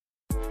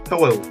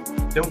Hello,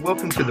 and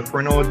welcome to the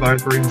Parental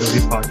Advisory Movie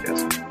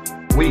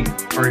Podcast. We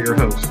are your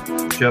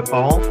hosts, Jeff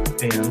Hall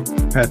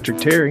and Patrick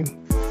Terry.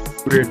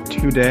 We're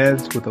two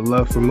dads with a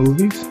love for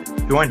movies.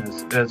 Join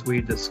us as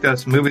we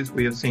discuss movies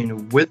we have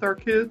seen with our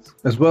kids,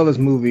 as well as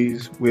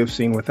movies we have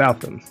seen without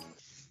them.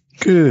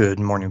 Good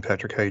morning,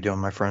 Patrick. How you doing,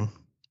 my friend?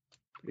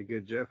 Pretty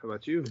good, Jeff. How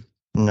about you?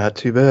 Not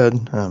too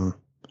bad.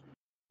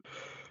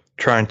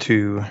 Trying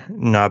to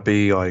not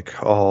be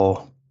like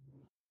all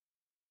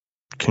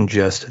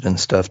congested and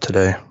stuff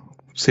today.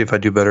 See if I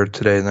do better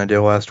today than I did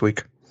last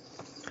week.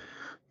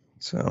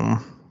 So,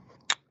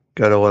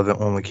 gotta love it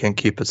when we can't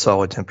keep a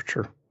solid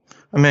temperature.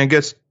 I mean, I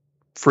guess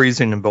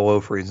freezing and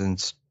below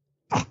freezing's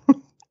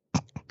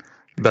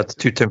about the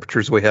two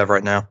temperatures we have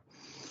right now.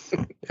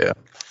 Yeah,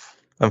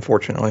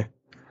 unfortunately.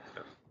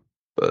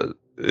 But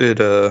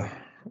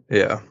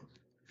yeah.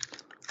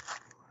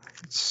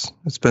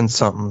 It's been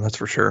something, that's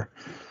for sure.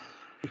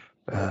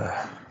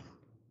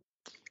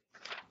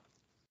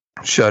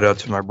 Shout out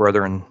to my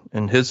brother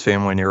and his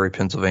family in Erie,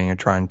 Pennsylvania,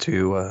 trying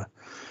to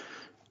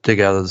dig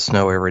out of the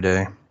snow every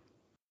day.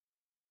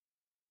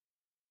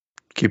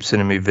 Keep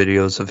sending me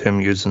videos of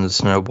him using the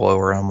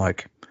snowblower. I'm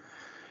like,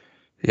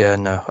 yeah,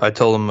 no. I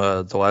told him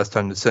the last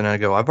time to send it, I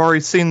go, I've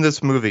already seen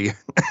this movie.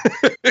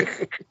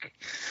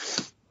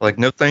 Like,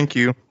 no, thank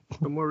you.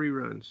 No more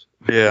reruns.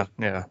 Yeah.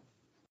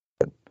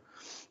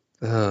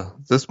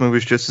 This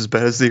movie's just as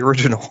bad as the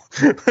original.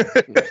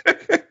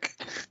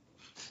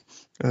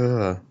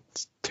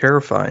 It's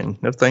terrifying.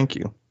 No, thank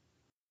you.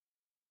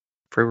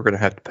 Afraid we're gonna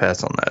have to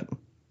pass on that.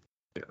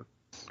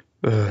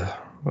 Yeah.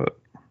 But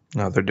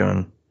no, they're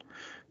doing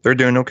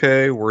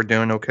okay. We're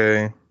doing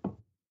okay.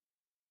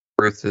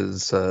 Ruth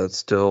is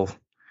still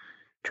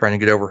trying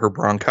to get over her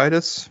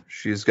bronchitis.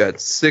 She's got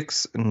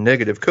 6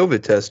 negative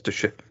COVID tests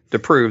to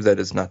prove that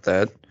it's not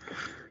that.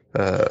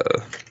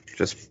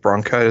 Just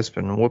bronchitis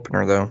been whooping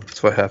her though.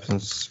 That's what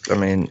happens. I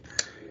mean,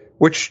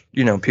 which,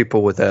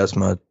 people with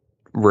asthma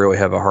really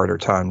have a harder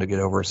time to get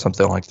over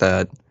something like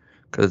that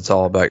because it's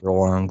all about your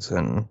lungs.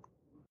 And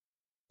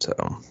so,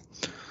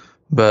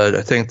 but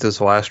I think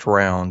this last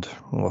round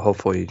will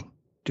hopefully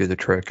do the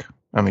trick.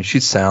 I mean, she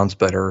sounds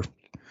better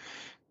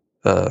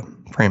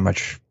pretty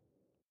much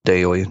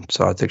daily.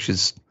 So I think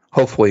she's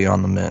hopefully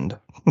on the mend,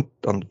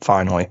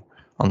 finally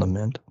on the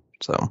mend.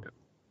 So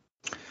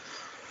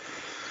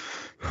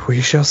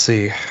we shall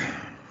see.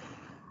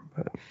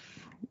 But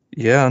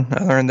yeah,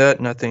 other than that,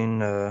 nothing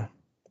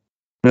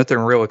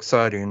real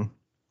exciting.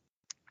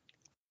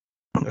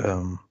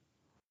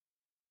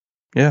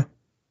 Yeah,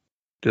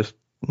 just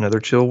another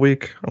chill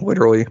week.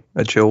 Literally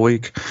a chill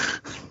week.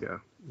 Yeah,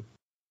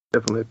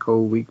 definitely a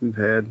cold week we've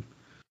had.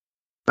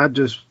 Not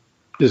just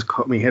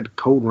caught me had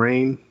cold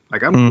rain.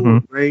 Like I'm cool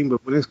with rain,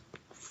 but when it's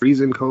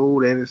freezing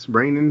cold and it's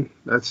raining,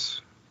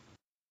 that's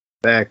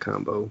bad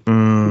combo.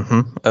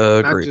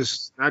 Agreed.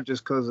 Not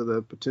just because of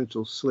the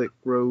potential slick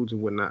roads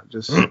and whatnot.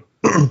 Just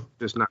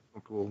not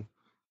comfortable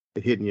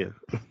hitting you.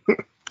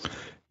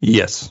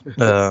 Yes.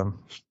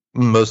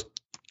 Most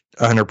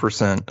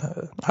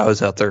 100%. I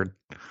was out there.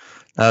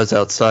 I was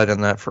outside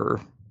in that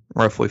for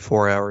roughly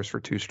 4 hours for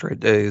 2 straight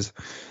days.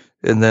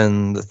 And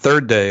then the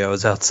third day I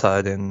was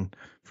outside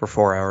for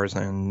 4 hours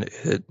and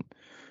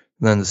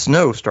then the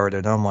snow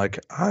started. I'm like,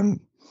 I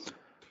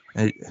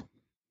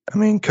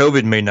mean,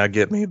 COVID may not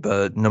get me,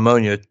 but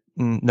pneumonia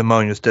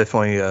is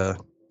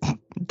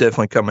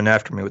definitely coming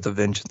after me with a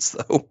vengeance,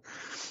 though.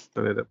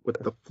 With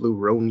the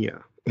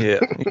fluronia. Yeah,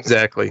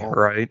 exactly.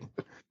 Right.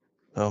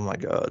 Oh my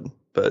God.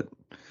 But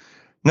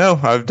no,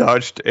 I've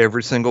dodged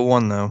every single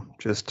one though.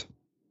 Just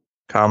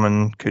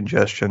common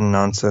congestion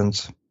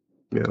nonsense.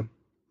 Yeah.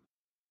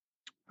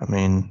 I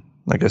mean,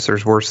 I guess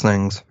there's worse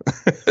things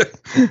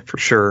for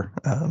sure.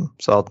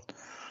 So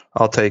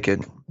I'll take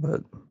it.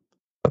 But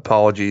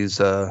apologies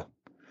if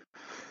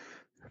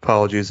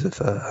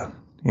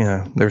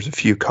there's a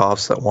few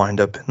coughs that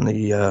wind up in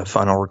the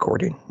final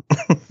recording.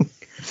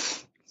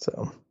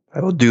 So I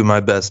will do my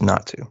best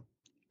not to.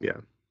 Yeah.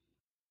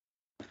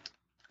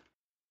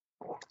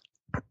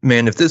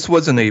 Man, if this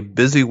wasn't a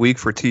busy week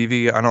for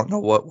TV, I don't know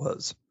what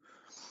was.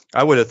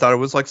 I would have thought it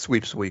was like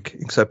Sweeps Week,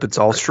 except it's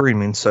all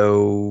streaming,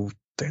 so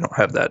they don't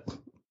have that.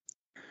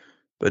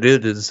 But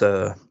it is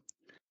had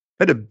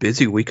a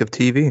busy week of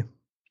TV.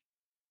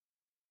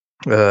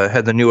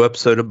 Had the new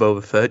episode of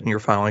Boba Fett, and you're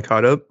finally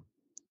caught up.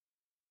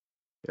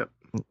 Yep.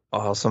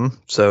 Awesome.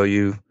 So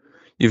you've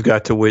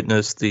got to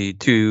witness the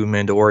 2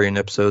 Mandalorian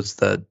episodes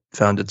that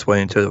found its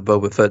way into the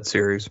Boba Fett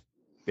series.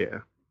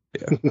 Yeah.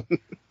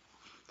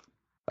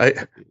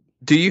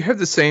 Did you have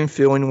the same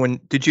feeling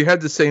when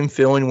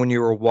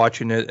you were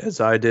watching it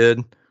as I did?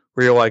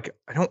 Where you're like,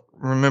 I don't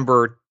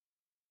remember.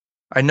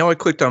 I know I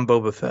clicked on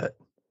Boba Fett,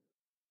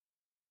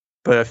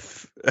 but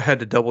I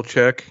had to double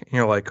check. And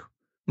you're like,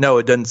 no,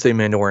 it doesn't say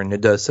Mandalorian.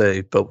 It does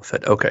say Boba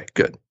Fett. Okay,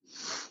 good.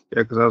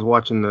 Yeah, because I was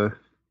watching the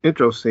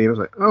intro scene. I was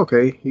like,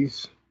 okay,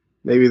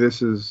 maybe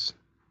this is.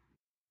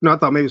 I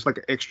thought maybe it's like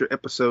an extra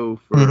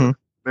episode for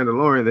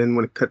Mandalorian. Then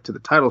when it cut to the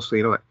title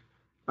scene, I'm like,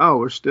 oh,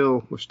 we're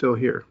still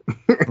here.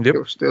 Yep.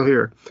 We're still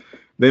here.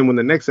 Then when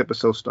the next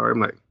episode started,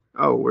 I'm like,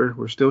 oh,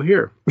 we're still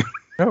here.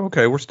 Oh,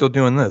 okay, we're still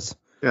doing this.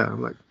 Yeah,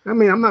 I'm like, I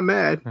mean, I'm not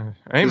mad.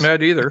 I ain't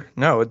mad either.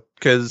 No,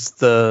 because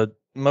the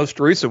most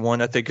recent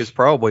one I think is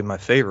probably my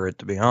favorite,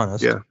 to be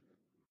honest. Yeah.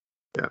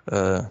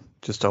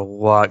 Just a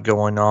lot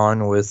going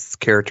on with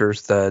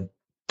characters that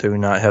do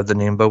not have the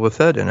name Boba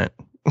Fett in it.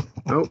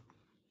 Nope.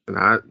 And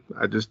I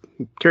just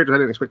characters I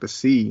didn't expect to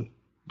see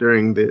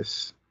during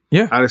this.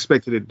 Yeah. I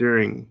expected it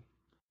during,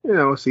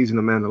 a season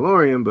of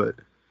Mandalorian, but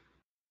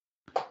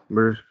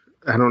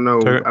I don't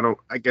know.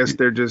 I guess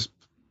they're just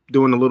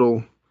doing a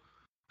little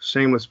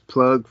shameless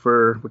plug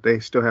for what they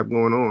still have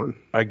going on.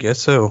 I guess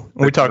so.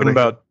 We're talking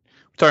about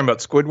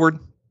Squidward.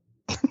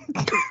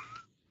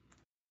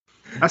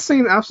 I've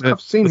seen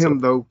him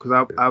though,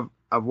 because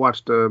I've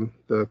watched the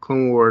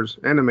Clone Wars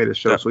animated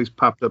show, so he's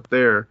popped up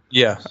there.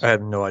 Yeah, I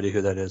have no idea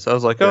who that is. I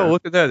was like, oh,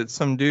 look at that! It's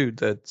some dude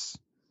that's.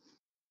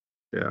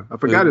 Yeah, I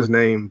forgot his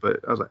name,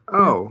 but I was like,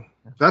 oh,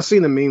 I've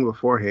seen the meme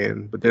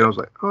beforehand, but then I was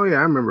like, oh yeah,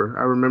 I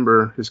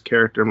remember his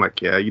character. I'm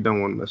like, yeah, you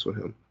don't want to mess with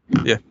him.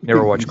 Yeah,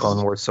 never watched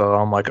Clone Wars, so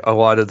I'm like, a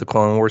lot of the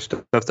Clone Wars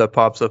stuff that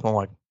pops up, I'm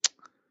like,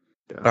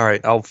 all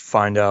right, I'll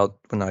find out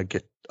when I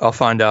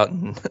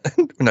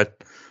when I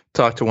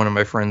talk to one of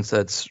my friends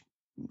that's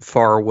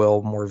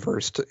more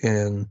versed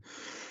in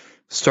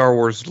Star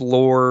Wars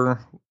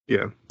lore.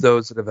 Yeah,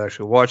 those that have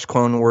actually watched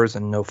Clone Wars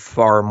and know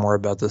far more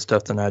about this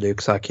stuff than I do,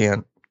 because I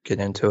can't get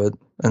into it,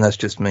 and that's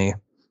just me.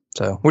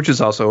 So, which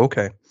is also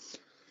okay,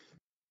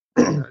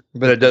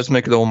 but it does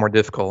make it a little more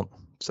difficult.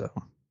 So,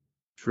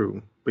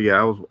 true. But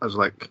yeah, I was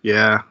like,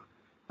 yeah,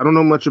 I don't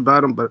know much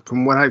about him, but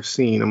from what I've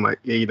seen, I'm like,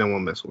 yeah, you don't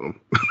want to mess with him.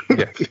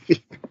 Yeah.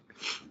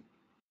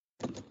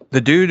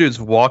 The dude is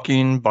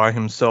walking by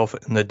himself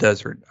in the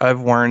desert.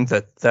 I've learned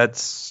that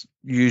that's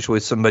usually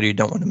somebody you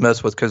don't want to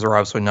mess with, because they're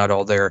obviously not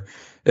all there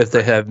if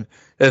they have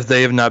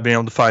not been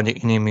able to find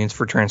any means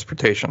for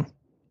transportation.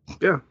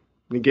 Yeah.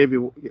 He gives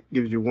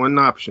you one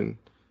option.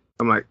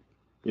 I'm like,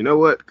 you know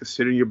what?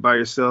 Considering you're by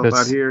yourself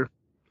out here,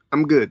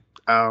 I'm good.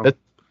 I'm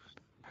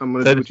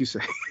going to do what you say.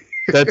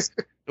 That's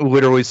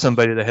literally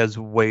somebody that has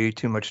way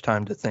too much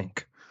time to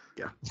think.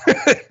 Yeah.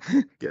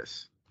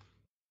 Yes.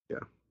 Yeah.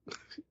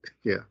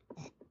 Yeah.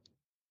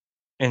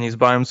 And he's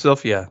by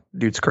himself? Yeah.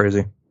 Dude's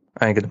crazy.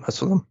 I ain't going to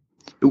mess with him.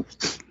 Nope.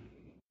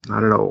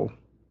 Not at all.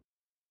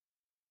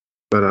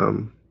 But,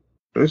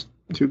 there's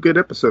 2 good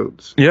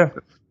episodes. Yeah.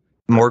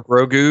 More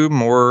Grogu,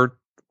 more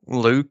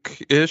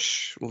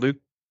Luke-ish. Luke.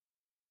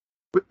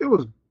 It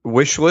was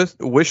Wish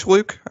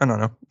Luke? I don't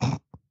know.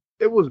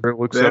 It was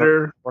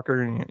better.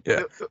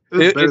 Yeah. It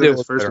was better than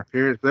his first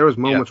appearance. There was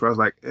moments where I was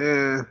like,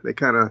 they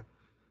kind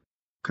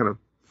of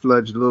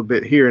fludged a little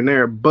bit here and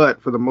there,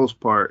 but for the most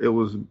part, it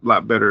was a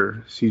lot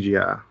better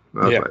CGI.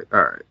 I was like,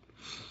 all right.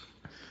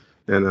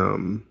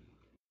 And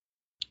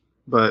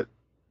but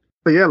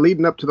yeah,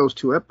 leading up to those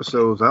 2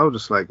 episodes, I was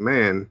just like,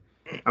 man,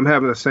 I'm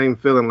having the same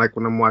feeling like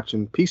when I'm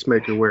watching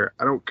Peacemaker, where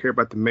I don't care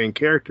about the main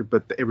character,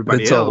 but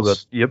everybody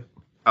else. Yep.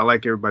 I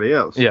like everybody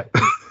else. Yeah.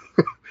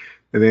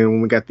 And then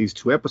when we got these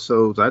 2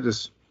 episodes, I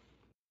just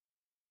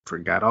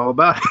forgot all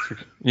about it.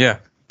 Yeah.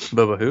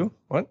 Bubba who?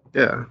 What?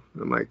 Yeah.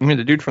 I'm like, you mean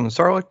the dude from the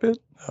Sarlacc pit?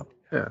 Oh.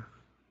 Yeah.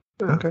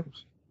 Okay.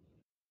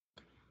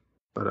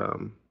 But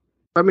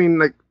I mean,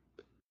 like,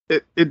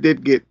 it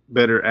did get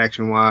better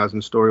action wise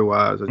and story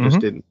wise. I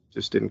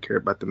just didn't care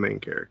about the main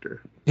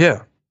character.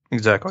 Yeah.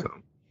 Exactly. So,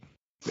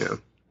 yeah.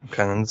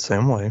 Kind of in the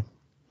same way.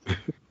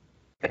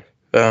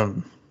 But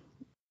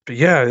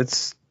yeah,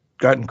 it's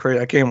gotten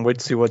crazy. I can't wait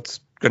to see what's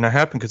going to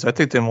happen, because I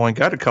think they've only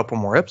got a couple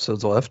more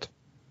episodes left.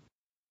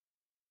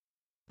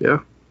 Yeah.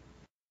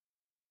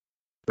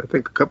 I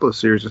think a couple of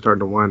series are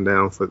starting to wind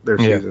down for their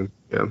season.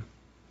 Yeah.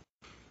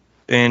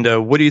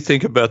 And what do you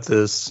think about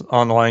this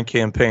online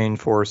campaign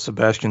for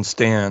Sebastian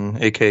Stan,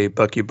 a.k.a.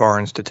 Bucky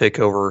Barnes, to take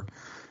over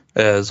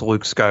as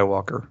Luke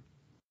Skywalker?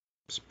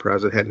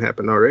 Surprised it hadn't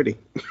happened already.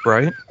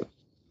 Right?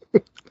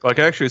 Like,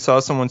 I actually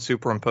saw someone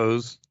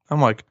superimpose. I'm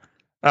like,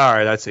 all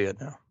right, I see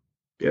it now.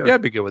 Yeah,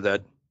 I'd be good with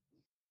that.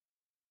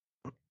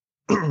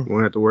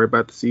 Won't have to worry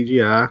about the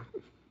CGI.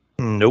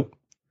 Nope.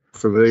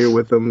 Familiar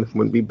with them,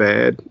 wouldn't be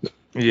bad.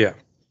 Yeah.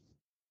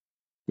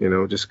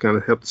 Just kind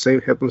of help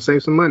them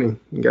save some money.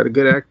 You got a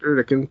good actor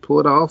that can pull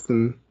it off,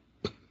 and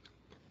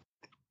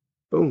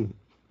boom.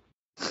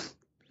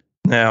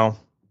 Now,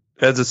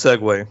 as a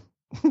segue,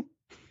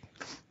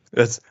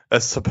 as a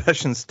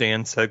Sebastian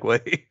Stan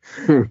segue,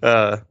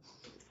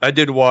 I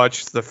did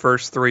watch the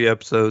first 3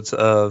 episodes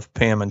of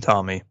Pam and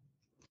Tommy.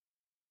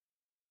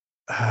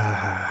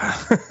 I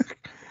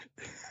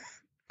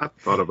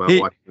thought about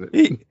watching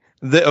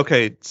it.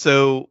 Okay,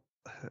 so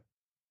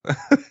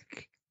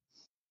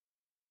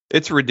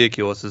it's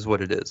ridiculous is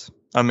what it is.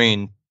 I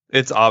mean,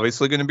 it's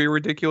obviously going to be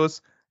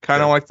ridiculous.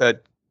 Kind of like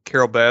that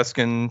Carol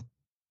Baskin,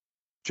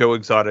 Joe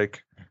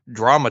Exotic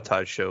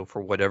dramatized show,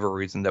 for whatever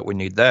reason that we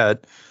need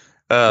that.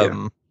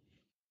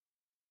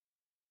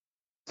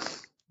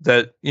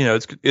 That,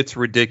 it's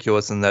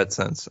ridiculous in that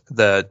sense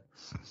that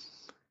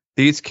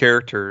these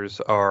characters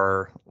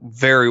are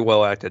very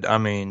well acted. I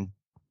mean,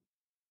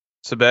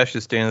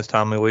 Sebastian Stan as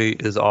Tommy Lee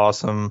is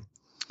awesome.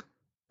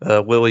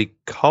 Lily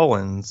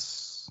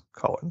Collins.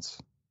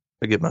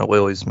 I get my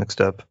Lilies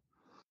mixed up.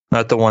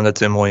 Not the one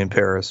that's Emily in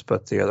Paris,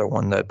 but the other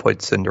one that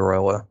played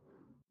Cinderella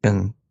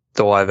in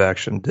the live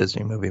action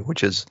Disney movie,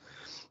 which is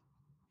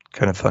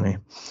kind of funny.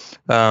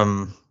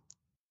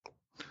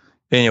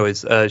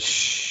 Anyways,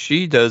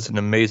 she does an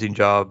amazing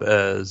job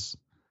as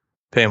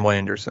Pamela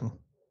Anderson.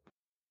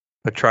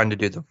 Trying to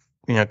do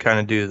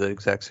the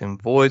exact same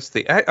voice.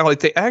 The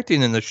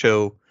acting in the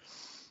show,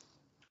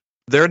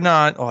 they're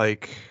not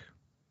like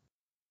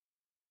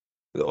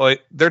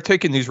they're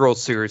taking these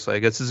roles seriously, I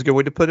guess is a good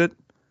way to put it.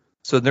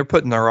 So they're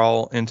putting their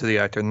all into the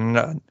actor.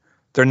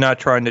 They're not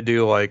trying to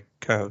do like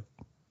kind of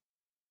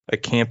a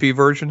campy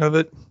version of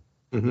it.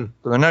 Mm-hmm.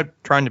 So they're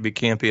not trying to be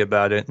campy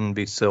about it and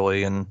be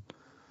silly, and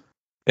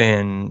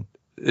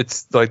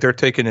it's like they're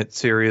taking it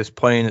serious,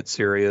 playing it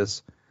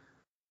serious.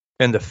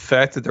 And the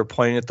fact that they're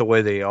playing it the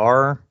way they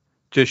are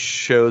just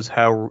shows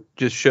how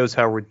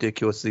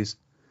ridiculous these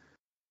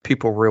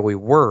people really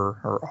were,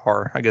 or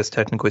are. I guess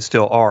technically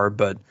still are,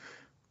 but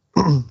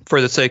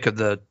for the sake of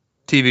the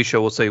TV show,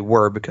 we'll say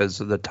were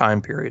because of the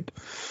time period.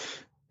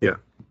 Yeah.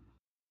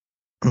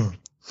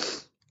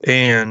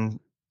 And,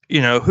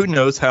 who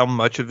knows how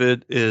much of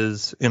it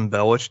is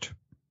embellished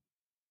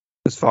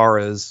as far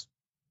as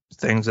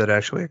things that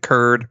actually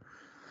occurred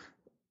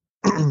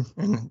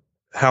and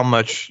how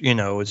much,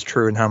 is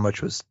true and how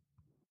much was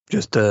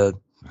just to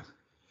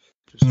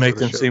make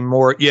them seem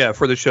more,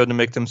 for the show to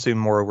make them seem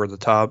more over the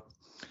top.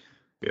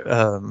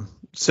 Yeah.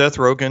 Seth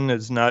Rogen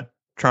is not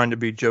trying to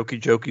be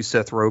jokey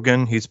Seth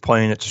Rogen. He's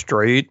playing it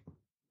straight,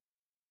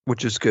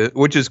 which is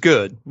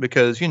good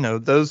because,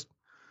 those,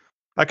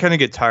 I kind of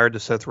get tired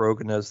of Seth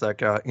Rogen as that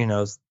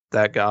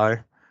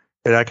guy,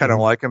 and I kind of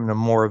like him in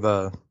more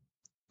of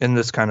in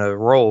this kind of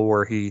role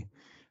where he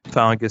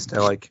finally gets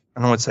to I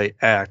don't want to say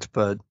act,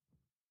 but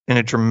in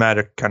a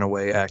dramatic kind of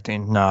way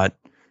acting, not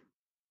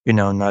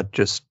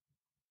just,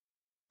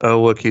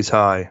 oh, look, he's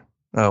high.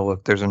 Oh,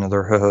 look, there's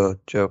another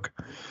joke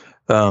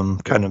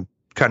kind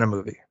of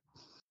movie.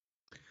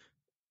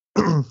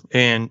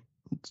 And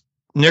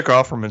Nick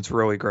Offerman's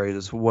really great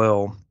as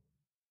well.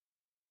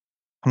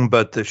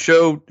 But the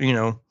show,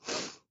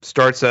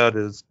 starts out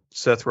as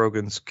Seth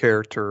Rogen's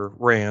character,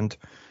 Rand,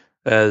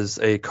 as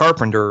a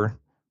carpenter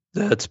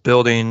that's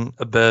building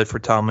a bed for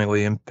Tommy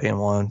Lee and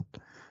Pamela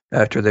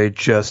after they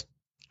just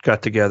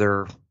got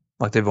together,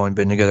 like they've only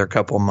been together a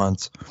couple of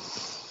months.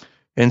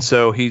 And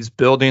so he's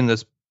building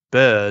this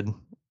bed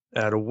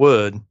out of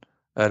wood,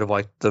 out of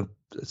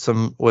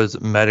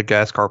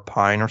Madagascar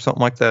pine or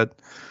something like that.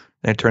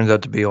 And it turns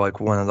out to be like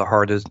one of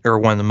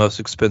the most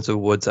expensive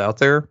woods out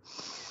there.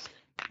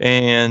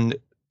 And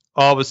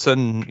all of a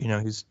sudden,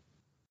 he's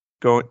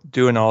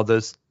doing all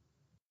this.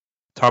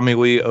 Tommy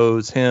Lee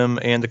owes him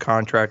and the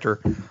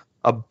contractor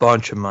a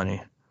bunch of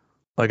money.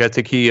 Like I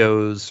think he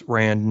owes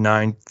Rand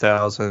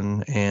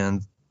 $9,000,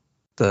 and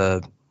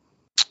the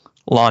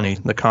Lonnie,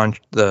 the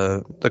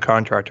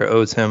contractor,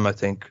 owes him I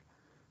think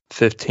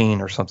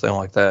 $15,000 or something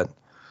like that,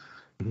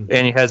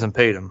 and he hasn't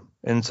paid him.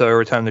 And so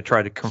every time they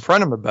try to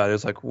confront him about it,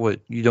 it's like, "What?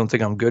 You don't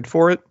think I'm good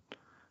for it?"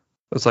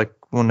 It's like,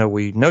 "Well, no,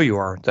 we know you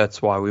are.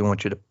 That's why we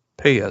want you to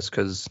pay us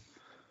because,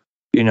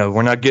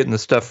 we're not getting the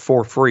stuff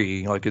for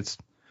free. Like it's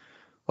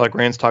like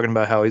Rand's talking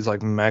about how he's like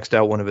maxed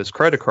out one of his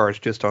credit cards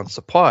just on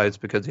supplies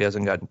because he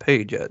hasn't gotten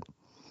paid yet."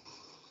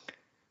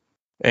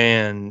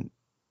 And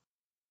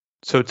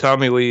so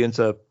Tommy Lee ends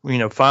up,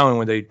 finally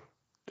when they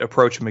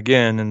approach him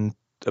again and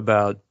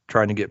about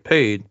trying to get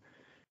paid,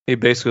 he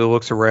basically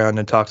looks around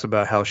and talks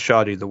about how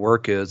shoddy the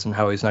work is and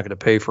how he's not going to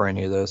pay for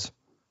any of this,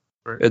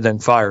 right, and then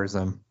fires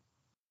them.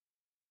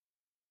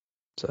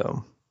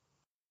 So,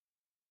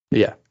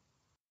 yeah.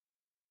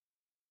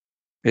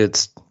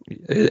 And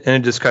it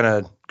just kind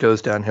of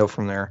goes downhill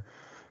from there.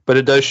 But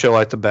it does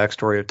show the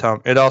backstory of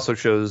Tom. It also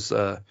shows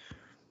the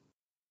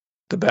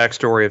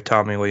backstory of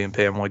Tommy Lee and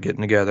Pamela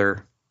getting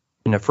together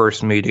in a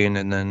first meeting,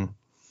 and then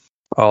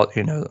all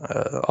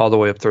the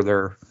way up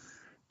through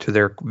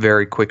their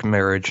very quick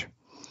marriage.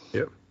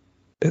 Yep.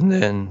 And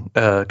then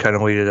kind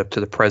of lead it up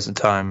to the present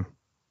time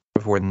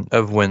of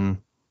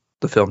when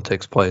the film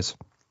takes place.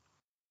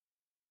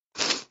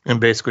 And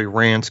basically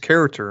Rand's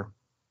character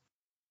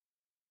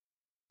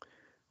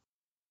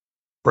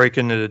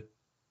breaking into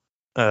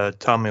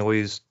Tommy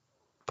Lee's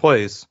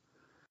place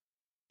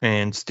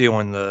and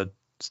stealing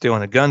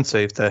a gun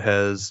safe that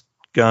has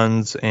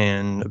guns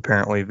and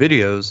apparently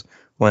videos.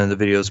 One of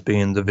the videos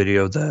being the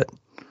video that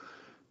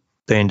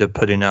they end up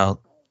putting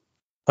out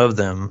of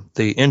them,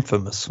 the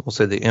infamous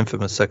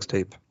sex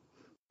tape.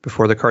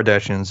 Before the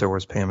Kardashians, there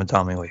was Pam and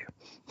Tommy Lee.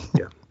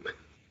 Yeah.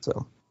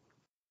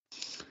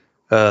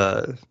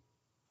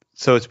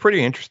 So it's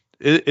pretty interesting.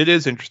 It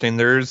is interesting.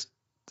 There is,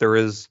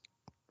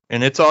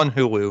 and it's on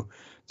Hulu.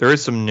 There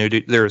is some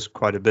nudity. There is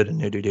quite a bit of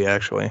nudity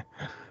actually.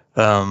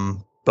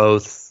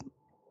 Both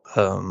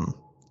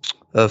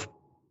of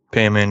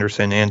Pam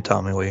Anderson and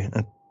Tommy Lee,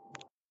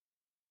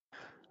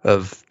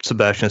 of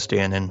Sebastian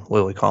Stan and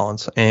Lily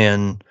Collins.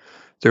 And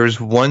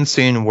there's one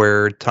scene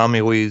where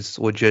Tommy Lee's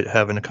legit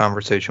having a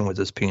conversation with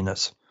his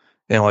penis,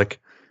 and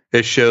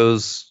it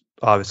shows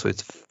obviously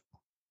it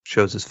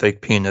shows his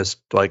fake penis,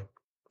 like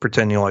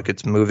pretending like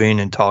it's moving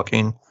and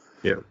talking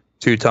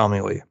to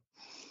Tommy Lee.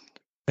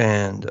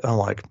 And I'm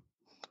like,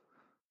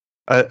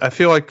 I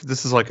feel like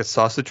this is like a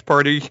Sausage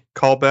Party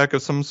callback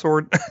of some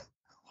sort.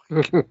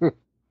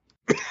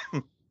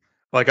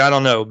 Like, I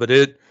don't know, but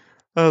I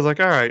was like,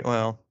 all right,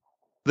 well,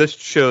 this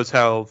shows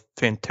how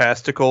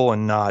fantastical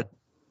and not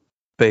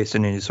based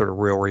in any sort of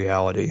real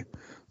reality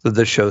that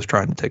this show's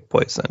trying to take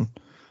place in.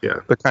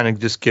 Yeah. But kind of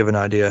just give an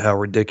idea how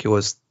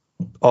ridiculous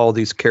all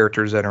these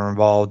characters that are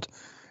involved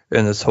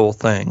in this whole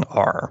thing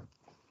are.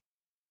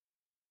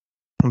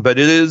 But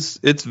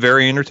it's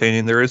very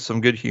entertaining. There is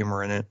some good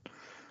humor in it.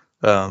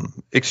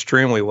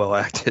 Extremely well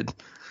acted.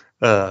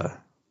 But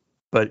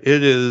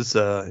it is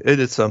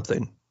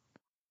something.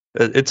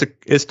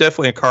 It's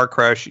definitely a car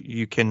crash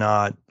you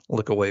cannot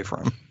look away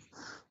from.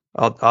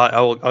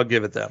 I'll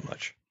give it that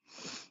much.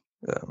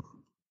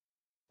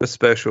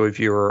 Especially if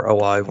you were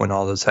alive when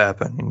all this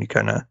happened and you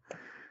kind of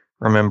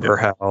remember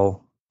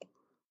how,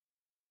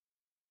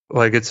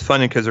 like, it's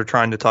funny because they're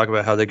trying to talk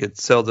about how they could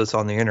sell this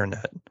on the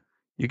internet.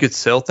 You could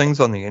sell things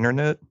on the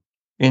internet,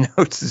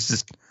 it's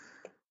just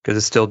because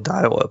it's still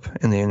dial up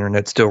and the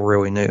internet's still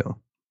really new.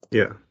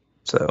 Yeah.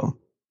 So,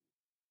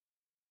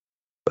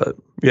 but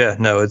yeah,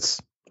 no,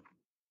 it's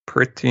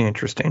pretty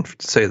interesting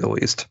to say the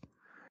least.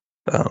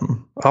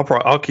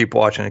 I'll keep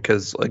watching it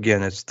because,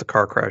 again, it's the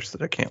car crash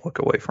that I can't look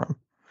away from.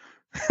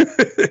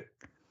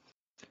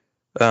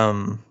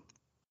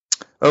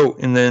 Oh,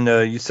 and then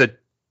you said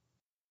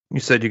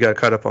you got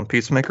caught up on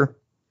Peacemaker.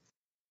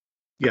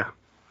 Yeah.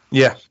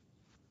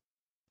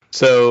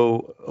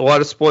 So a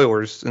lot of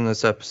spoilers in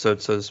this episode,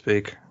 so to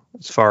speak,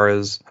 as far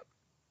as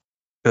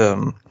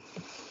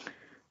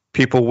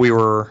people we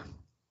were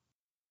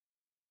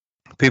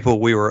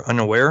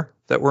unaware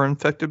that were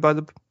infected by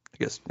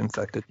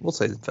we'll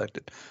say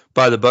infected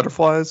by the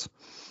butterflies,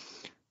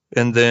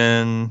 and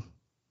then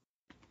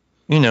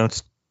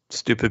it's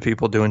stupid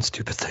people doing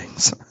stupid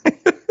things.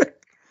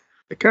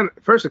 It kind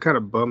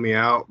of bummed me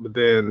out, but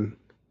then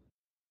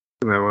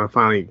when I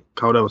finally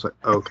caught up, I was like,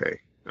 okay,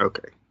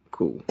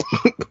 cool.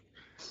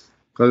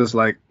 Because it's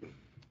like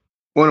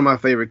one of my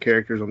favorite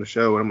characters on the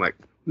show, and I'm like,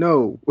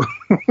 no,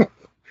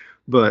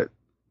 but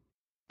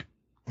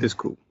it's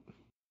cool.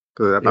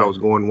 Because I thought I was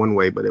going one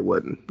way, but it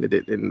wasn't. It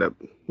didn't end up,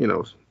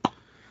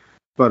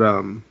 But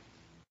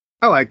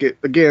I like it.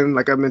 Again,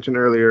 like I mentioned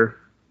earlier,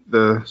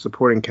 the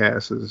supporting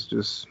cast is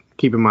just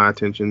keeping my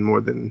attention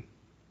more than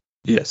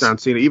John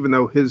Cena, even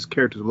though his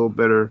character's a little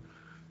better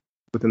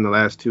within the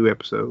last 2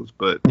 episodes.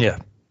 But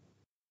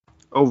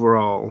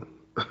overall,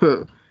 I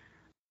don't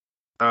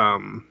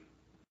know.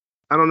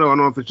 I don't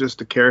know if it's just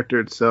the character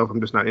itself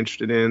I'm just not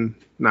interested in.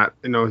 Not,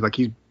 it's like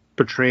he's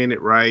portraying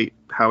it right,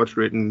 how it's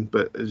written,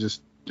 but it's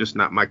just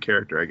not my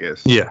character, I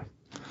guess. Yeah.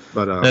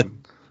 But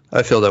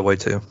I feel that way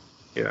too.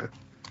 Yeah.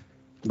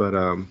 But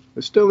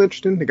it's still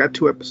interesting. They got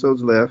 2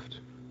 episodes left,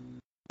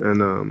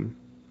 and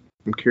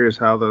I'm curious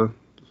how the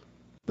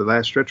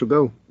last stretch will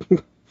go.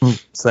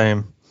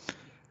 Same.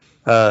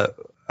 I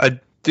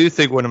do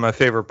think one of my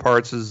favorite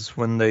parts is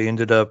when they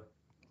ended up,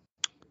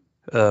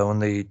 when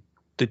the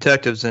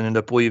detectives ended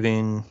up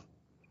leaving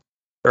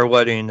or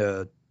letting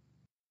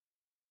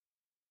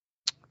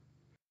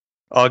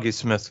Augie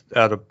Smith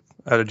out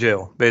of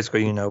jail.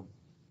 Basically,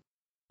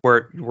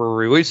 we're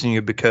releasing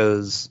you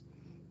because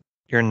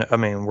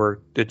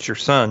it's your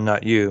son,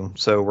 not you,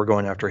 so we're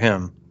going after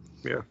him.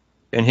 Yeah.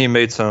 And he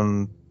made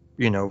some,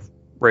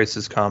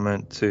 racist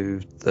comment to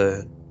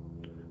the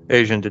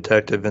Asian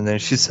detective, and then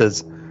she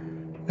says,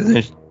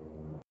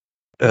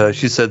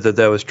 she said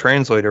that was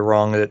translated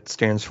wrong. It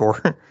stands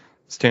for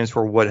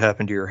what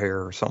happened to your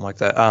hair or something like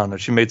that. I don't know.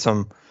 She made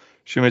some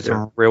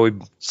really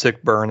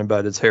sick burn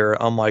about his hair.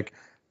 I'm like,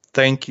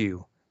 thank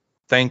you.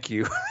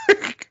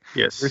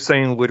 Yes. You're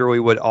saying literally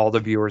what all the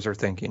viewers are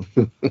thinking.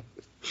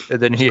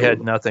 And then he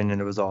had nothing, and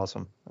it was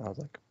awesome. I was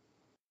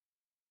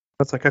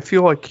like, I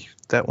feel like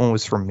that one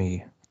was for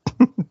me.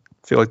 I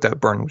feel like that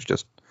burn was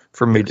just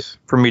for me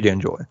to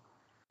enjoy.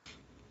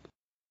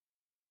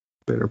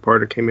 Then her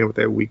partner came in with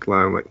that weak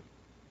line, like,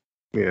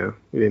 yeah,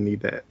 we didn't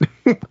need that.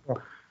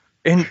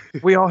 And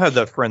we all have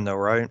that friend, though,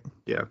 right?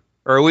 Yeah.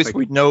 Or at least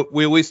we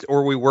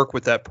work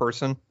with that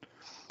person.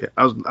 Yeah,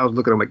 I was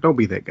looking at him like, don't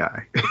be that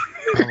guy.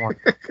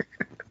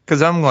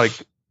 Because I'm like,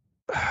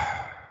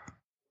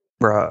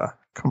 bruh,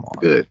 come on.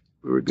 Good.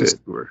 We were good.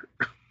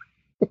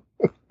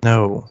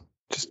 No,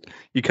 just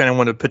you kind of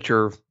want to put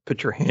your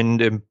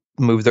hand and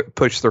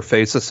push their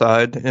face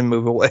aside and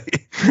move away.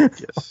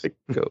 Yes.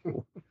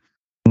 Go.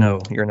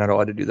 No, you're not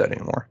allowed to do that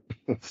anymore.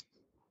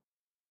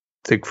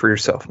 Think for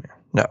yourself, man.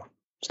 No,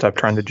 stop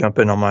trying to jump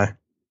in on my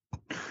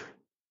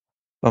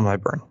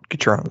burn.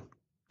 Get your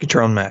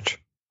own match.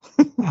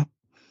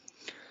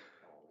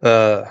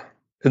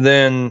 And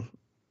then,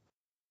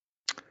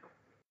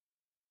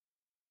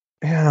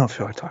 I don't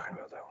feel like talking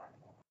about that one.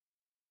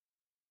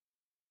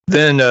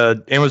 Then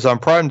Amazon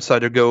Prime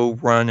decided to go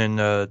run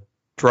and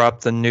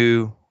drop the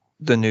new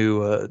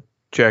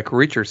Jack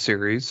Reacher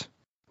series,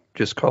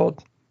 just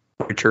called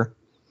Reacher.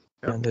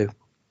 Yep. And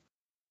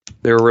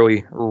They were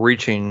really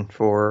reaching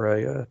for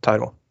a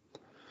title.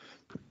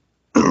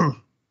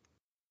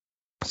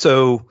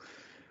 So,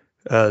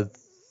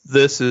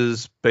 this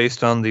is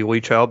based on the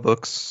Lee Child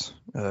books.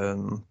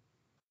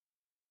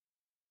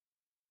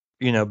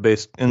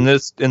 Based in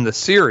the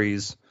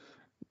series,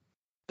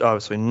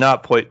 obviously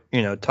not play.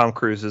 Tom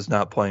Cruise is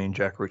not playing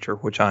Jack Reacher,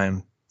 which I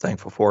am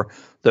thankful for.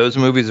 Those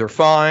movies are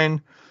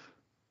fine.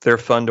 They're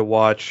fun to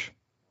watch,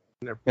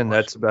 and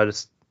that's about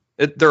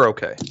it. They're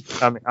okay.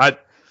 I mean, I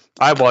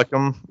like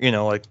them.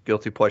 Like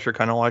guilty pleasure,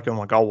 kind of like them.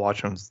 Like I'll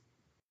watch them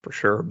for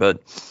sure, and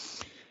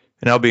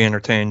I'll be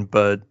entertained.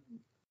 But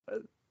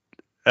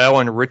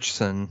Alan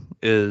Ritchson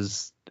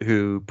is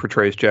who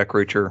portrays Jack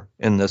Reacher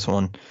in this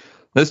one.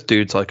 This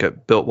dude's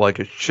built like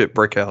a shit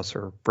brick house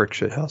or brick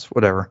shit house,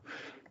 whatever.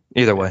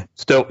 Either way,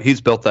 still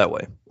he's built that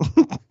way.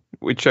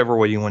 Whichever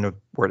way you want to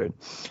word it.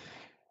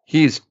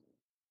 He is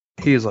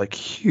like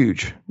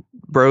huge.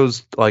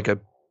 Bro's like a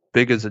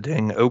big as a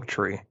dang oak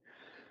tree.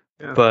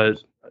 Yeah.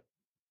 But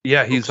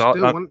yeah,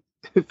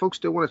 folks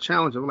still want to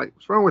challenge him. Like,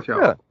 what's wrong with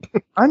y'all? Yeah,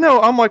 I know.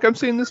 I'm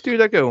seeing this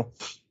dude. I go,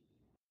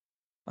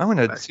 I'm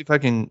gonna see if I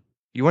can.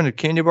 You want a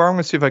candy bar? I'm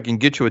gonna see if I can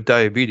get you with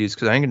diabetes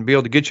because I ain't gonna be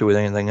able to get you with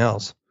anything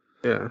else.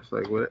 Yeah, it's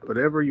like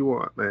whatever you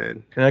want,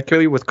 man. Can I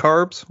kill you with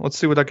carbs? Let's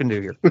see what I can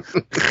do here.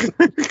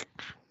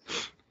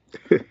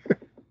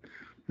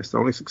 That's the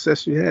only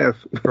success you have.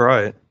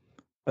 Right.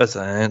 It's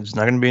not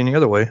going to be any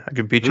other way. I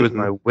could beat you with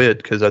my wit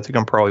because I think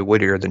I'm probably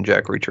wittier than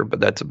Jack Reacher, but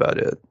that's about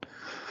it.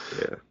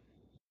 Yeah.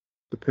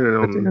 Depending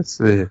on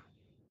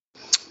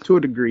to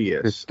a degree,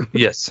 yes.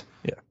 Yes.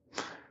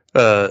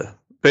 Yeah.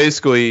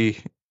 Basically,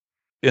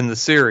 in the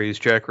series,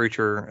 Jack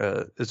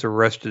Reacher is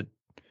arrested.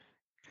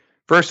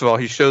 First of all,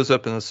 he shows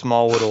up in a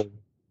small little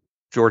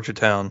Georgia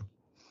town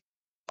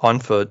on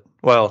foot.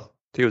 Well,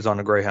 he was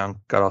on a Greyhound,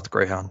 got off the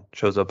Greyhound,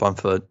 shows up on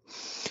foot.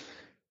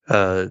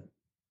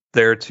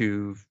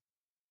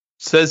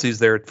 Says he's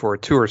there for a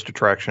tourist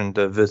attraction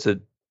to visit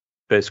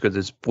basically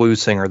this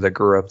blues singer that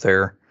grew up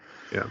there.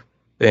 Yeah.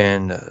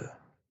 And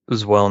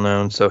was well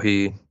known, so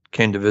he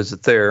came to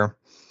visit there.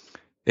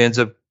 Ends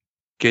up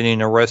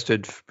getting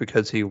arrested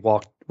because he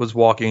was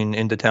walking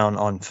into town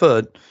on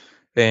foot,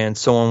 and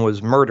someone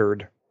was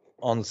murdered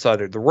on the side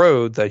of the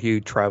road that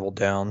he traveled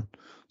down.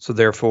 So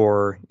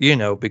therefore,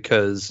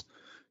 because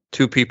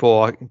two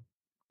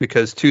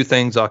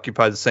things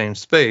occupy the same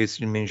space,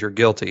 it means you're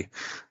guilty.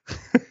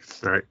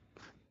 Right.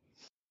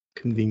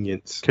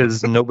 Convenience.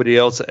 Because nobody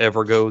else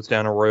ever goes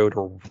down a road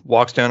or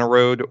walks down a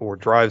road or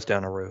drives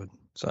down a road.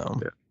 So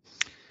yeah.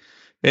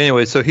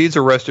 Anyway, so he's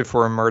arrested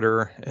for a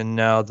murder, and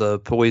now the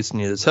police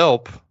need his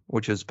help,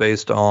 which is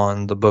based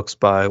on the books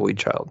by Lee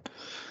Child.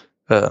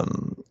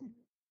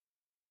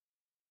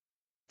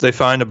 They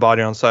find a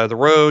body on the side of the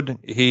road.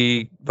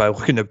 He, by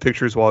looking at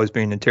pictures while he's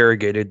being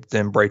interrogated,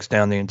 then breaks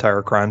down the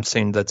entire crime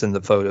scene that's in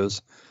the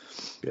photos.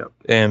 Yep.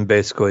 And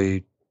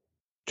basically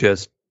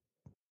just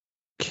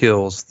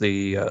kills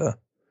any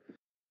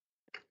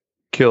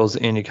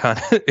kind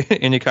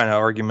of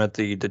argument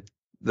the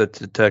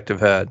detective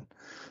had.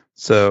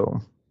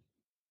 So,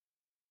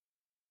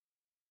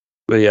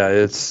 but yeah,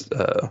 it's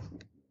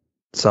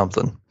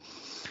something.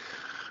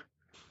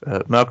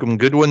 Malcolm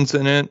Goodwin's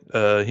in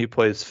it. He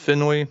plays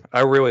Finley.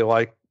 I really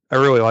like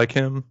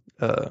him.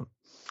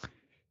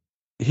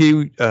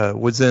 He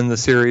was in the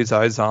series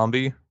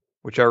iZombie,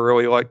 which I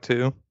really like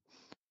too.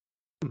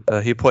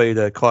 He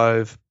played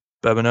Clive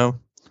Bebineau.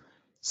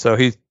 So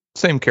he's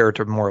same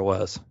character more or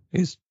less.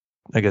 He's,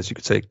 I guess you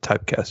could say,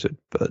 typecasted,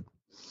 but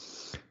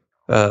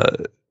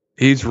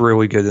he's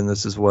really good in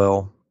this as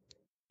well.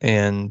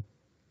 And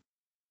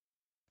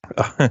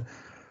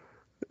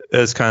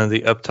as kind of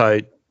the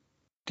uptight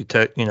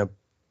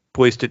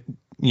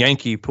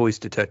Yankee police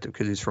detective,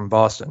 because he's from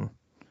Boston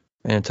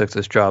and took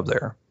this job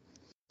there.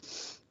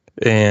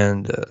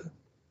 And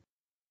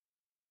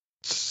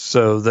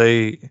so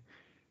they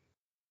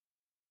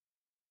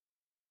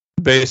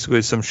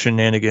basically, some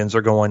shenanigans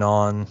are going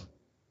on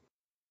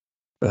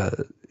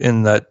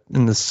in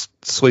this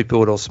sleepy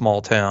little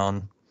small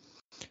town,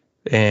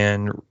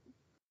 and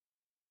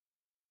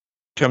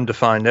come to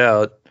find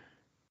out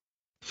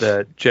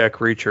that Jack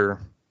Reacher,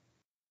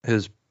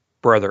 his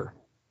brother,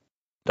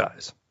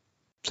 dies.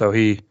 So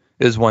he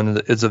is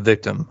is a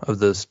victim of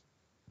these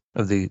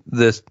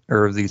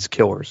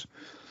killers.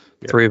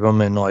 Yeah. 3 of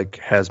them in like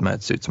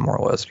hazmat suits, more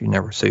or less. You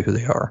never see who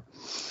they are.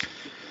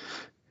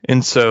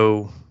 And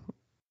so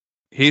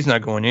he's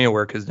not going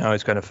anywhere because now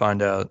he's got to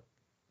find out,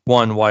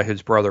 one, why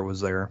his brother was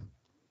there.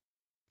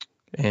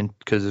 And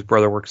because his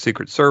brother worked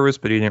Secret Service,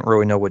 but he didn't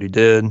really know what he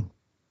did.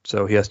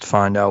 So he has to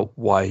find out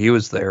why he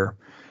was there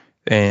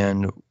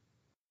and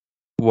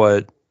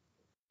what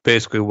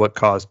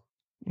caused,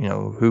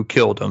 who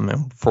killed him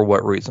and for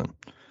what reason.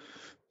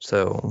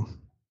 So,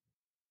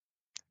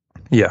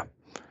 yeah.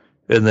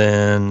 And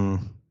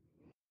then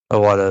a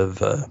lot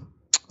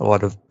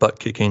of butt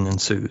kicking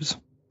ensues.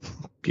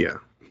 Yeah.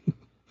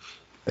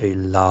 A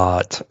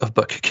lot of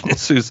butt kicking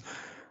ensues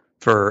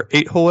for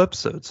 8 whole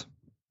episodes.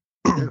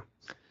 Yeah.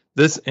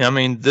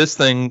 This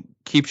thing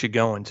keeps you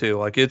going too.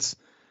 Like it's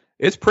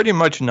it's pretty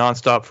much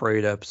nonstop for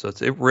 8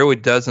 episodes. It really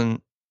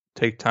doesn't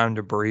take time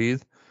to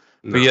breathe,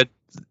 but yet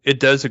it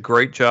does a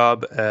great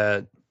job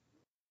at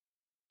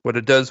what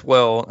it does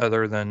well,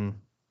 other than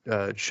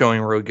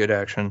showing really good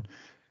action,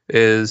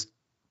 is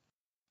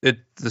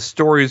the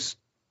stories.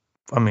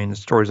 I mean, the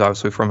story's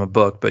obviously from a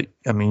book, but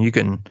I mean, you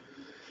can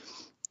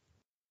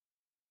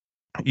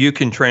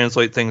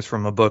translate things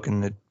from a book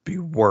and it'd be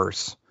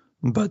worse.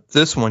 But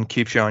this one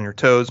keeps you on your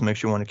toes,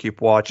 makes you want to keep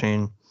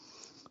watching.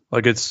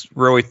 Like, it's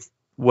really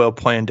well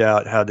planned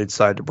out how they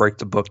decide to break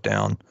the book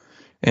down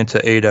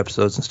into 8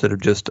 episodes instead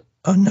of just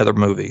another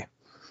movie.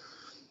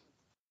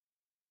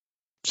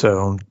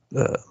 So,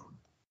 the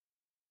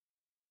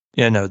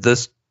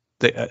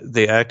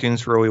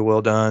acting's really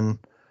well done.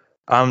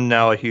 I'm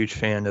now a huge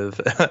fan of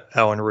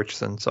Alan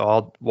Richardson, so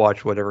I'll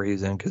watch whatever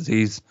he's in because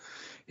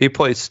he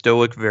plays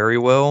stoic very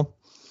well.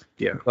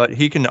 Yeah, but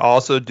he can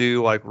also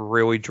do like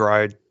really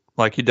dry,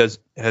 like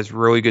has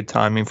really good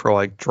timing for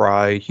like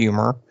dry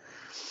humor.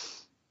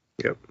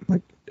 Yep.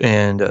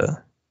 And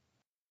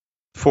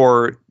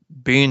for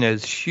being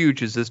as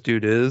huge as this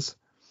dude is,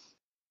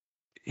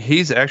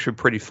 he's actually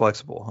pretty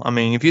flexible. I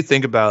mean, if you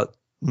think about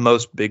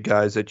most big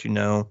guys that you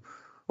know,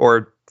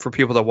 or for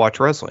people that watch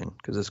wrestling,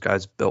 because this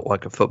guy's built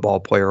like a football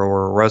player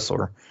or a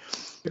wrestler.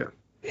 Yeah.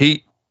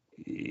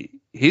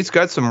 He's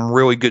got some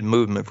really good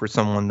movement for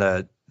someone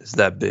that is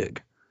that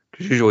big.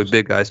 Because usually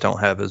big guys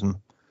don't have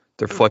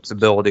their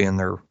flexibility and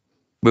their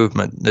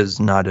movement is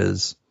not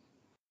as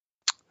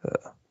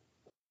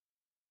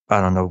I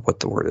don't know what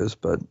the word is,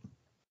 but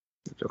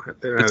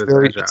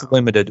it's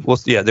limited. Well,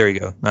 yeah, there you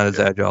go. Not as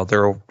agile.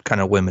 They're kind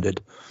of limited.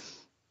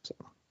 So.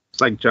 It's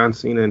like John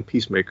Cena and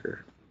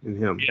Peacemaker in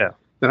him. Yeah.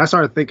 Then I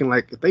started thinking,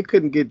 like, if they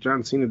couldn't get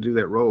John Cena to do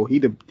that role,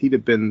 he'd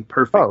have been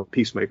perfect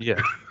Peacemaker.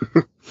 Yeah.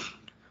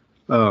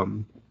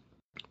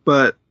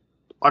 But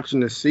watching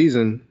this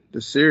season,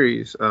 the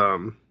series,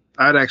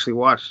 I'd actually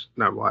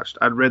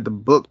I'd read the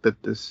book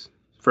that this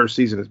first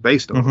season is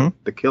based on,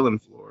 The Killing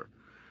Floor.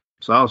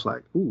 So I was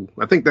like, ooh,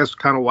 I think that's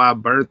kind of why I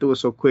burned through it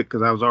so quick,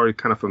 because I was already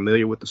kind of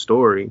familiar with the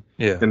story.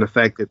 Yeah. And the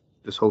fact that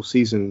this whole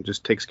season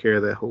just takes care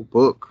of that whole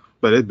book.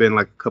 But it'd been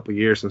like a couple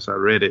years since I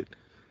read it.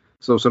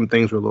 So some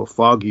things were a little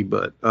foggy,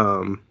 but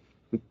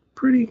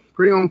pretty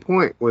on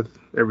point with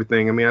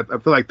everything. I mean, I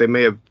feel like they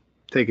may have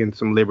taken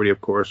some liberty, of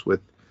course,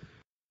 with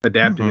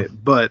adapting it,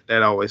 but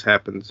that always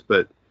happens.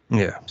 But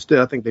yeah,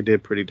 still, I think they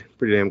did pretty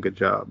damn good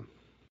job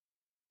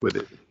with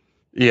it.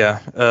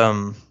 Yeah.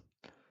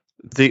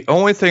 The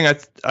only thing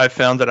I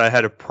found that I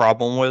had a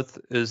problem with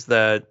is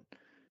that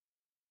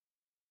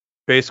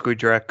basically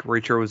Jack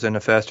Reacher was in a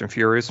Fast and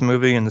Furious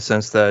movie in the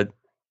sense that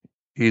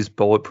he's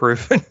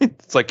bulletproof.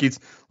 It's like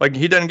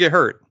he doesn't get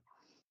hurt.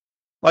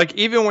 Like,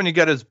 even when he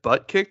got his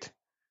butt kicked,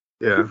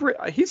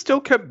 he still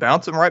kept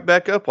bouncing right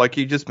back up like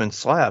he'd just been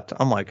slapped.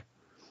 I'm like,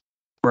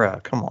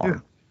 bruh, come on. Yeah.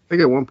 I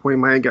think at one point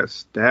my hand got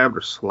stabbed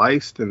or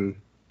sliced, and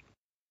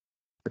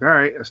like, all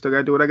right, I still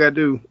gotta do what I gotta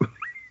do.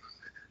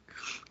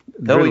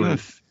 No,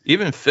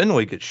 even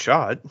Finley gets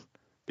shot.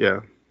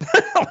 Yeah.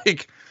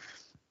 Like,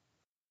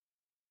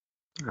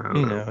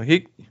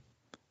 and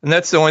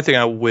that's the only thing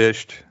I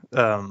wished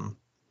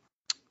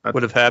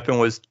would have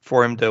happened, was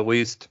for him to at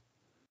least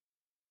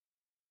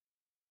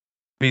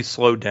be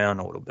slowed down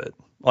a little bit.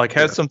 Like,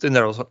 have something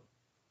that'll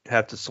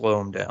have to slow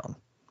him down.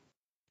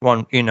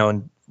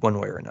 In one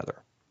way or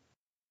another.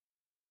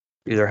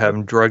 Either have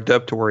him drugged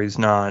up to where he's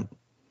not,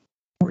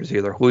 or he's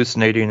either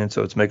hallucinating and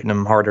so it's making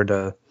him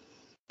harder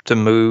to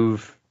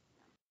move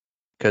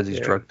because he's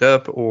drugged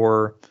up,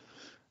 or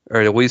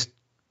at least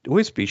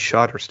be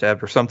shot or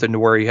stabbed or something to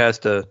where he has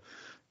to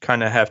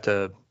kind of have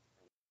to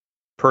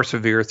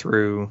persevere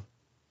through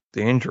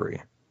the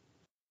injury.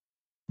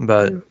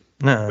 But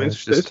no,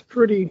 it's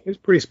pretty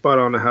spot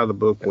on to how the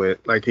book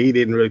went. Like, he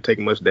didn't really take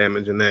much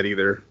damage in that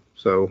either.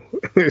 So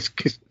it's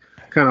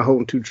kind of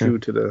holding too true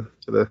to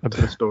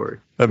the story.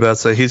 I'm about to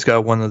say he's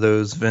got one of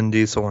those Vin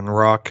Diesel and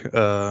Rock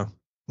contracts.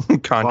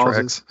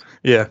 Clauses.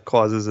 Yeah,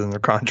 clauses in their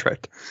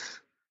contract.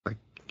 Like,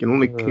 you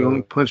can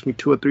only punch me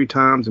 2 or 3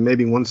 times and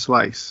maybe one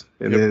slice,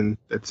 and then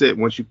that's it.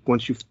 Once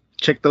you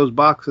check those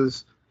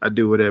boxes, I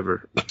do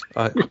whatever.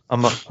 I'm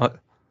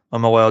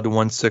allowed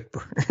one sick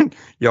burn.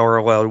 Y'all are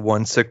allowed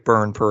one sick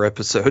burn per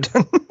episode.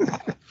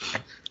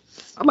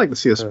 I'd like to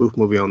see a spoof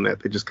movie on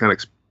that. They just kind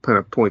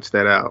of points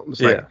that out.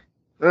 It's like,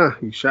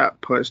 you shot,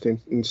 punched,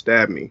 and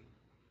stabbed me.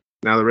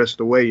 Now the rest of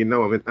the way,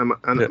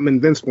 I'm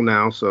invincible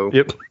now. So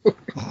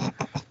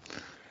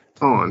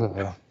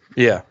on.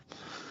 Yeah.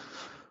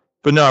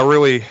 But no,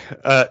 really,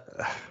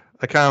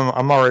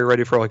 I'm already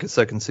ready for like a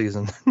second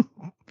season.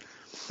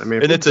 I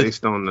mean, if it's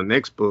based on the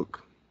next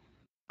book,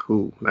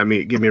 cool. I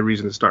mean, give me a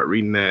reason to start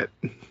reading that.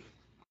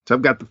 So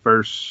I've got the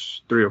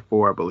first 3 or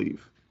 4, I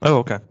believe. Oh,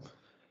 okay.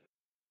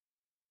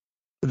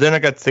 But then I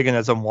got thinking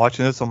as I'm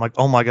watching this, I'm like,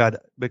 oh my God,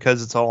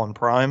 because it's all on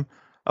Prime,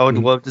 I would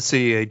love to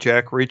see a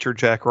Jack Reacher,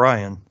 Jack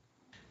Ryan.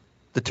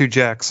 The 2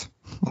 Jacks.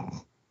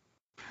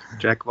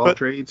 Jack of all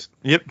trades?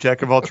 Yep,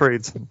 Jack of all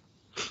trades.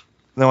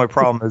 The only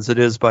problem is it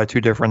is by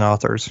 2 different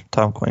authors,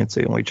 Tom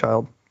Clancy and Lee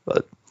Child.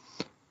 But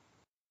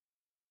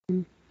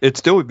it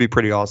still would be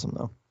pretty awesome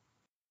though.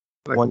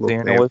 Like One's the a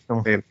little analyst,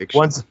 fan fiction.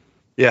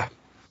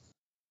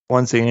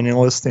 one's the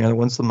analyst, the other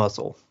one's the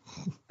muscle.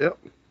 Yep.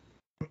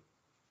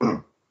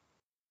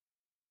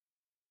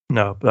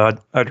 No,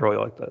 but I'd really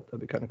like that.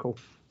 That'd be kind of cool.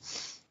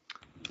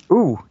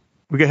 Ooh,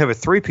 we could have a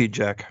 3-peat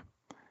Jack.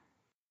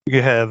 We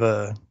could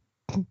have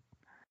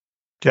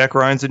Jack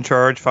Ryan's in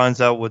charge, finds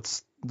out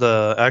what's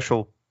the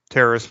actual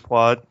terrorist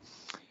plot.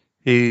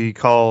 He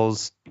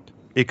calls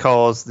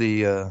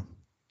CTU,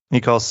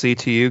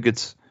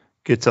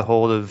 gets a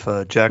hold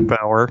of Jack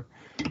Bauer,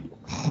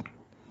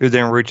 who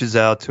then reaches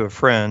out to a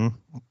friend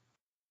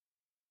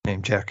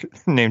named Jack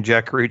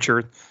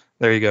Reacher.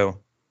 There you go.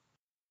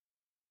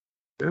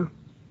 Yeah.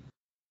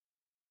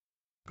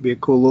 Be a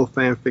cool little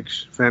fan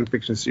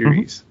fiction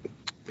series.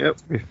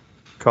 Mm-hmm. Yep.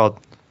 Called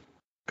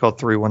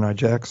 3 One-Eyed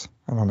Jacks.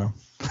 I don't know.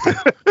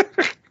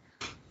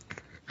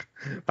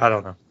 I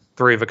don't know.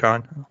 3 of a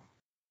kind.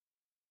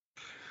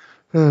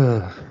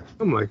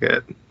 Something like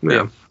that.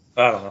 Yeah.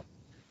 I don't know.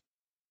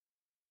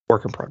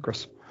 Work in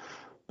progress.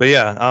 But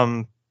yeah,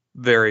 I'm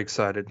very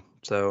excited.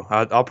 So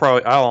I will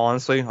probably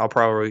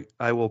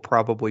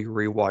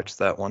rewatch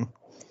that one.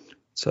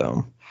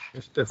 So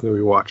it's definitely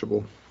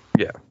rewatchable.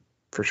 Yeah,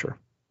 for sure.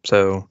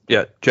 So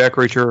yeah, Jack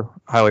Reacher,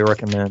 highly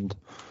recommend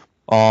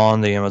on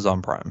the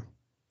Amazon Prime.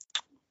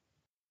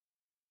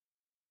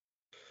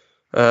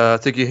 I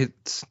think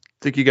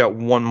you got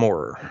one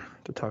more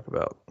to talk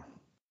about.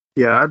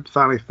 Yeah, I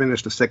finally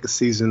finished the second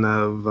season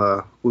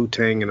of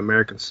Wu-Tang: An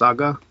American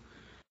Saga,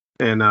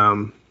 and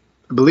I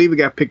believe it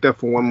got picked up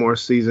for one more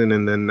season,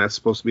 and then that's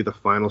supposed to be the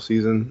final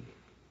season.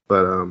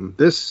 But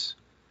the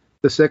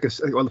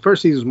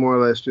first season was more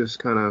or less just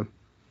kind of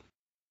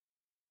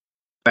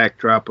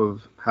backdrop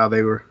of how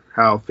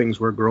things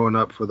were growing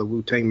up for the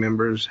Wu-Tang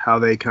members, how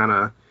they kind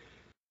of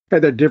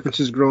had their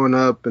differences growing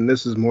up, and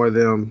this is more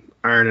them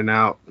ironing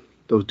out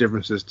those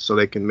differences so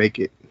they can make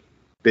it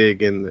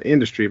big in the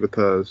industry,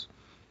 because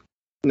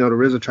the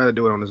RZA tried to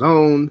do it on his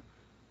own.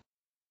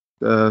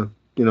 The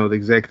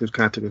executives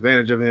kind of took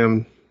advantage of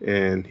him,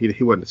 and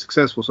he wasn't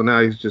successful. So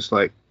now he's just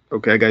like,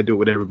 okay, I got to do it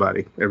with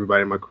everybody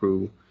in my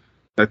crew.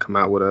 I come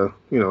out with a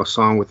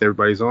song with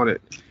everybody's on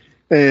it.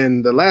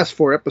 And the last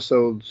 4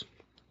 episodes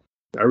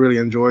I really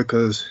enjoy,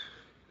 because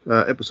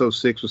episode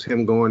 6 was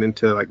him going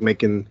into like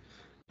making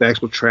the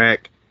actual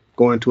track,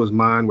 going into his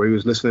mind where he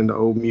was listening to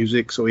old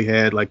music. So he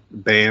had like the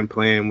band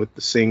playing with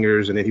the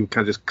singers, and then he would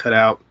kind of just cut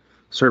out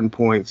certain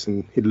points,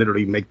 and he'd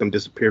literally make them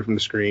disappear from the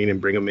screen and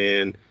bring them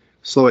in,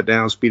 slow it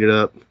down, speed it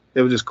up.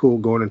 It was just cool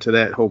going into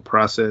that whole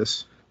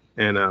process.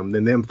 And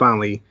then them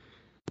finally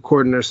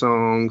recording their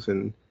songs.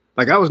 And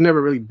like, I was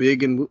never really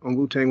big on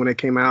Wu-Tang when they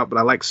came out, but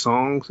I like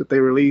songs that they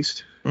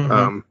released.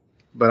 Mm-hmm.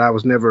 But I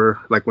was never,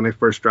 like, when they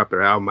first dropped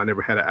their album, I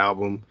never had an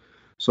album.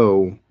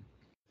 So,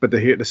 but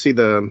to see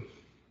the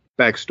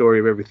backstory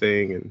of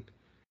everything, and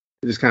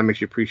it just kind of makes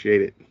you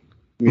appreciate it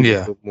a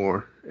little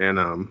more. And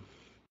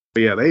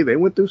but yeah, they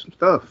went through some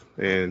stuff,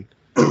 and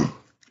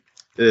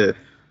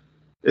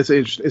it's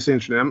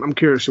interesting. I'm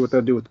curious what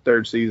they'll do with the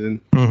 3rd season.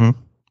 Mm-hmm.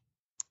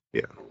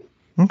 Yeah.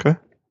 Okay.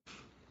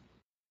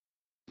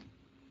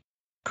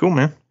 Cool,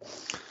 man.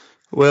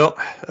 Well,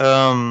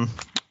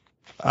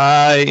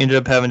 I ended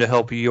up having to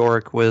help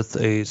Yorick with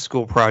a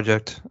school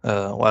project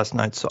last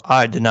night, so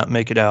I did not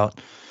make it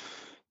out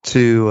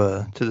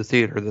to the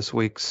theater this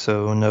week.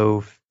 So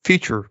no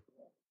feature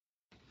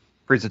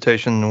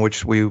presentation,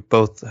 which we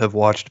both have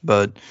watched,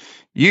 but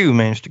you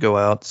managed to go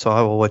out, so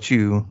I will let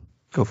you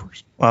go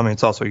first. Well, I mean,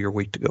 it's also your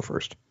week to go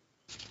first.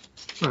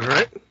 All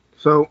right.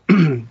 So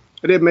I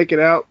did make it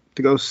out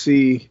to go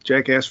see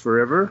Jackass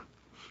Forever,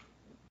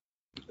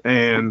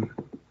 and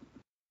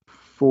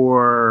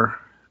for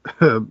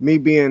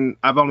me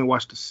I've only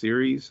watched the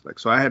series,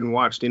 so I hadn't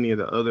watched any of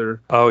the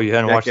other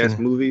Jackass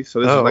movies. So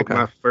this is like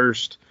my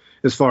first,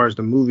 as far as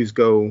the movies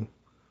go,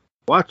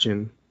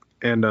 watching.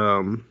 And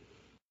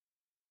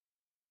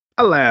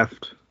I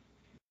laughed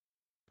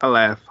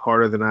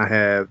harder than I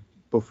have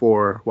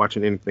before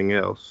watching anything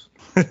else.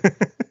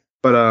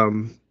 But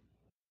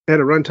it had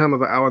a runtime of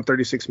 1 hour and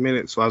 36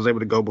 minutes, so I was able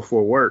to go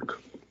before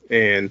work.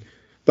 And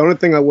the only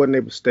thing I wasn't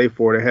able to stay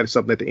for, they had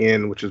something at the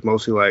end, which was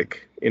mostly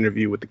like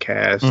interview with the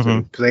cast,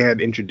 because they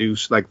had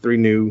introduced like three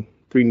new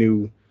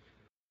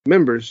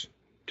members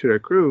to their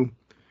crew.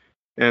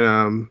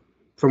 And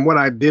from what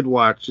I did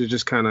watch, is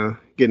just kind of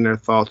getting their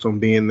thoughts on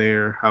being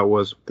there, how it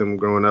was them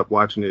growing up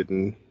watching it,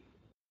 and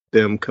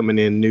them coming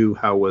in new,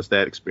 how was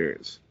that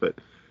experience. But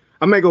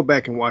I may go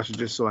back and watch it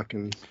just so I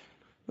can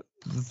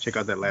check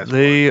out that last one.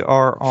 They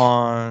are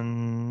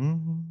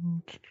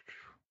on...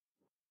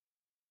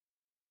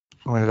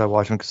 When did I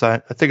watch them? Because I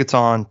think it's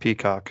on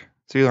Peacock.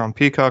 It's either on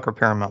Peacock or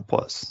Paramount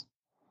Plus.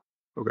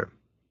 Okay.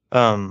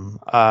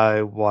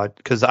 I watched,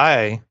 because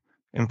I,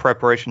 in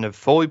preparation of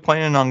fully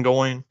planning on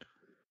going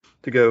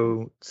to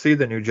go see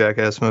the new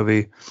Jackass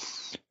movie,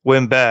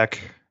 went back,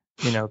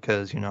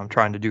 because, I'm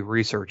trying to do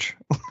research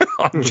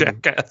on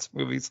Jackass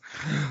movies.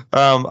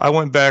 I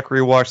went back,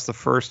 rewatched the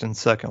first and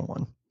second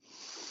one.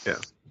 Yeah.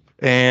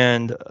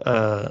 And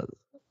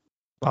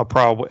I'll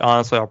probably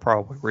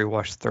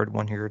rewatch the third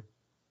one here.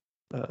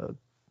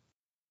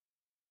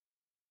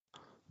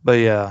 But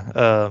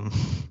yeah,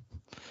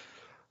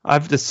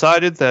 I've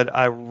decided that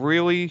I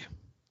really,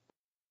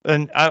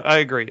 and I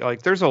agree.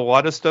 Like, there's a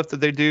lot of stuff that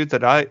they do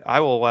that I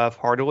will laugh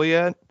heartily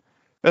at,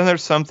 and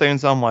there's some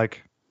things I'm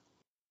like,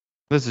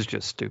 this is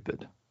just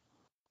stupid.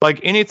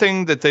 Like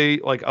anything that they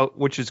like,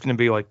 which is going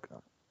to be like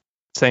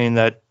saying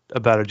that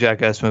about a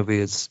Jackass movie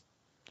is,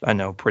 I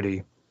know,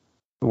 pretty.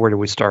 Where do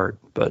we start?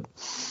 But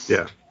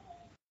yeah.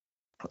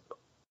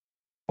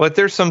 But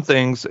there's some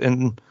things,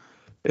 and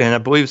I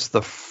believe it's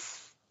the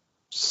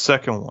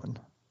second one.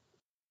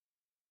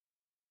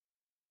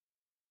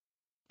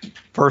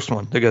 First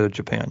one, they go to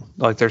Japan.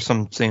 Like, there's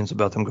some scenes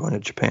about them going to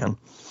Japan.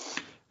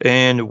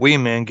 And Wee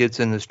Man gets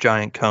in this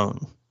giant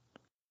cone.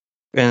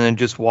 And then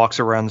just walks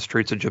around the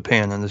streets of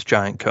Japan in this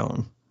giant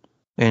cone.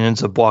 And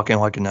ends up blocking,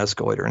 like, an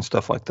escalator and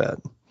stuff like that.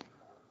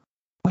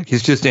 Like,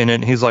 he's just in it,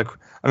 and he's like,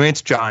 I mean,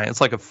 it's giant.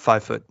 It's like a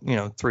 5 foot,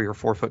 3 or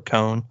 4 foot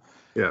cone.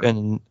 Yeah.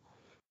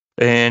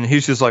 And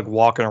he's just like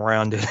walking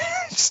around it.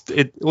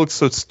 It looks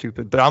so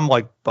stupid, but I'm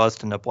like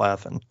busting up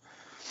laughing.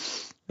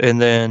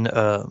 And then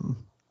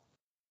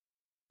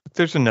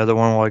there's another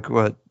one like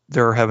what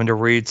they're having to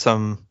read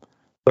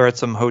they're at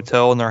some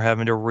hotel and they're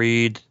having to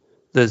read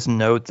this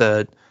note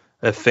that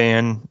a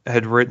fan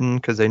had written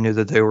because they knew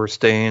that they were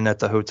staying at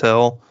the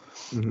hotel.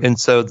 Mm-hmm. And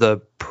so the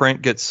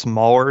print gets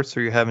smaller, so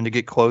you're having to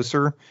get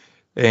closer.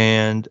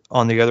 And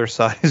on the other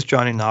side is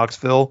Johnny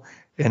Knoxville,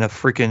 and a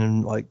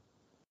freaking like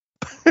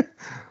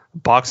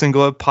boxing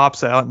glove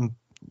pops out and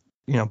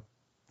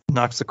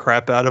knocks the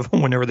crap out of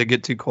them whenever they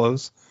get too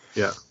close.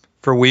 Yeah.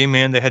 For Wee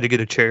Man, they had to get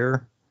a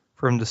chair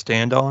for him to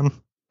stand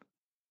on.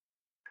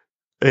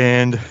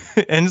 And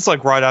it's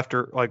like right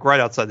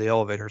outside the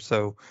elevator,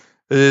 so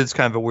it is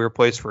kind of a weird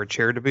place for a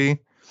chair to be.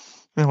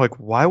 And like,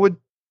 why would?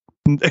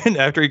 And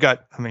after he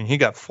got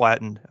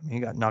flattened. I mean, he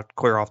got knocked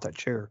clear off that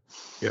chair.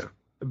 Yeah.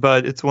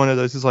 But it's one of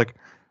those. It's like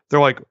they're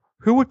like,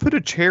 who would put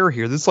a chair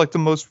here? This is like the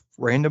most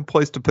random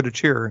place to put a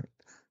chair.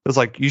 It's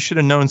like, you should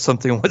have known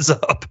something was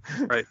up.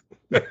 Right.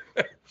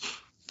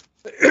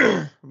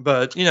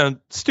 But,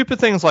 stupid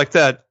things like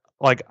that,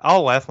 like,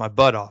 I'll laugh my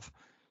butt off.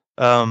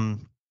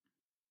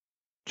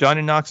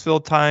 Johnny Knoxville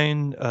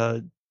tying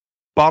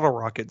bottle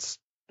rockets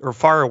or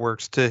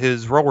fireworks to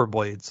his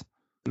rollerblades.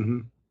 Mm-hmm.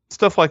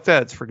 Stuff like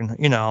that. It's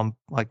freaking, I'm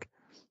like,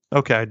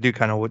 okay, I do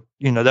kind of would,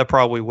 that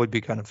probably would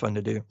be kind of fun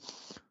to do.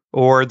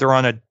 Or they're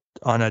on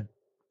a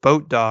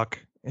boat dock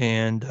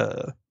and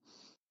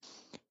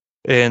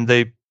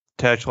they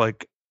attach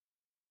like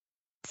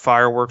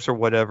fireworks or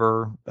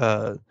whatever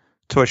to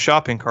a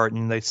shopping cart,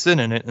 and they sit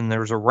in it, and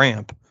there's a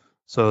ramp,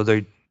 so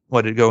they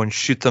let it go and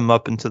shoot them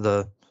up into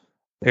the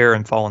air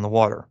and fall in the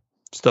water.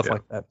 Stuff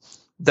like that.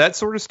 That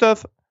sort of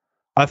stuff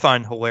I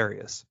find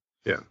hilarious.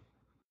 Yeah.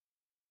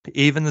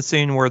 Even the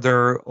scene where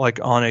they're like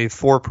on a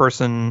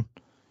 4-person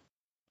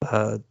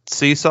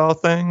seesaw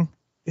thing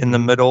in the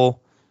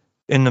middle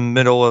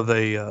of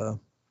a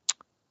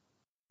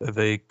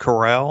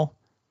corral,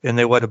 and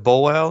they let a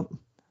bull out.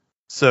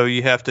 So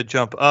you have to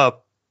jump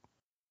up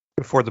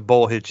before the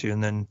bull hits you,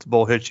 and then the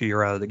bull hits you,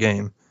 you're out of the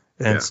game,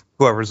 and it's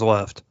whoever's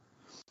left.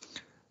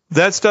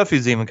 That stuff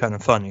is even kind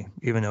of funny,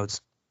 even though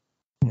it's,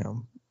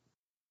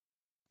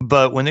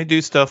 But when they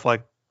do stuff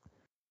like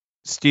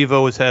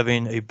Steve-O was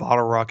having a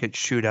bottle rocket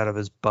shoot out of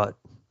his butt,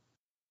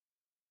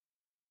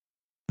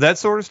 that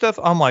sort of stuff,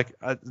 I'm like,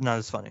 not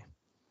as funny.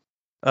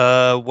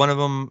 One of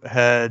them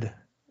had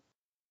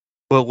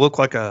what looked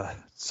like a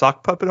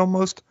sock puppet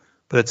almost,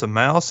 but it's a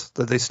mouse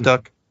that they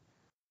stuck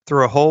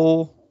through a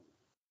hole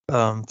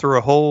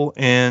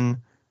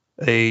in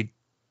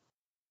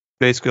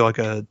basically like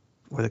a,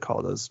 what do they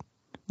call those?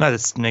 Not a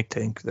snake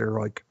tank. They're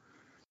like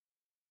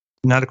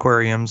not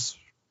aquariums.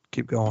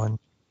 Keep going.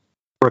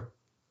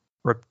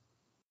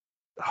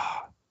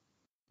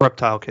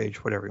 Reptile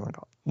cage, whatever you want to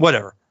call it.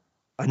 Whatever.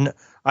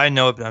 I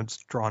know it, but I'm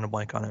just drawing a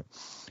blank on it.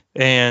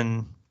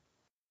 And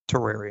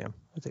terrarium.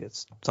 I think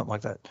it's something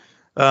like that.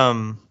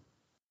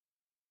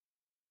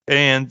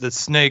 And the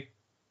snake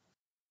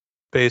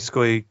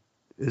basically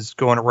is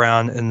going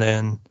around and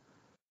then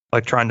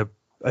like trying to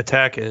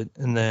attack it,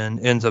 and then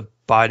ends up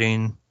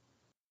biting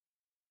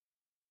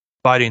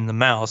the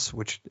mouse,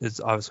 which is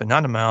obviously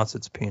not a mouse,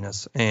 it's a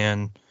penis.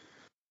 And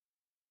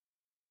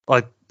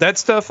like that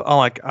stuff,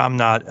 I'm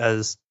not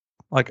as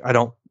like, I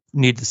don't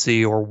need to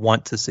see or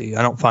want to see.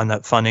 I don't find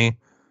that funny.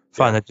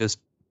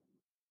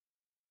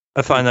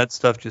 I find that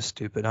stuff just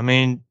stupid. I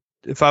mean,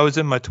 if I was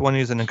in my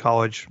 20s and in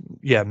college,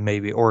 yeah,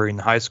 maybe, or in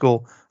high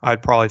school,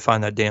 I'd probably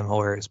find that damn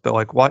hilarious. But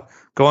like,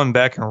 going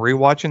back and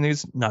rewatching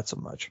these, not so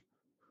much.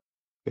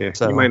 Yeah,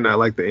 so, you might not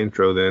like the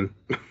intro then.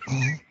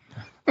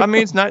 I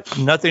mean, it's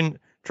nothing.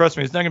 Trust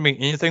me, it's not going to be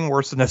anything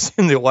worse than I've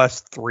seen the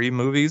last 3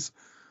 movies.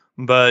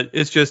 But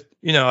it's just,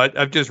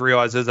 I've just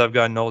realized as I've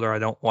gotten older, I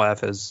don't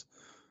laugh as,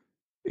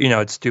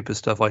 at stupid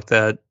stuff like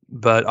that.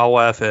 But I'll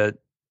laugh at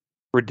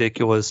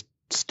ridiculous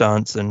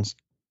stunts and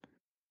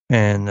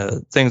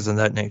things of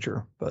that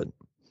nature. But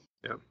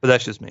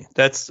that's just me.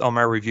 That's on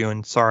my review.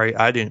 And sorry,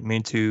 I didn't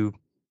mean to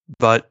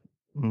butt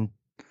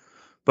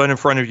butt in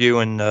front of you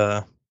and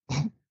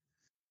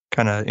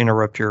kind of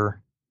interrupt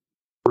your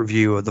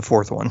review of the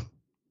fourth one.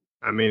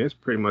 I mean, it's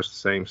pretty much the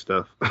same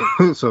stuff.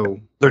 So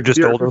they're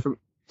just older.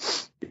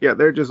 Yeah,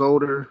 they're just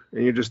older,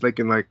 and you're just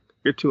thinking like,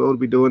 you're too old to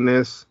be doing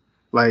this.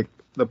 Like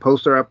the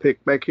poster I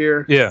picked back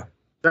here. Yeah.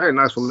 Very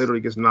nice one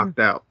literally gets knocked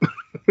out.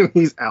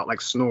 He's out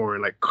like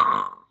snoring, like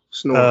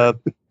snoring.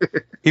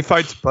 He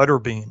fights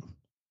Butterbean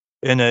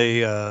in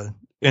a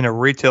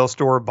retail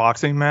store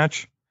boxing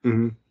match,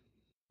 mm-hmm.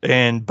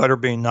 and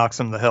Butterbean knocks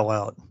him the hell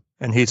out,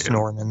 and he's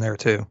snoring in there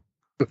too.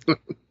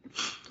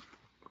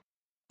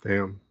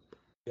 Damn.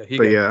 Yeah, he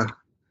got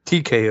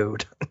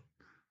TKO'd.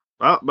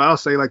 I'll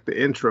say like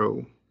the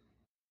intro,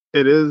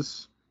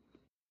 it's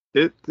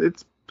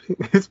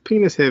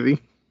penis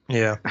heavy.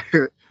 Yeah.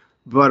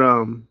 But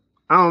I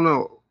don't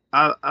know.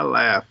 I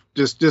laugh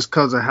just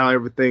because of how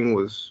everything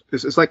was.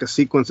 It's like a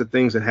sequence of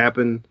things that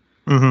happened.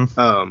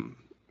 Mm-hmm.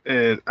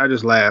 And I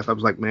just laughed. I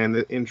was like, man,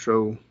 the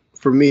intro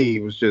for me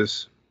was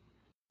just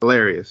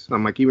hilarious.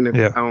 I'm like, even if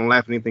I don't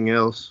laugh at anything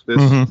else, this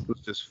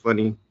was just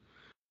funny.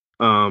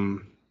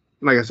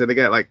 Like I said, they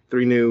got like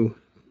 3 new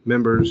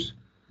members: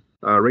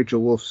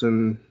 Rachel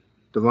Wolfson,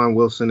 Devon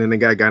Wilson, and they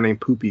got a guy named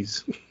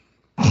Poopies.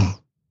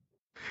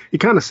 He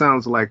kind of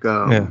sounds like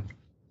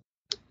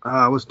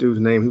what's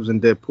dude's name? He was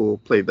in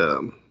Deadpool, played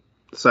the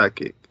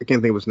sidekick. I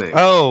can't think of his name.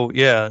 Oh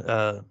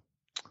yeah,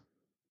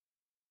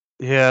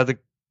 the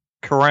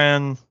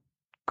Karan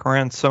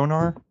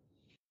Sonar.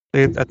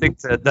 I think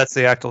that's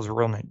the actor's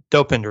real name.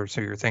 Dopender's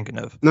who you're thinking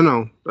of.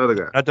 No, the other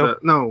guy.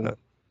 No,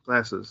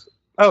 glasses.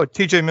 Oh,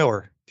 T.J.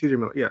 Miller. T.J.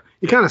 Miller. Yeah,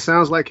 he kind of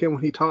sounds like him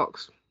when he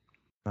talks.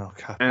 Oh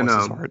God, and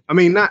I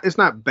mean, it's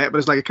not bad, but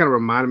it's like it kind of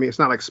reminded me. It's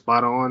not like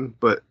spot on,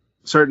 but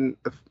certain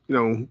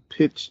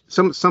pitch,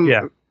 some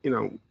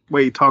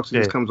way he talks, it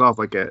just comes off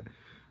like that.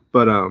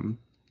 But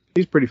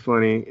he's pretty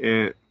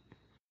funny,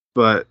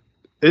 but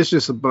it's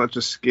just a bunch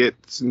of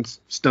skits and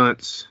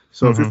stunts.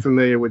 So if you're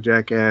familiar with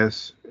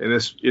Jackass and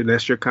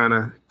that's your kind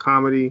of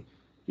comedy,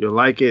 you'll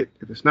like it.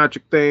 If it's not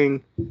your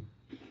thing,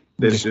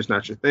 then it's just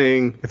not your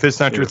thing. If it's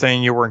not your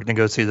thing, you weren't going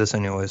to go see this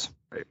anyways.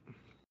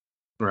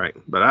 Right.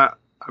 But I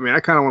mean, I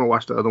kind of want to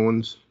watch the other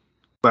ones.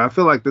 But I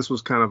feel like this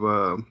was kind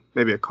of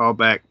maybe a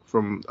callback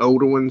from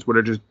older ones where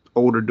they're just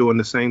older doing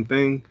the same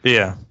thing.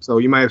 Yeah. So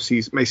you may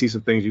see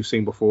some things you've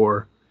seen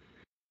before.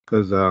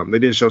 Because they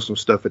did show some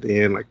stuff at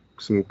the end, like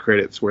some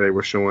credits where they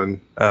were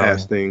showing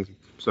past things.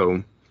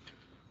 So,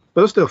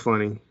 but it's still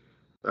funny.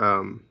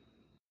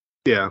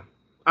 Yeah,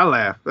 I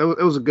laughed.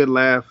 It was a good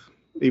laugh,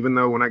 even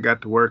though when I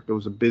got to work, it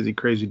was a busy,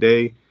 crazy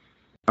day.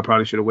 I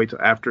probably should have waited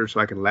till after so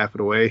I could laugh it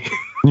away.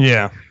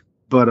 Yeah.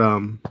 But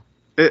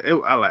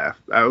I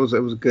laughed. It was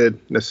a good,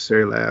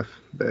 necessary laugh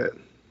that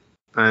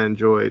I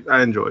enjoyed.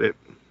 I enjoyed it.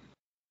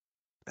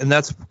 And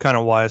that's kind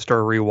of why I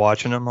started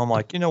rewatching them. I'm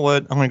like, you know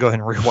what? I'm going to go ahead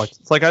and rewatch.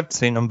 It's like I've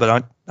seen them,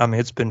 but I mean,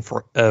 it's been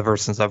forever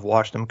since I've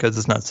watched them because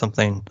it's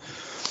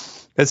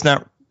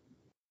not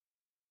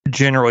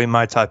generally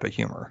my type of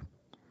humor.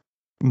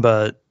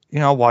 But,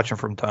 I'll watch them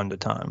from time to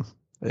time.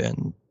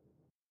 And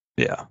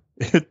yeah,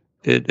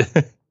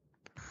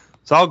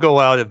 so I'll go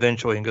out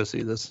eventually and go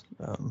see this.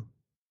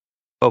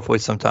 Hopefully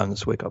sometime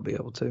this week I'll be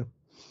able to.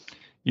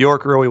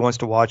 York really wants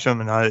to watch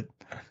them, and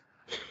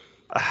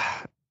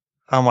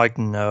I'm like,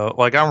 no.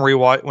 Like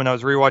when I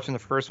was rewatching the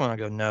first one, I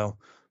go, no.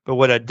 But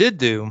what I did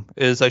do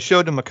is I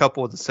showed him a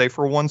couple of the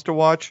safer ones to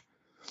watch.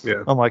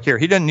 Yeah. I'm like, here,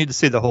 he doesn't need to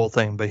see the whole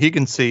thing, but he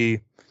can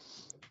see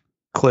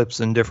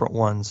clips and different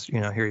ones.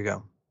 Here you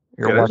go.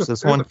 Here, watch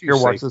this one. Here,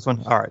 watch this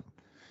one. All right.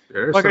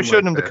 Like I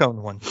showed him the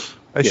cone one.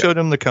 I showed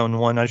him the cone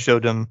one. I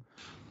showed him,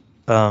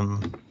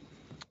 some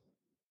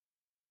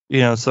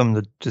of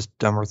the just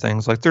dumber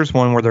things. Like there's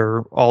one where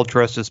they're all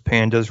dressed as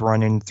pandas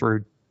running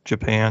through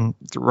Japan,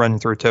 running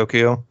through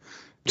Tokyo.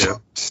 Yeah.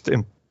 Just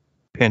in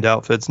panda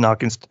outfits,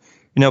 knocking,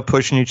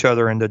 pushing each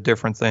other into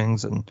different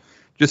things and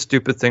just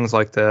stupid things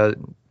like that.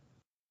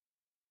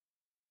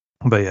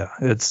 But yeah,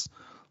 it's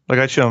like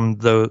I show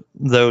them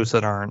those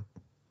that aren't,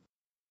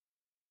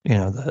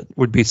 that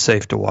would be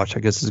safe to watch. I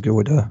guess is a good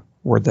way to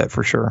word that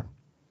for sure.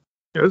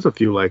 Yeah, there's a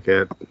few like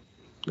that.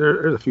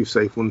 There's a few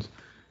safe ones.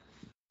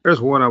 There's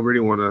one I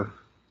really want to.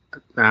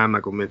 I'm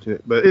not gonna mention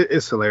it, but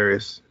it's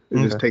hilarious.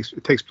 It just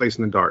takes place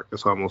in the dark.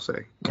 That's all I'm gonna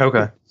say.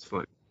 Okay, it's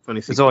funny.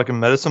 Is it like a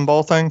medicine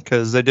ball thing?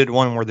 Because they did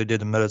one where they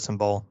did a medicine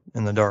ball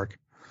in the dark.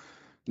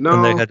 No,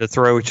 and they had to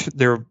throw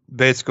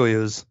basically it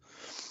was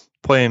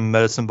playing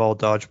medicine ball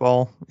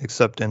dodgeball,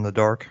 except in the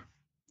dark.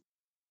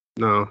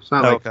 No, it's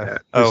not like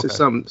that. It's just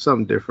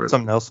something different.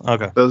 Something else.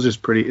 Okay. But it's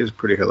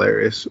pretty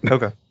hilarious.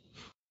 Okay.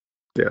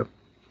 Yeah.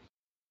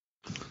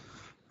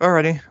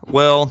 Alrighty.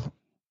 Well,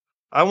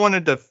 I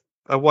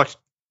watched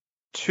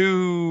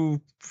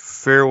 2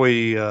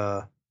 fairly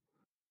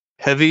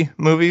heavy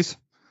movies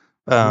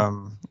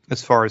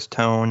as far as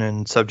tone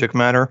and subject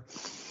matter.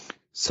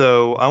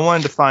 So I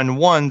wanted to find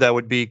one that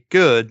would be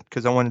good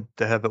because I wanted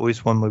to have at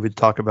least one movie to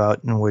talk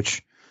about in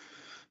which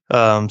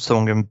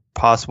someone can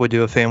possibly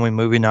do a family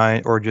movie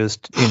night or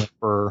just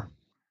for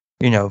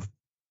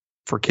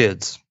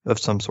kids of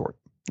some sort,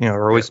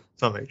 or at least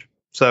some age.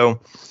 So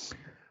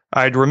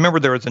I'd remember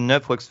there was a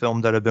Netflix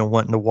film that I'd been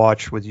wanting to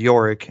watch with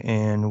Yorick,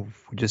 and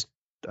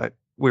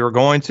we were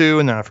going to,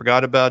 and then I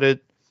forgot about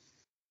it.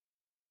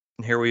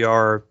 And here we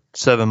are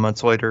 7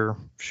 months later,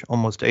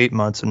 almost 8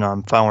 months, and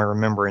I'm finally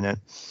remembering it.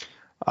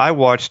 I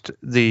watched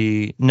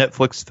the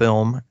Netflix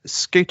film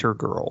Skater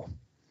Girl.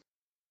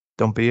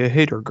 Don't be a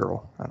hater,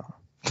 girl. I don't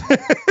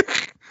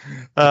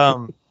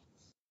know.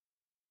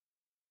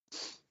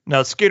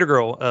 Now, Skater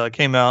Girl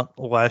came out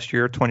last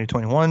year,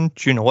 2021,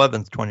 June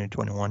 11th,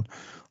 2021,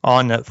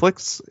 on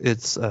Netflix.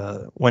 It's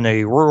when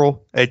a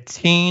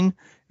teen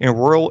in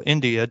rural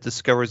India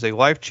discovers a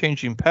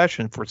life-changing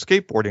passion for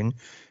skateboarding,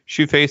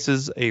 she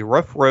faces a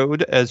rough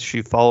road as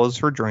she follows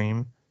her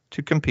dream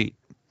to compete.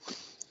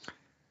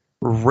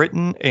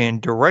 Written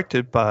and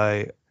directed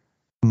by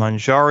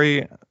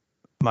Manjari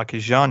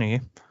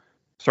Makhijani,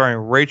 starring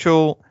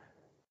Rachel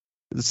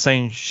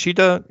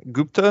Sanchita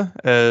Gupta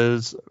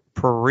as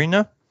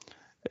Purina,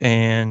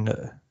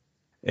 and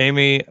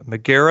Amy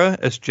Megara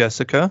as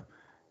Jessica,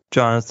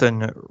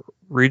 Jonathan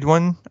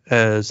Redwin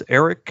as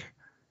Eric,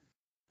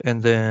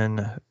 and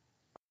then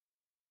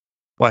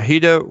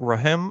Wahida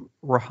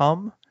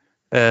Raham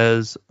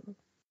as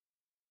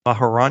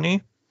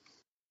Maharani,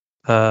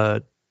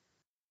 Kamala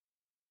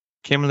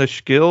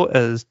Shkil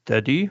as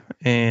Dedi,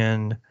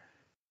 and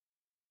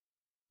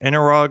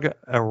Anurag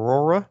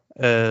Arora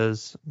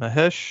as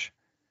Mahesh,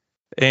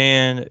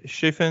 and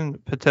Shifan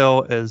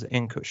Patel as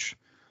Ankush.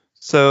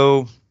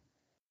 So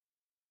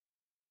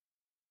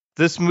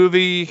this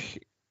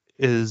movie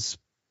is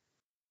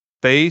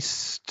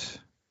based,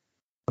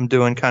 I'm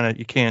doing kind of,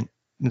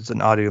 it's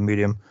an audio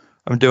medium.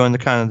 I'm doing the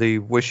kind of the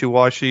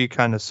wishy-washy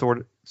kind of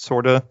sort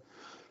of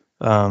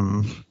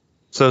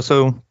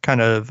so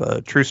kind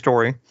of true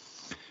story.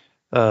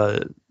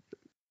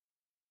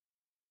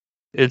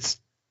 It's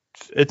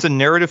a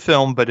narrative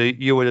film, but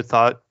you would have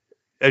thought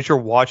as you're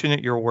watching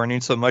it, you're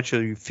learning so much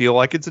that you feel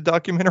like it's a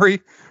documentary,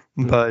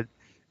 mm-hmm. But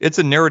it's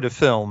a narrative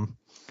film.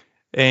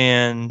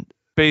 And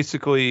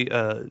basically,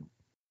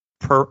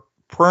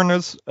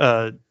 Purna's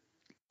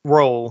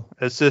role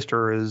as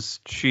sister is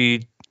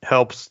she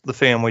helps the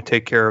family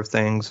take care of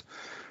things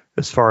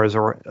as far as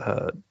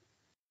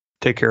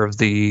take care of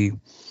the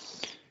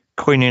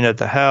cleaning at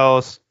the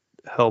house,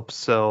 help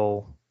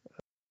sell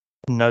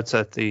peanuts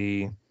at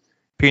the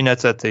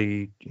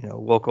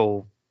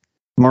local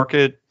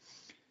market,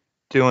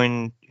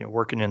 doing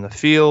working in the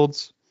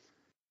fields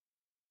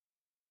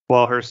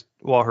while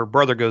her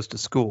brother goes to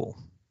school.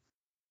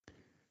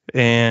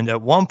 And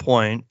at one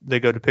point they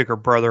go to pick her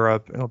brother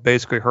up.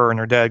 Basically her and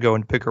her dad go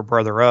and pick her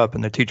brother up,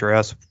 and the teacher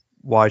asks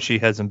why she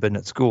hasn't been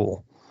at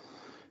school.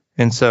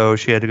 And so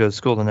she had to go to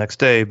school the next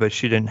day, but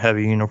she didn't have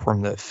a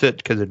uniform that fit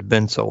because it had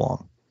been so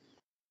long.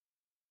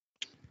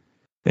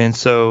 And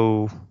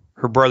so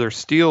her brother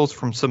steals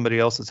from somebody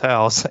else's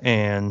house,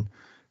 and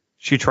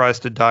she tries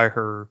to dye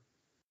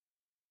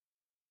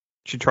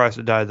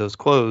those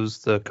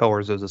clothes the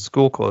colors of the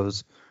school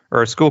clothes,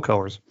 or school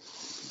colors,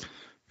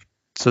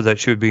 so that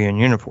she would be in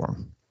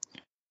uniform.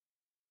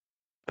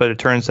 But it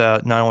turns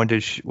out not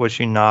only was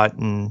she not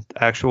in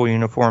actual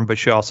uniform, but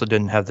she also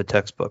didn't have the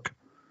textbook.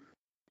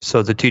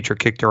 So the teacher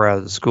kicked her out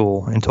of the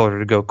school and told her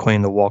to go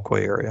clean the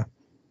walkway area.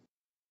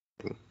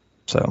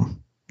 So,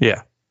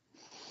 yeah.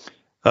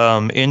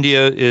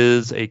 India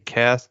is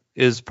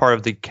part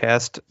of the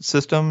caste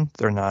system.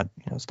 They're not,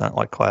 it's not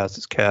like class,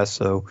 it's caste.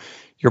 So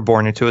you're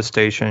born into a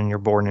station, you're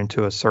born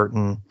into a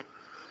certain,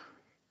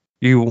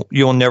 you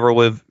will never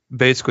live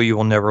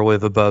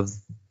above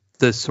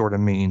this sort of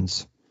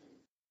means.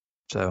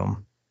 So,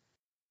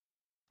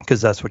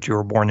 because that's what you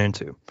were born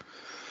into.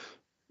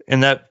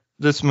 And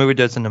this movie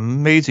does an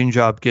amazing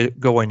job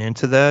going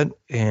into that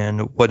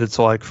and what it's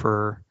like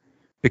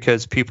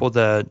because people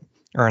that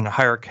are in a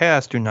higher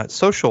caste do not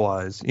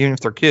socialize, even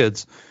if they're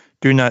kids,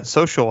 do not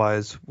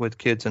socialize with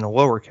kids in a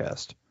lower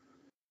caste.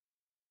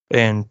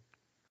 And,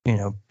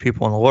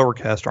 people in the lower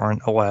caste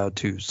aren't allowed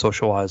to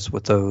socialize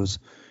with those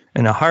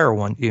in a higher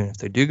one, even if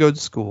they do go to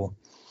school.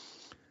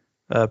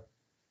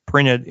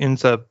 Purina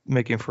ends up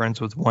making friends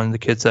with one of the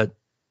kids that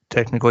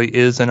technically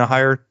is in a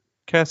higher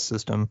caste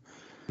system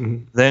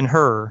than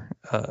her.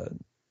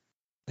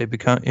 They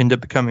end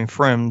up becoming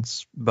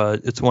friends,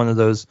 but it's one of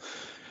those,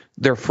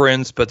 they're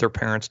friends, but their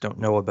parents don't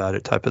know about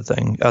it type of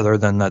thing, other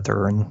than that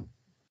they're in,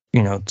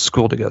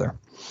 school together.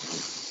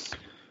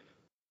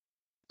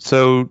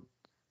 So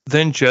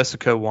then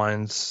Jessica,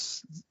 who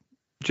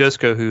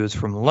is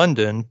from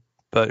London,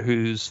 but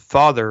whose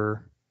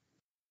father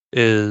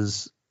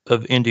is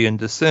of Indian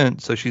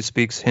descent, so she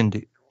speaks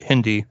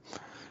Hindi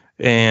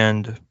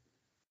and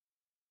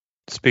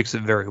speaks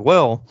it very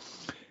well.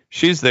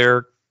 She's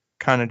there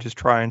kind of just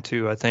trying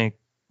to, I think,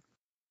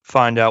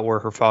 find out where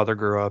her father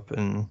grew up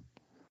and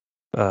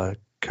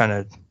kind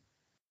of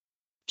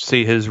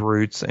see his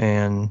roots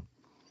and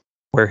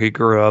where he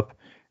grew up.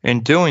 In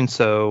doing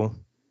so,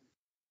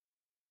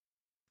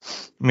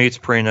 meets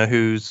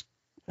Purina,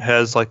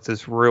 has like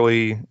this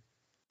really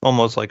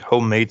almost like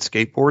homemade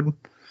skateboard.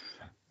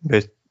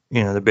 They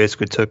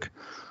basically took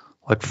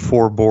like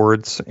 4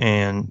 boards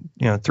and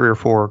 3 or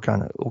 4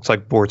 kind of looks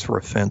like boards for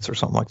a fence or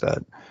something like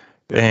that.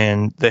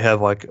 And they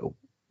have like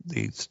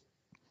these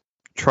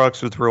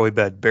trucks with really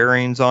bad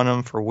bearings on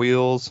them for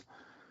wheels,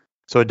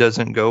 so it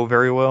doesn't go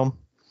very well.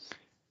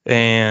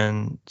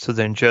 And so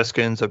then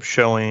Jessica ends up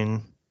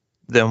showing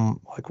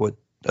them like what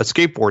a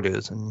skateboard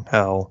is and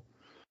how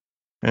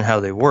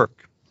they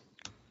work.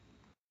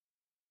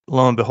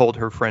 Lo and behold,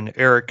 her friend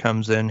Eric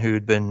comes in,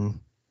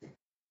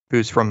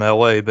 who's from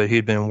LA, but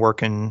he'd been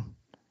working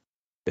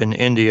in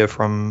India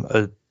from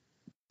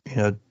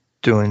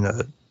doing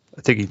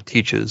I think he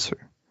teaches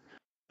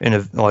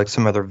in like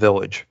some other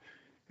village,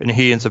 and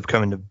he ends up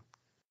coming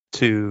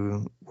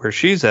to where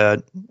she's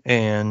at,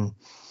 and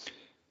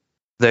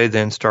they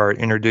then start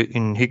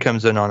introducing. He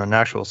comes in on an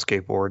actual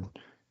skateboard,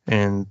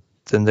 and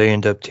then they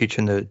end up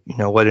teaching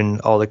letting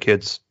all the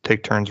kids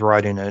take turns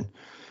riding it.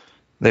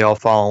 They all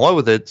fall in love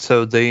with it,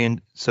 so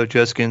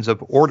Jessica ends up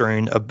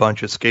ordering a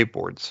bunch of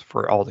skateboards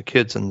for all the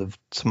kids in the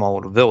small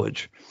little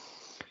village,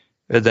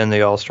 and then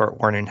they all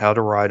start learning how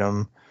to ride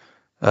them.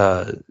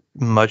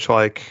 Much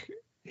like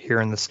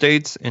here in the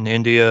States, in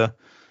India,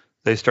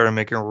 they started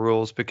making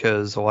rules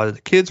because a lot of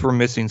the kids were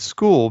missing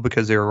school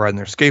because they were riding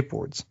their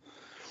skateboards.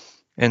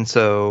 And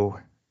so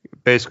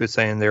basically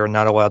saying they are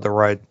not allowed to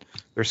ride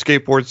their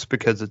skateboards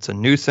because it's a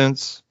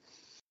nuisance.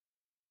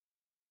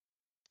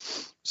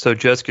 So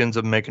Jessica ends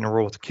up making a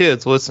rule with the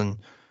kids. Listen,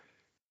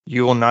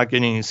 you will not get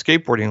any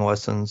skateboarding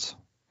lessons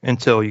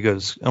until you go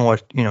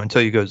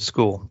to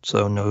school.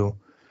 So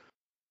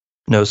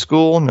no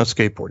school, no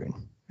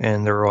skateboarding.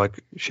 And they're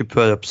like, she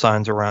put up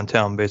signs around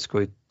town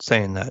basically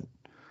saying that.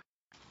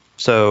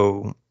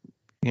 So,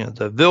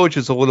 the village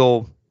is a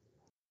little,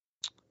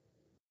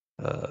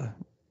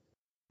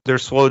 they're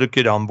slow to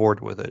get on board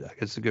with it. I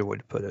guess is a good way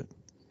to put it.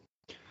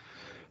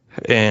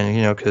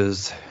 And,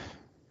 because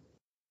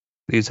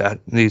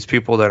these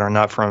people that are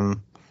not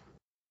from,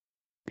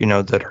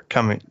 that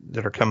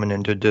are coming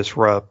in to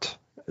disrupt,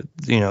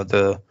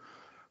 the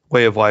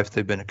way of life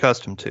they've been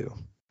accustomed to.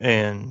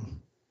 And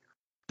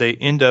they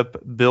end up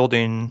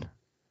building.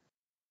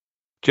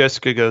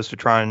 Jessica goes to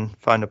try and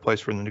find a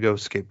place for them to go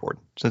skateboard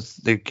since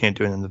they can't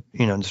do it in the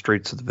in the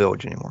streets of the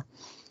village anymore.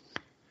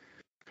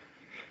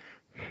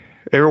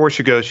 Everywhere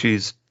she goes,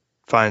 she's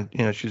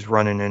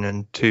running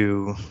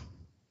into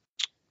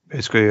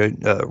basically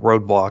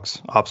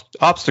roadblocks,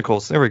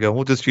 obstacles. There we go.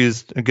 We'll just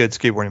use a good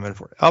skateboarding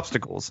metaphor.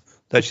 Obstacles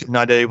that she's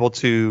not able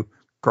to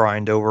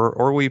grind over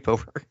or leap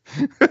over.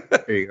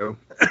 There you go.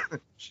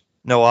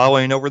 No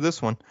ollieing over this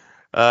one.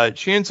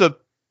 She ends up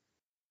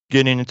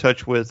getting in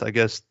touch with, I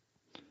guess,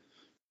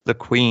 the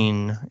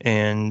queen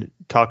and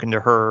talking to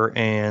her,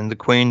 and the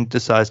queen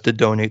decides to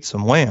donate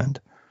some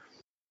land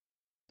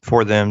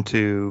for them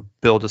to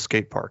build a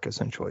skate park,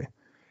 essentially.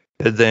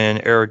 And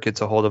then Eric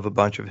gets a hold of a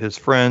bunch of his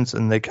friends,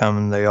 and they come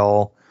and they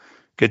all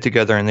get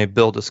together and they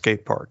build a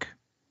skate park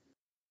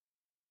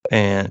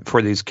and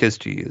for these kids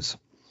to use.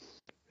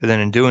 And then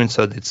in doing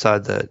so, they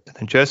decide that,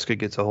 and Jessica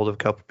gets a hold of a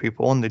couple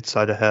people, and they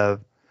decide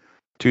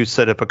to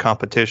set up a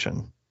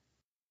competition.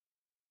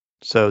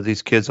 So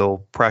these kids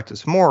will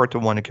practice more to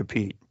want to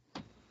compete.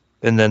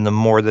 And then the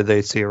more that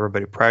they see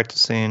everybody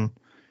practicing,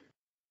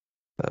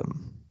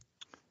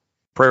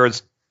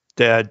 Prairie's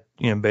dad,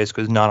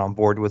 basically is not on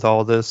board with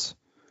all this.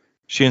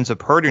 She ends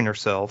up hurting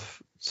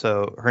herself,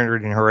 so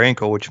hurting her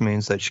ankle, which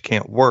means that she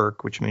can't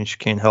work, which means she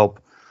can't help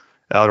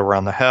out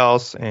around the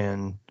house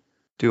and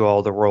do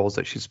all the roles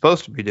that she's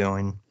supposed to be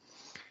doing.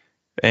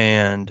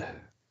 And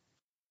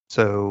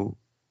so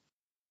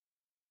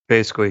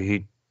basically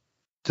he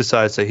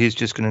decides that he's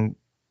just going to,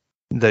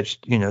 that,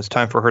 it's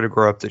time for her to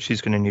grow up, that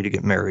she's going to need to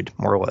get married,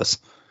 more or less.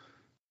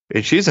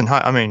 She's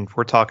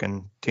we're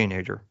talking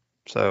teenager.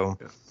 So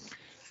yeah.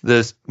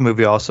 This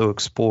movie also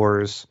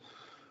explores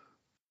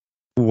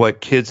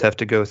what kids have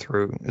to go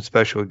through,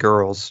 especially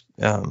girls,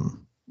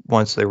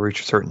 once they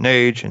reach a certain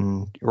age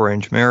and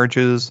arranged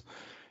marriages,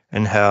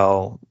 and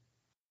how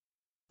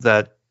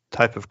that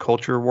type of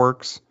culture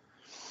works.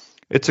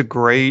 It's a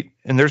great,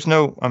 and there's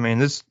no,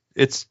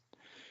 it's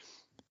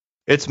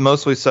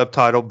mostly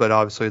subtitled, but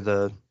obviously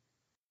the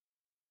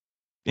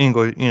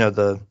English,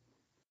 the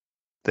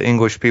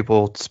English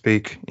people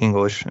speak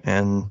English,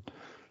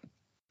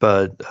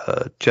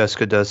 but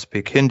Jessica does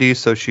speak Hindi,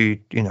 so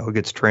she, it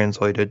gets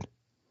translated.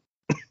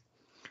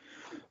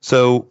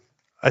 So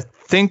I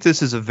think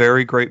this is a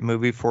very great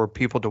movie for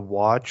people to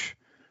watch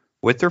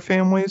with their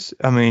families.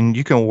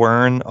 You can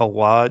learn a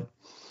lot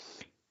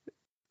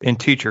and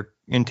teach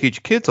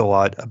kids a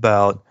lot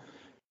about,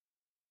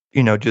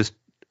 just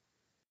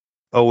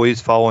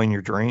always following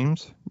your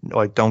dreams.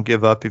 Like, don't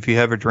give up. If you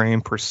have a dream,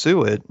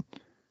 pursue it,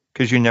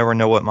 because you never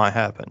know what might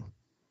happen.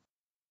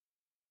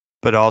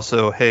 But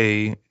also,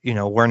 hey,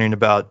 learning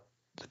about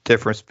the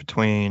difference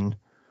between,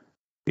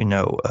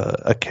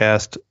 a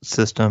caste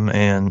system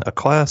and a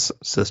class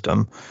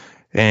system,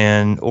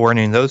 and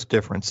learning those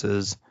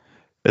differences,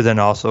 and then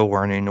also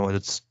learning what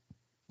it's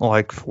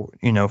like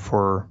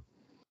for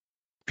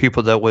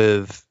people that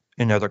live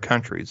in other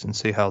countries, and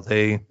see how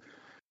they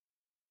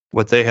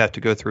what they have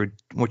to go through,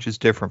 which is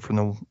different from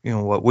the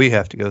what we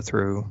have to go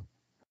through.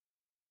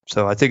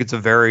 So I think it's a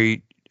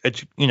very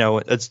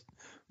as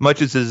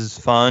much as it is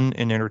fun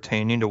and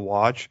entertaining to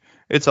watch,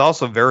 it's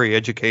also very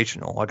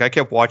educational. Like I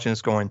kept watching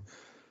this going,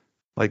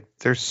 like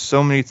there's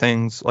so many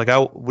things. Like I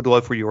would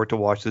love for York to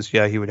watch this.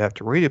 Yeah, he would have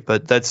to read it,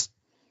 but that's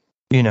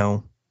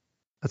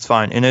that's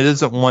fine. And it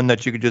isn't one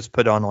that you could just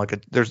put on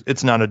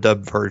it's not a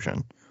dubbed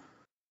version.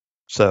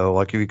 So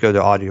like if you go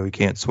to audio, you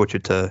can't switch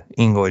it to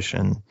English,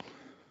 and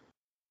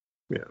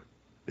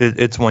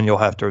it's one you'll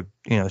have to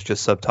it's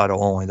just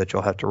subtitle only that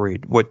you'll have to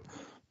read.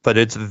 But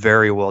it's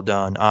very well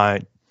done.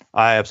 I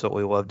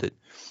absolutely loved it.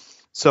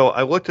 So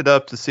I looked it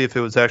up to see if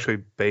it was actually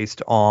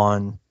based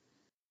on,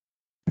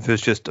 if it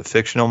was just a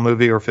fictional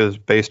movie or if it was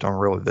based on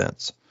real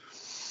events.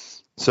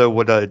 So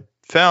what I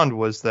found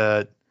was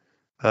that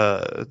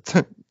I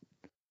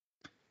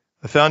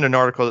found an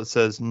article that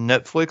says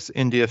Netflix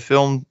India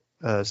film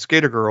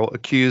Skater Girl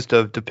accused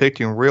of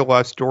depicting real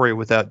life story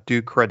without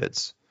due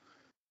credits.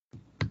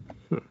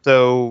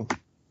 So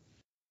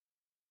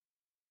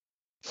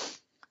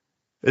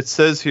it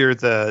says here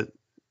that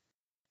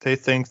they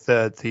think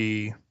that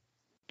the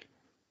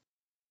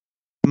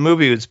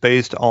movie was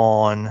based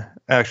on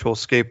actual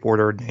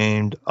skateboarder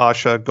named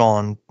Asha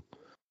Gon,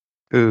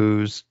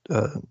 who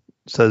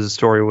says the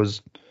story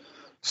was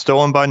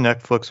stolen by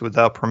Netflix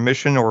without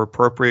permission or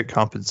appropriate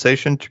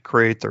compensation to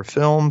create their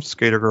film.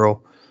 Skater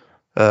Girl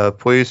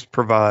police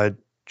provide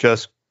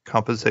just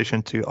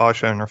compensation to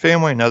Asha and her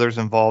family and others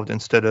involved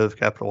instead of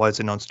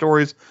capitalizing on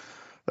stories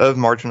of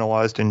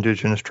marginalized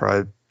indigenous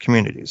tribe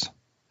communities.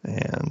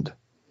 And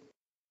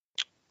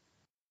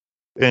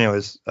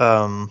anyways,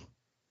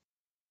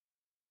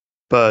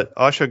 but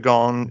Asha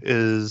Gon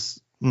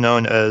is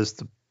known as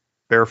the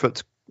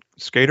barefoot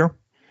skater.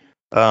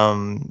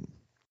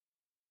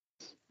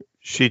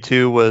 She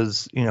too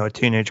was, a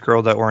teenage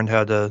girl that learned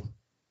how to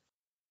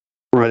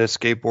ride a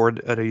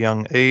skateboard at a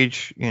young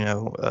age,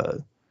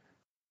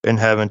 and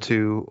having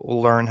to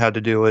learn how to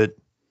do it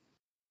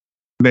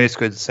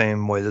basically the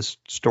same way this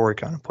story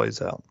kind of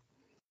plays out.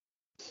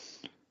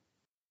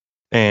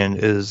 And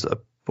is, I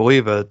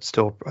believe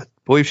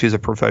she's a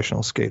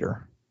professional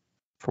skater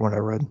from what I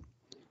read.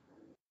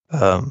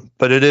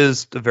 But it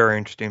is a very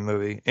interesting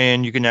movie.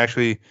 And you can they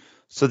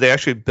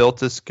actually built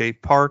this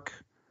skate park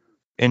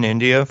in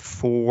India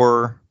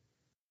for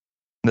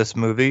this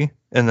movie,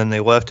 and then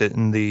they left it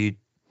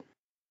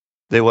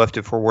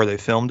for where they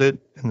filmed it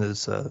in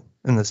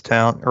this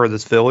town or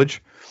this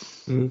village.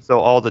 Mm-hmm. So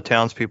all the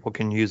townspeople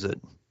can use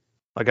it.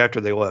 Like after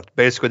they left,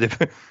 basically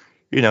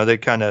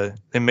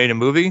they made a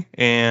movie,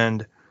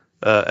 and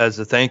as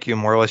a thank you,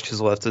 more or less just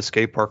left the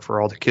skate park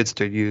for all the kids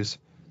to use.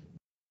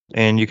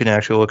 And you can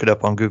actually look it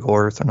up on Google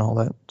Earth and all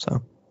that.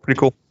 So pretty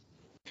cool.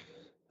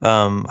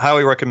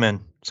 Highly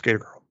recommend Skater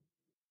Girl.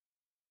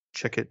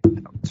 Check it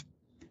out.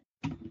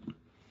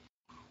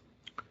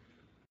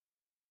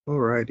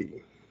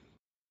 Alrighty.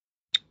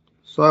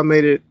 So I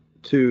made it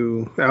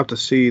out to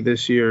see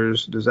this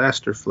year's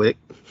disaster flick.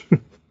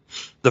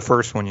 The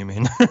first one, you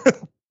mean?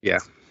 Yeah.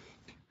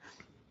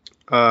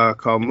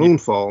 Called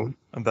Moonfall.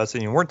 I'm about to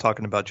say you weren't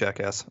talking about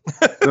Jackass.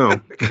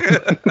 No.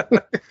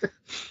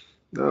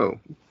 No.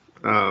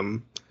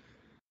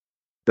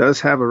 Does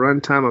have a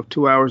runtime of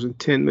 2 hours and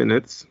 10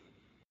 minutes.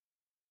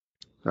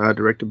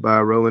 Directed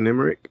by Roland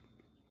Emmerich.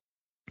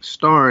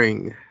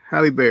 Starring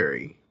Halle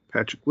Berry,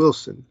 Patrick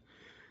Wilson,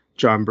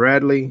 John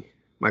Bradley,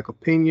 Michael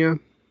Pena,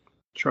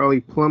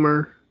 Charlie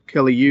Plummer,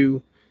 Kelly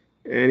Yu,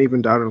 and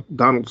even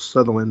Donald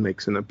Sutherland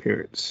makes an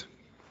appearance.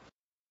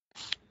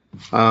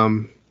 A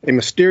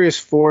mysterious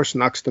force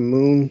knocks the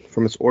moon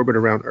from its orbit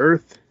around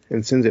Earth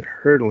and sends it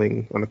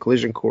hurtling on a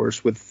collision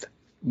course with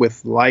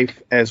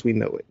life as we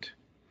know it.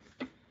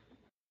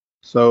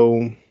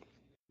 So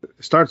it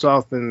starts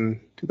off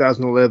in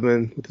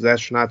 2011 with the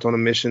astronauts on a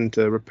mission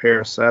to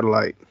repair a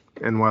satellite.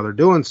 And while they're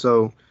doing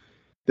so,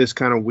 this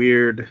kind of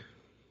weird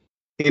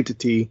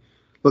entity,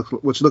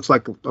 which looks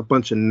like a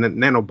bunch of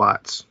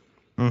nanobots,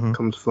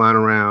 comes flying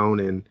around.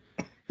 And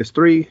it's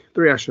three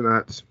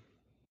astronauts,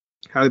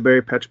 Halle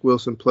Berry, Patrick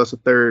Wilson, plus a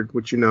third,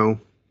 which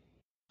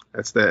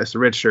that's the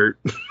red shirt.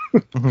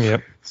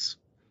 Yep.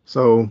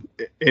 So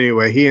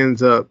anyway, he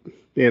ends up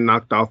being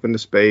knocked off into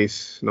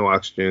space, no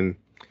oxygen.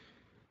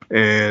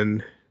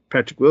 And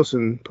Patrick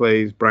Wilson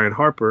plays Brian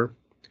Harper,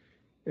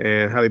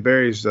 and Halle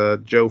Berry's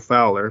Joe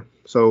Fowler.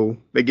 So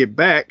they get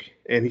back,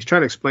 and he's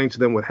trying to explain to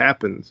them what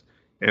happens.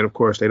 And, of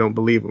course, they don't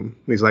believe him.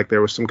 He's like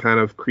there was some kind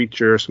of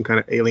creature, some kind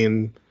of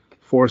alien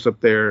force up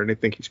there, and they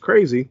think he's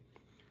crazy.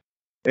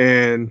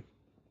 And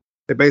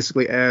they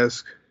basically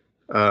ask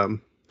Halle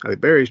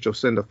Berry's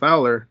Jocinda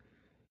Fowler,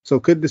 so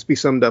could this be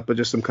summed up as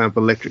just some kind of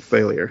electric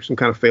failure, some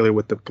kind of failure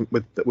with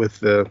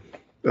the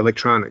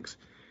electronics?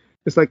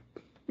 It's like,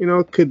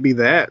 it could be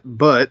that,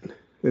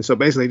 and so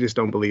basically they just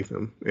don't believe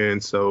him.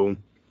 And so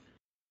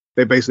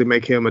they basically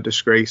make him a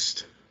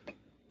disgraced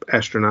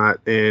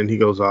astronaut, and he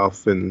goes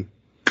off and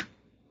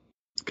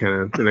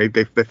kind of,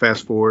 they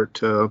fast forward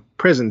to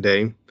present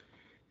day,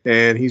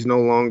 and he's no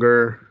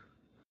longer,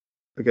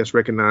 I guess,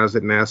 recognized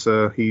at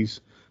NASA.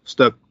 He's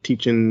stuck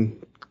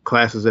teaching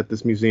classes at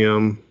this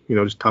museum,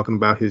 just talking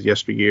about his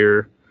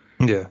yesteryear.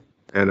 Yeah.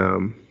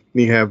 And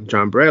you have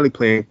John Bradley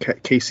playing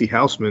Casey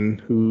Houseman,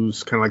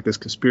 who's kind of like this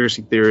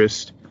conspiracy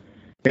theorist.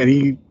 And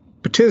he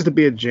pretends to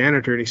be a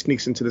janitor, and he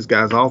sneaks into this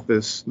guy's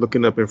office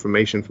looking up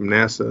information from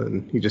NASA,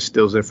 and he just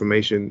steals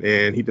information.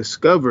 And he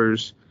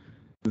discovers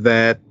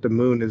that the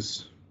moon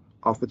is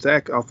off its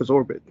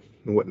orbit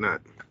and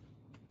whatnot.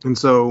 And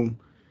so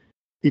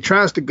he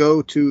tries to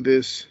go to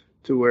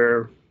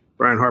where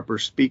Brian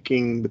Harper's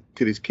speaking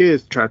to these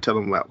kids to try to tell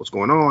them about what's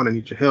going on. I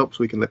need your help so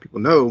we can let people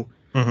know.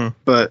 Mm-hmm.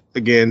 But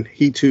again,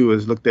 he too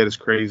is looked at as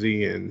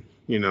crazy and,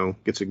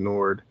 gets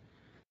ignored.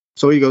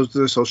 So he goes to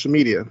the social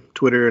media,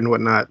 Twitter and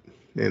whatnot,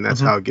 and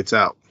that's how it gets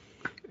out.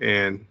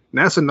 And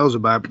NASA knows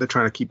about it, but they're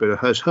trying to keep it a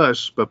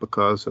hush-hush. But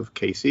because of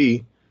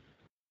KC,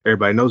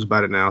 everybody knows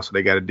about it now, so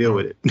they got to deal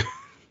with it.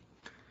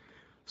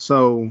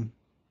 So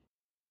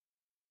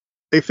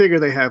they figure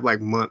they have like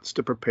months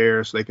to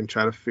prepare so they can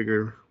try to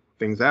figure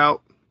things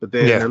out. But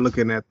then they're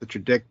looking at the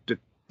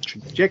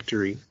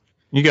trajectory.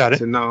 You got it.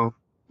 So no,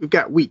 we've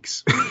got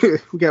weeks.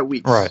 We got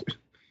weeks. Right.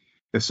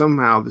 And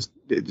somehow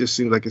it just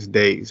seems like it's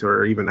days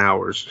or even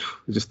hours.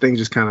 Things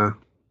just kind of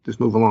just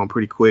move along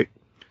pretty quick.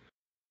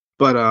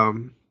 But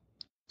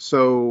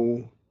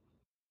so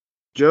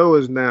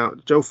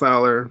Joe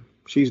Fowler,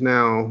 she's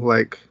now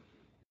like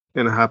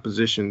in a high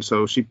position.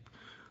 So she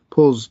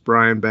pulls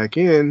Brian back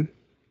in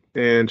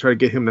and try to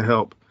get him to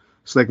help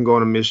so they can go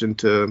on a mission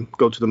to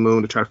go to the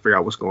moon to try to figure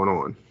out what's going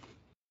on.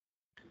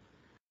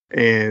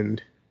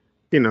 And,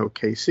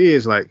 KC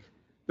is like,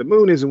 the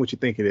moon isn't what you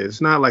think it is.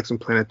 It's not like some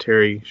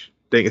planetary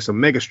thing. It's a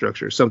mega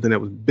structure, something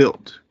that was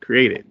built,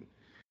 created,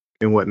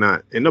 and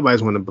whatnot. And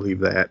nobody's want to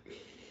believe that.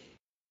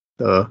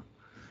 But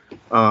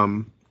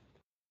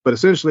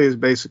essentially it's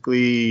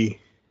basically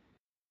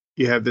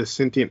you have this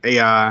sentient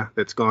AI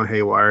that's gone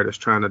haywire that's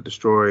trying to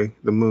destroy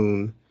the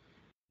moon.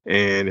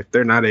 And if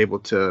they're not able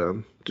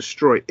to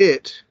destroy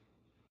it,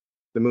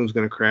 the moon's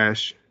going to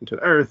crash into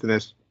the Earth. And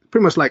that's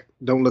pretty much like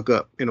Don't Look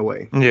Up in a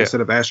way. Yeah.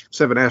 Instead of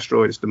seven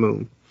asteroids, the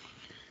moon.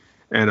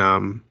 And,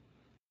 and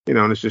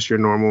it's just your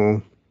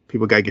normal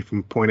people got to get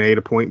from point A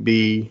to point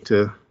B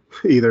to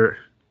either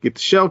get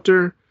to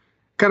shelter.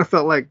 Kind of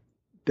felt like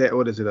that.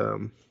 What is it?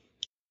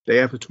 Day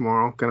After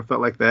Tomorrow. Kind of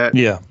felt like that.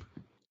 Yeah.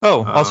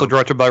 Oh, also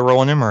directed by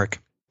Roland Emmerich.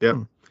 Yep.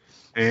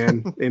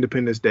 And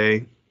Independence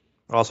Day.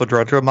 Also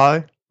directed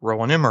by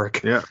Roland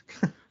Emmerich. Yeah.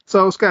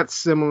 So it's got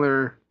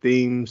similar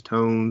themes,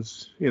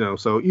 tones,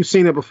 so you've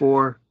seen it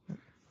before.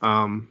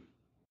 I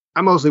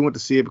mostly went to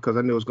see it because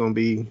I knew it was going to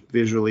be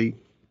visually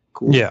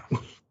cool. Yeah.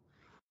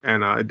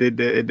 And it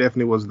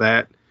definitely was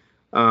that.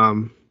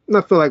 And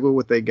I feel like with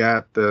what they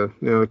got,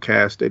 the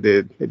cast, they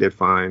did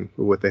fine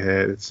with what they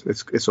had.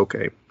 It's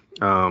okay.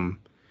 Did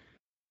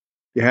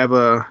you have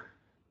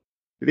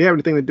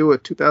anything to do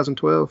with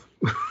 2012?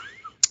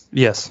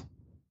 Yes.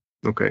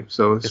 Okay,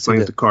 so it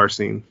explains the car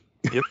scene.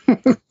 Yep.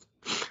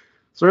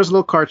 So there's a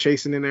little car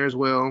chasing in there as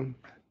well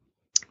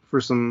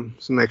for some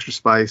extra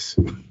spice.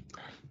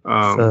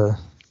 If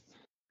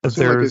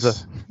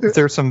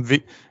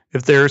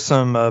there's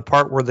some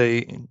part where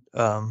they,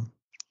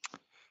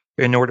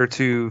 in order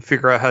to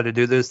figure out how to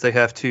do this, they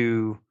have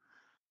to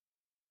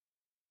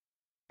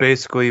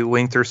basically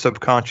link their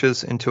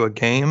subconscious into a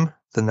game,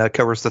 then that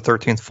covers the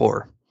 13th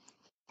floor.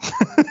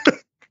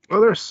 Well,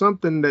 there's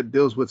something that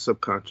deals with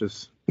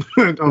subconscious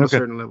on a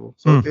certain level.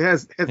 So it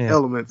has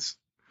elements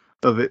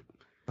of it.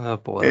 Oh,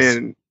 boy.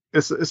 And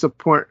it's a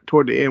point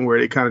toward the end where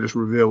they kind of just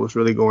reveal what's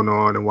really going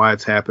on and why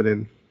it's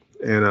happening.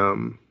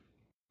 And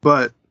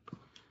but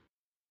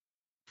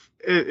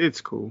it's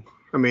cool.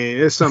 I mean,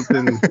 it's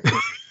something.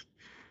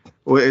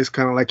 Well, it's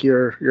kind of like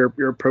your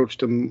approach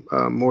to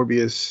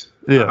Morbius.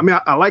 Yeah. I mean,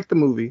 I like the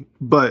movie,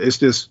 but it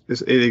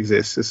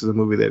exists. This is a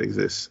movie that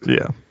exists.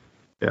 Yeah.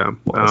 Yeah.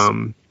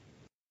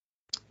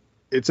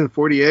 It's in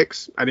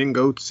 40X. I didn't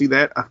go see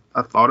that.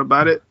 I thought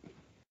about it,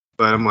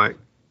 but I'm like,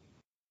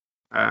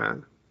 nah.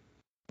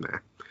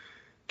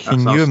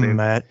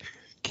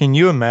 Can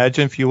you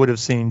imagine if you would have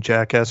seen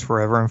Jackass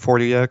Forever in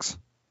 40X?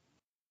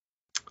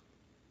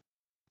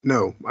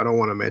 No, I don't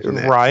want to imagine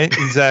that. Right?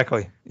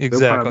 Exactly. There'll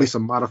probably be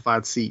some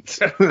modified seats.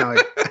 I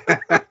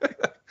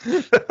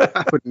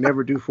would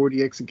never do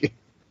 40X again.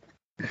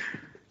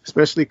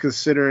 Especially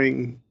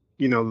considering,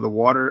 the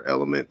water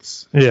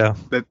elements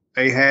that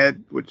they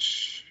had,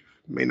 which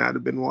may not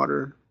have been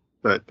water,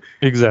 but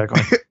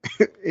exactly.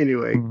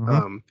 Anyway,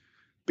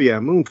 but yeah,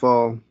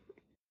 Moonfall.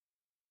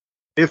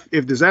 If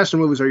disaster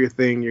movies are your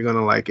thing, you're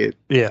gonna like it.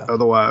 Yeah.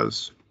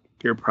 Otherwise,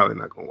 you're probably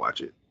not gonna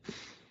watch it.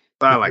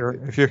 But I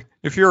liked it.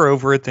 If you're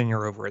over it, then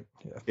you're over it.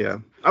 Yeah.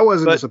 I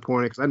wasn't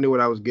disappointed because I knew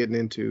what I was getting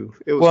into.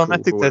 It was cool. I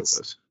think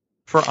that's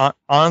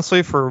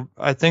honestly for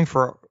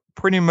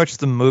pretty much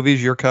the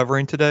movies you're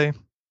covering today.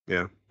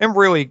 Yeah. And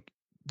really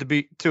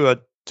to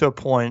a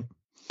point,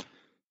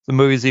 the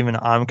movies even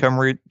I'm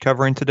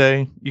covering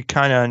today, you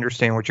kind of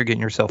understand what you're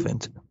getting yourself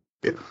into.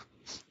 Yeah.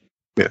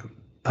 Yeah.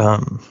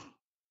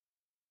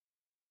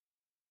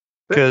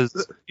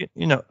 Because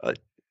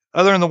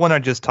other than the one I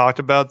just talked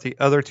about, the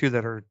other two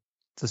that are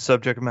the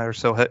subject matter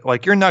so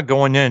like you're not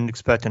going in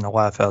expecting to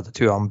laugh out the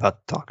two I'm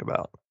about to talk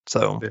about.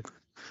 So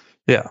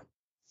yeah.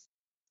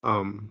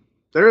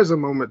 There is a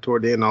moment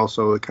toward the end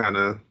also that kind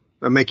of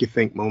a make you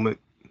think moment.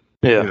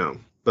 Yeah. You know,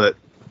 but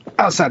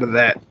outside of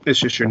that, it's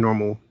just your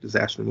normal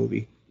disaster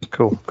movie.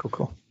 Cool.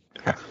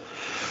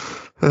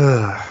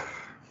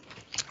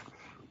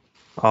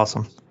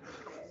 Awesome.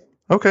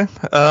 Okay.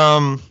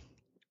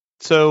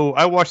 So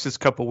I watched this a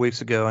couple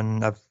weeks ago,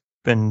 and I've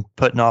been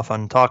putting off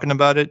on talking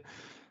about it,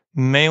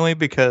 mainly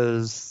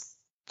because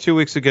 2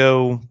 weeks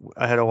ago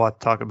I had a lot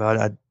to talk about.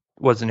 I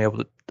wasn't able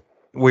to.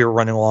 We were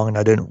running along, and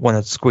I didn't want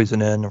to squeeze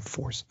it in or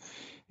force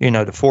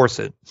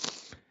it.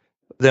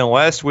 Then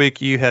last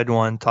week you had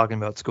one talking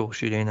about school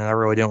shooting, and I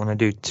really didn't want to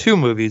do two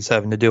movies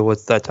having to deal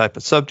with that type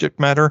of subject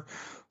matter.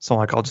 So I'm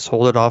like, I'll just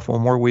hold it off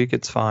one more week.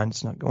 It's fine.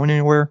 It's not going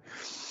anywhere.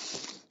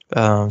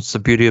 It's the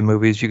beauty of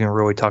movies. You can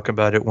really talk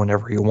about it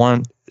whenever you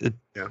want.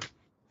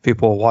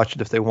 People will watch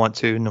it if they want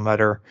to, no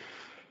matter,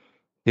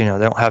 they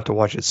don't have to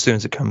watch it as soon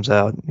as it comes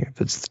out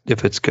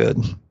if it's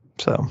good.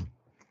 So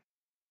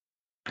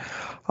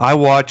I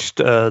watched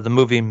the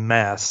movie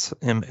Mass,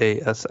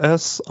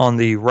 MASS, on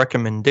the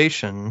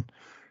recommendation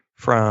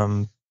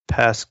from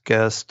past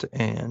guest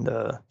and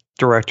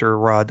director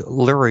Rod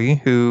Leary,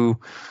 who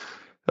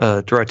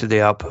directed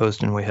The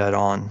Outpost and we had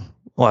on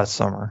last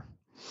summer.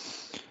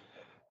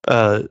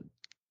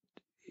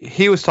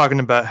 He was talking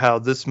about how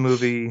this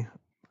movie,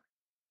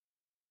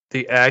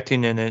 the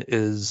acting in it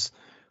is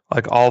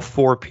like all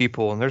four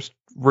people, and there's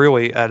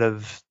really, out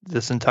of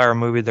this entire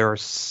movie, there are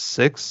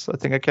six, I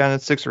think I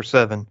counted 6 or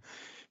 7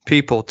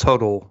 people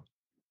total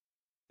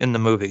in the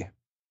movie.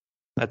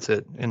 That's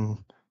it. And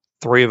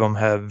 3 of them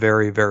have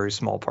very, very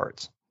small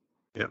parts.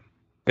 Yeah.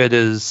 It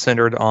is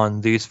centered on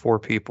these 4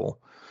 people.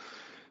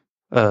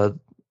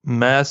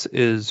 Mass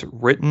is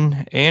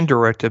written and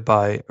directed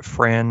by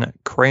Fran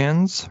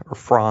Kranz,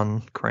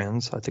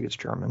 I think it's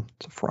German.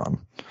 It's a Fran.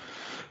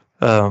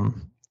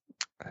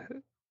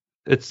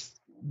 It's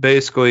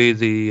basically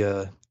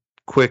the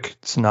quick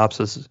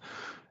synopsis.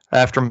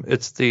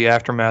 It's the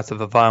aftermath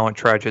of a violent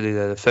tragedy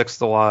that affects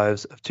the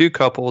lives of 2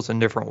 couples in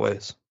different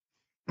ways.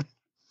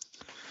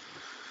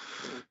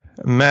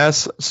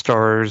 Mass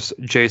stars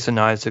Jason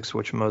Isaacs,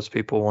 which most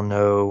people will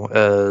know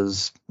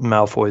as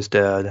Malfoy's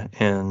dad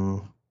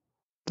in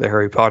the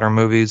Harry Potter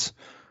movies.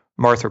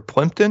 Martha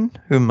Plimpton,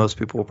 who most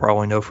people will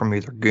probably know from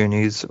either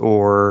Goonies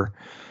or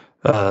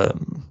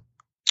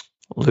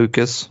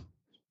Lucas,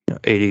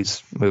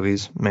 80s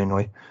movies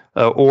mainly,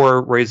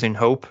 or Raising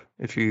Hope,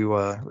 if you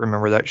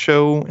remember that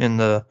show in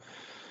the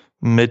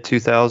mid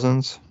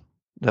 2000s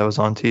that was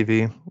on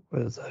TV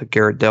with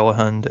Garrett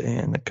Delahunty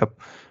and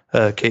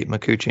Kate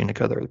McCucci and a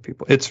couple other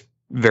people. It's a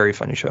very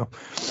funny show,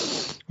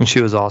 and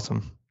she was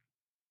awesome.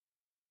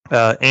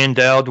 Ann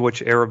Dowd,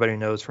 which everybody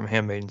knows from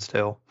Handmaid's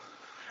Tale.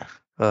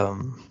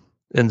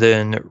 And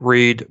then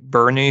Reed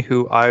Birney,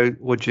 who I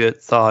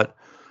legit thought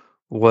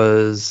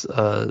was,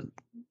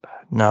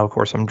 now of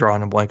course I'm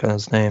drawing a blank on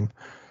his name,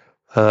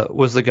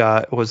 was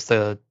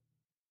the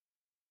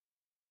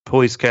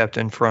police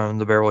captain from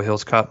the Beverly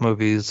Hills Cop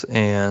movies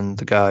and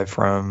the guy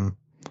from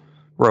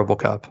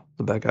RoboCop,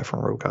 the bad guy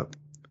from RoboCop.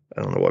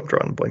 I don't know what I'm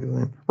drawing a blank on his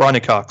name. Ronnie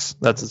Cox,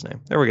 that's his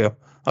name. There we go.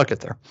 I'll get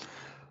there.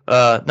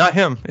 Not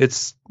him.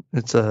 It's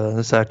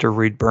this actor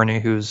Reed Birney,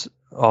 who's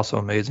also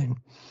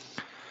amazing.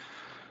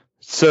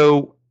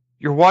 So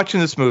you're watching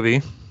this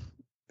movie.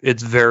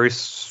 It's going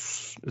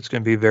to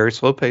be very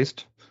slow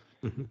paced,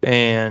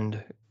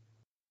 and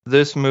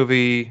this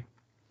movie,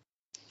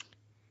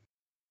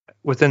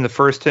 within the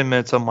first 10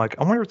 minutes, I'm like,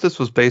 I wonder if this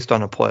was based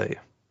on a play.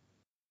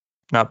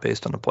 Not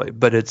based on a play,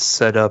 but it's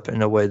set up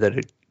in a way that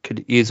it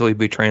could easily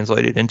be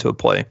translated into a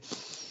play,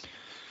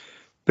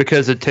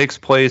 because it takes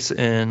place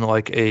in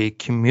like a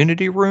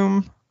community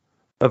room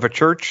of a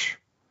church.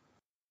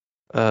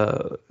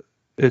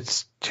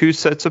 It's 2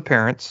 sets of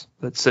parents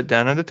that sit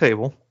down at a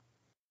table.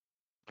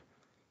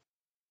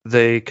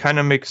 They kind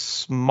of make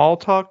small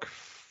talk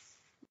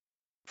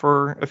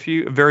for a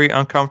few, very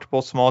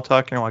uncomfortable small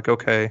talk. And you're like,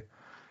 okay,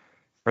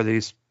 are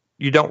these,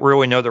 you don't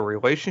really know their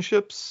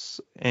relationships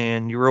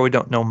and you really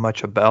don't know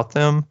much about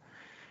them.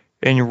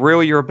 And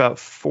you're about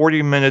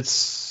 40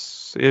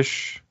 minutes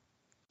ish,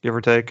 give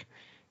or take,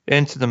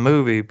 into the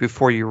movie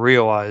before you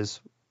realize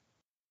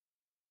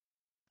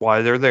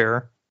why they're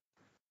there,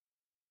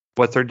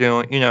 what they're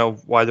doing,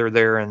 why they're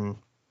there, and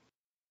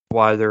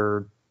why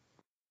they're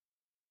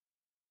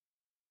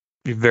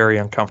very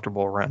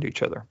uncomfortable around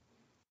each other.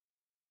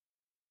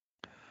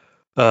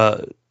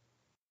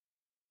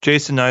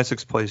 Jason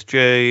Isaacs plays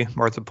Jay.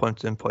 Martha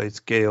Plimpton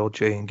plays Gail.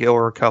 Jay and Gail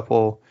are a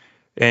couple.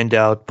 Ann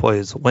Dowd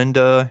plays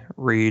Linda.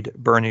 Reed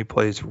Birney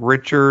plays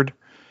Richard.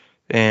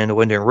 And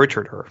Linda and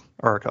Richard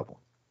are a couple.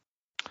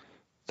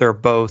 They're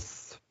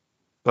both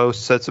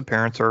sets of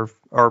parents are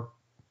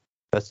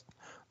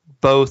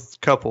both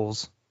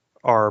couples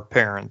are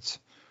parents,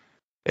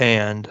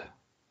 and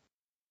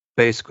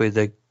basically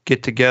they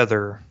got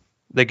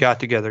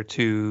together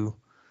to,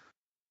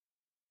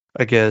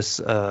 I guess,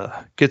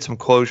 get some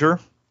closure.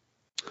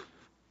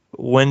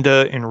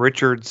 Linda and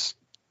Richard's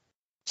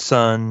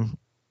son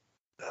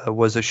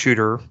was a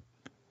shooter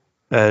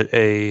at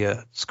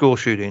a school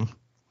shooting,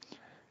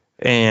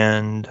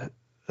 and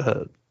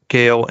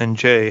Gail and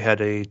Jay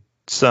had a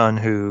son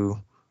who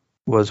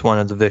was one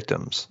of the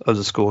victims of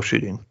the school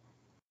shooting.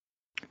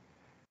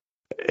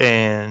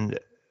 And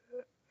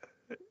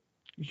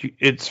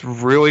it's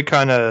really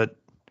kind of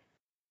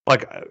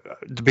like,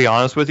 to be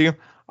honest with you,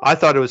 I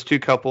thought it was two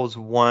couples,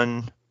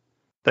 one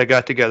that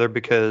got together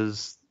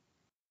because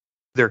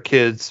their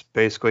kids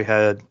basically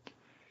had,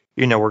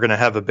 we're going to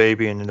have a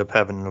baby and end up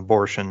having an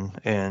abortion,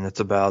 and it's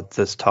about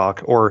this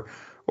talk, or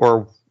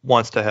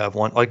wants to have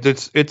one. Like,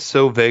 it's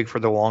so vague for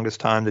the longest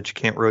time that you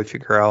can't really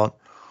figure out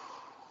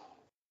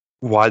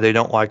why they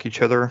don't like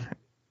each other.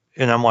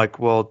 And I'm like,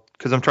 well,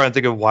 because I'm trying to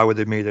think of why would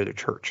they meet at a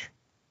church,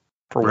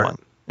 for one,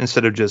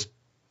 instead of just,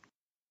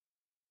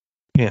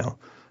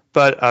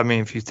 But I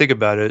mean, if you think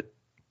about it,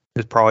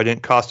 it probably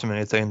didn't cost them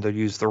anything to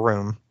use the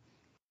room.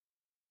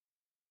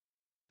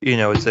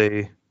 It's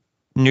a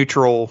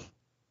neutral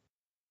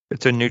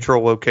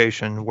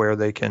location where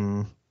they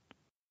can,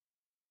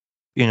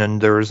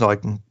 there's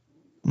like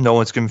no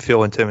one's going to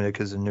feel intimidated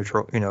because it's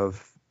neutral,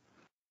 of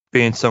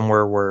being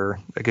somewhere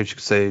where I guess you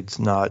could say it's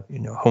not,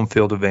 home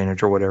field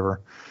advantage or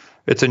whatever.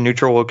 It's a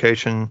neutral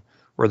location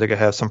where they could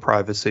have some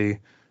privacy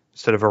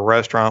instead of a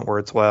restaurant where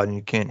it's loud and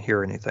you can't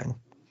hear anything.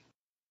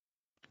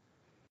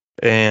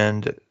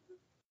 And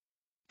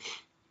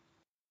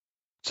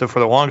so for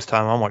the longest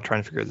time, I'm like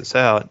trying to figure this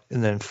out.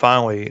 And then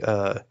finally,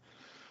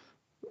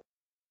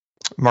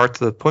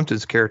 Martha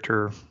Plimpton's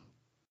character,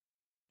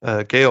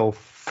 Gail,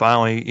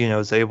 finally,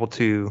 is able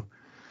to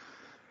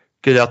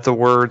get out the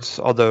words,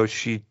 although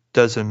she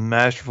does a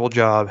masterful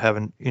job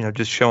having,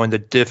 just showing the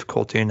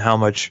difficulty and how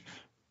much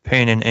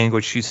pain and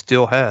anguish she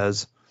still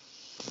has,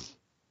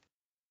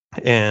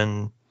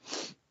 and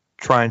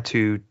trying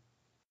to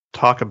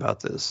talk about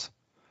this.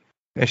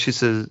 And she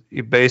says,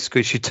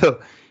 basically, she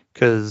took,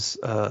 because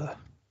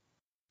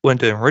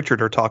Linda and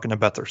Richard are talking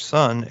about their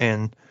son,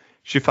 and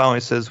she finally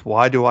says,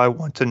 "Why do I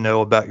want to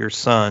know about your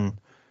son?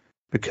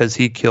 Because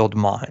he killed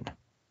mine."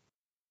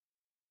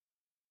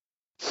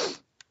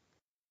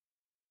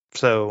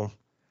 So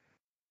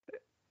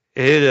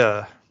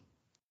it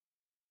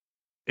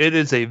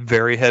is a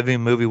very heavy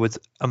movie with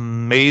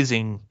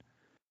amazing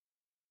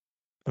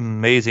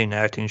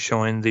acting,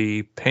 showing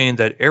the pain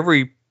that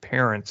every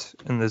parent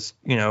in this,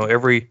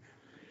 every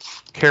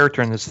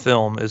character in this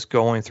film is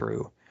going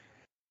through.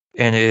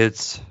 And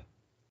it's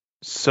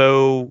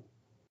so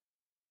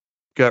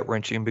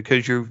gut-wrenching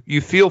because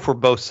you feel for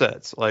both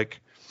sets. Like,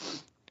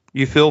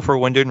 you feel for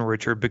Linda and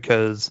Richard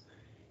because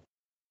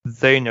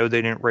they know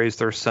they didn't raise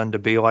their son to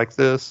be like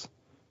this,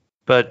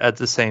 but at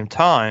the same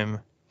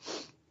time,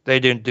 they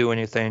didn't do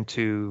anything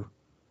to,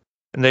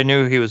 and they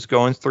knew he was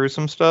going through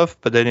some stuff,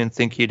 but they didn't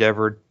think he'd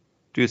ever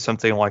do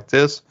something like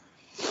this.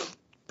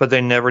 But they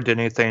never did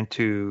anything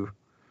to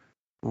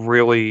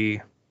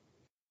really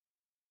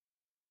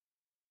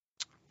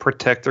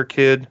protect their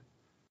kid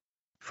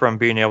from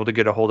being able to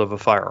get a hold of a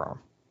firearm.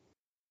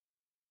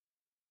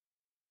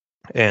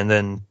 And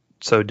then,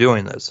 so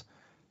doing this,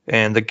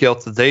 and the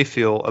guilt that they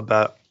feel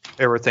about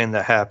everything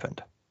that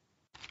happened.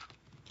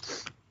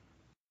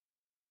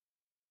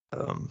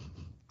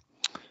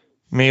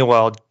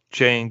 Meanwhile,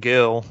 Jay and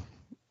Gil,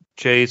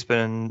 Jay's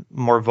been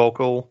more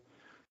vocal,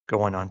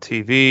 going on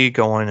TV,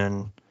 going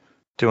and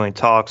doing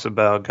talks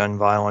about gun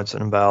violence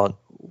and about,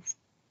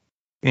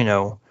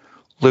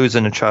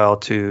 losing a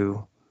child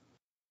to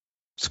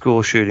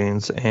school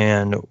shootings.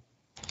 And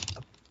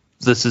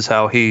this is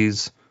how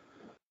he's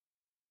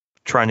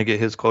trying to get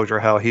his closure,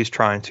 how he's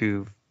trying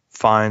to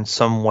find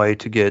some way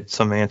to get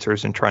some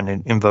answers and trying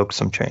to invoke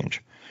some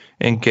change.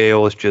 And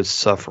Gail is just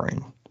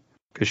suffering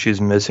because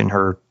she's missing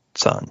her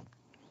son.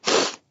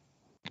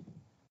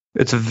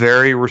 It's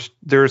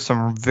there's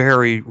some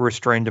very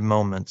restrained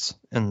moments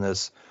in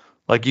this.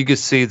 Like, you can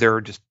see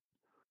they're just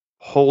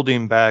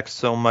holding back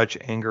so much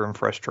anger and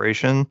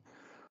frustration.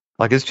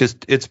 Like,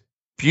 it's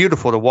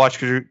beautiful to watch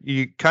because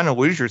you kind of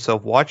lose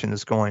yourself watching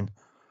this going,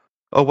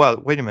 oh, wow,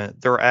 wait a minute,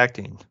 they're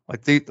acting.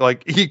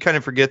 Like you kind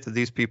of forget that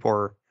these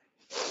people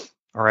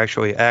are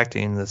actually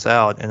acting this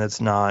out, and it's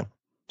not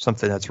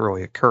something that's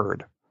really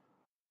occurred.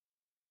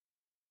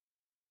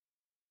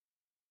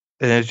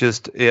 And it's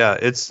just,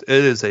 it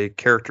is a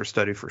character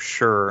study for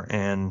sure,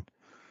 and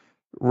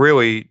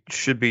really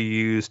should be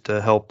used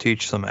to help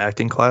teach some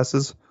acting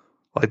classes.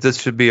 Like, this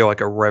should be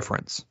like a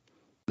reference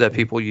that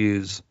people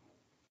use.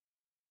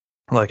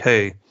 Like,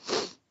 hey,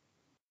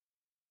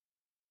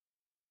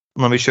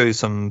 let me show you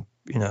some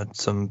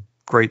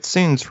great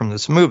scenes from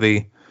this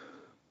movie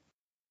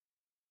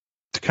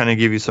to kind of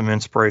give you some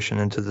inspiration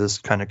into this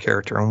kind of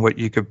character and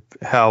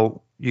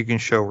how you can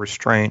show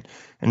restraint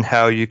and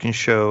how you can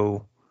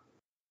show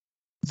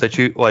that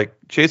you, like,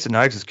 Jason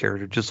Isaacs'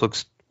 character just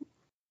looks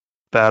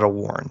battle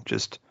worn,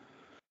 just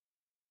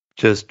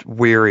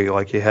weary,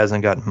 like he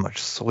hasn't gotten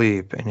much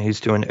sleep, and he's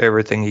doing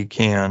everything he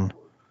can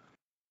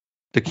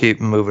to keep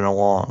moving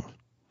along.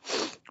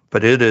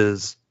 But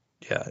it's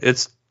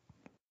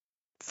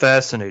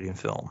fascinating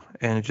film,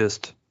 and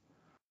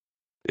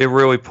it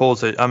really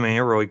pulls it. I mean,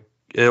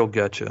 it'll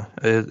get you.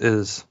 It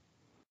is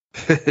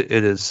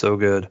it is so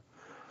good.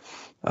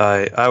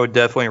 I would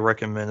definitely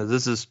recommend it.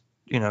 This is,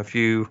 if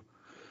you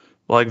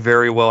like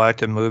very well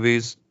acted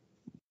movies,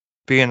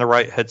 be in the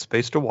right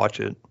headspace to watch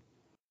it,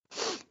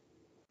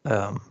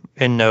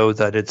 and know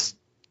that it's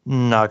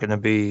not going to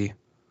be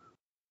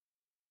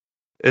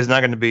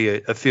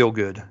a feel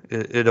good.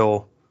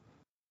 It'll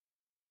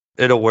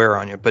wear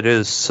on you, but it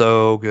is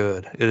so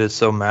good. It is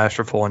so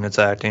masterful in its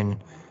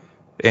acting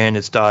and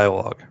its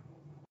dialogue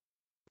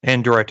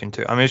and directing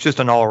too. I mean, it's just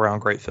an all around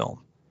great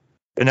film.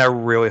 And I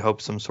really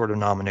hope some sort of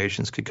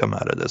nominations could come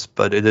out of this,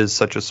 but it is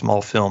such a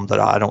small film that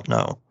I don't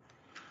know.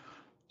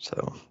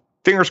 So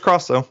fingers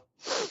crossed though.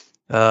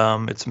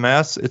 It's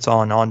Mass. It's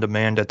on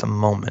demand at the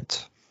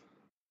moment.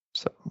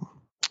 So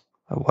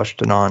I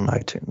watched it on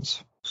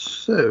iTunes.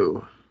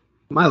 So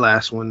my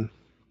last one.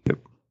 Yep.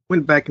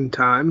 Went back in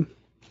time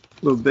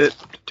a little bit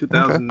to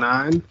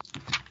 2009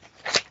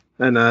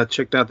 and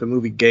checked out the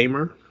movie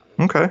Gamer.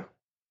 Okay.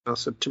 On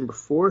September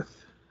 4th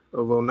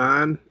of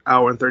 2009,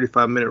 hour and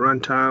 35-minute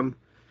runtime.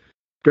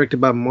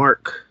 Directed by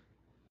Mark,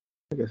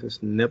 I guess it's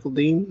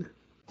Neveldine.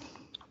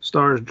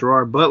 Stars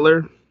Gerard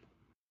Butler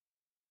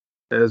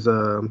as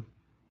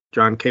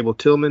John Cable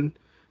Tillman.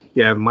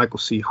 You have Michael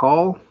C.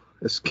 Hall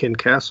as Ken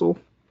Castle.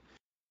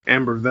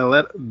 Amber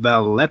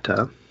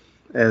Valletta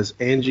as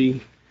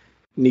Angie.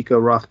 Nika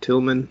Roth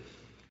Tillman.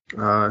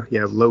 You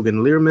have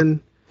Logan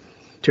Learman.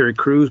 Terry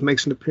Crews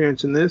makes an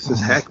appearance in this as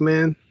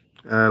Hackman.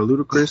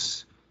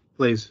 Ludacris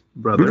plays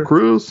brother.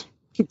 Ludacris?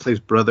 He plays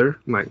brother.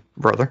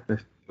 Brother?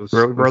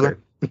 Really, brother?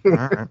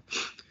 Okay.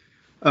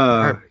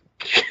 All right.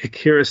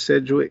 Kira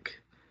Sedgwick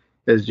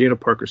as Gina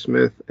Parker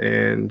Smith,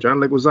 and John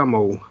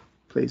Leguizamo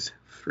plays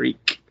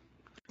Freak.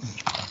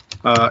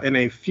 In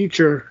a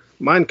future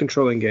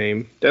mind-controlling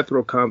game, death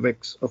row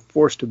convicts are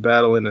forced to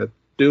battle in a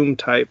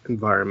Doom-type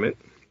environment.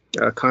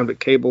 Convict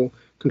Cable,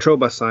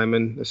 controlled by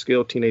Simon, a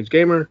skilled teenage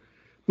gamer,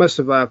 must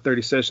survive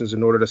 30 sessions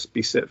in order to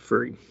be set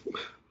free.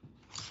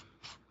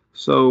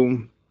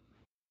 So,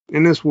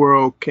 in this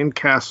world, Ken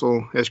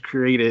Castle has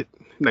created,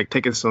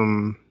 taken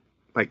some,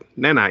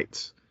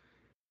 nanites,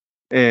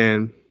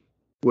 and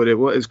what it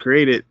was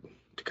created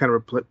to kind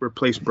of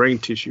replace brain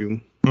tissue,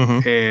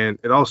 and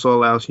it also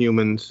allows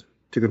humans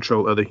to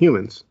control other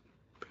humans.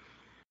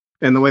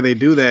 And the way they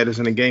do that is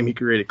in a game he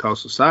created called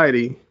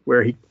Society,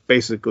 where he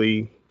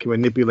basically can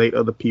manipulate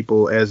other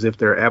people as if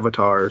they're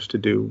avatars to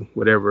do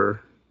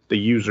whatever the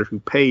user who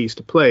pays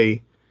to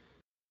play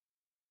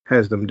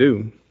has them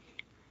do.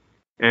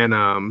 And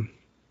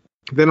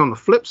then on the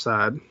flip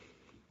side,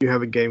 you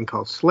have a game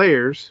called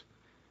Slayers,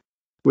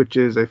 which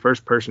is a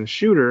first-person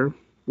shooter,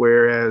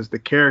 whereas the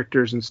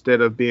characters, instead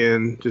of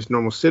being just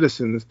normal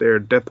citizens, they're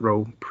death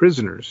row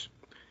prisoners.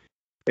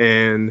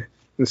 And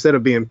instead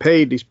of being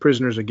paid, these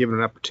prisoners are given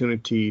an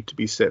opportunity to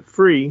be set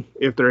free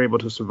if they're able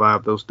to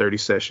survive those 30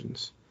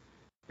 sessions.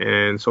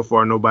 And so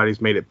far,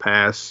 nobody's made it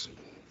past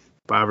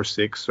 5 or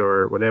 6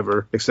 or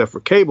whatever, except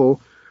for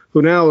Cable,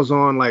 who now is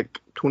on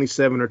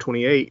 27 or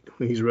 28,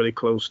 when he's really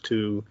close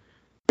to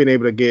being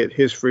able to get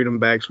his freedom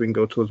back so he can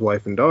go to his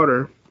wife and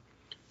daughter.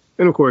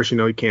 And of course,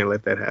 you can't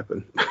let that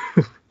happen.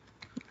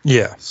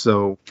 Yeah.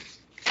 So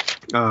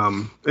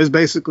it's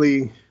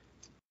basically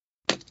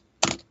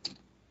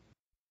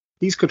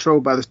he's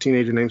controlled by this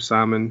teenager named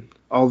Simon,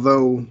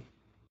 although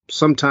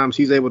sometimes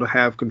he's able to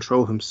have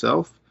control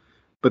himself.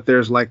 But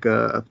there's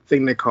a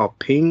thing they call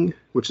ping,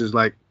 which is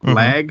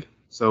lag.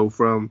 So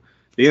from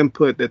the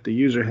input that the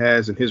user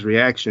has and his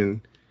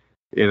reaction,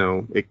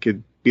 it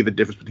could be the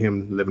difference between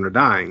him living or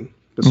dying.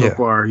 But so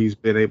far, he's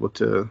been able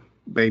to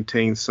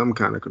maintain some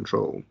kind of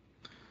control.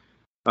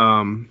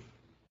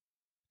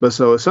 But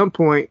so at some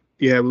point,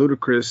 you have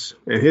Ludacris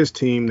and his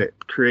team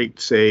that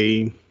creates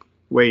a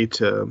way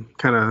to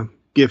kind of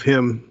give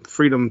him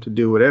freedom to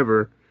do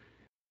whatever.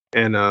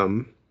 And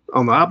on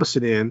the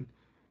opposite end,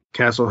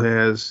 Castle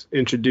has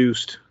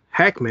introduced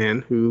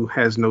Hackman, who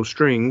has no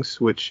strings,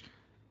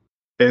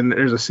 and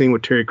there's a scene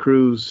with Terry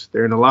Crews.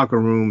 They're in the locker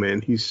room,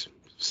 and he's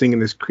singing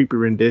this creepy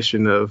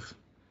rendition of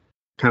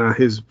kind of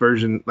his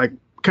version, kind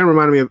of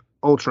reminded me of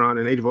Ultron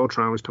and Age of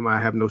Ultron, was talking about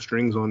I have no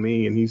strings on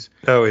me, and he's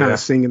kind of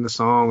singing the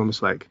song. I'm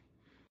just I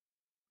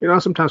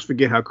sometimes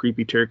forget how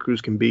creepy Terry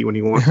Crews can be when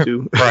he wants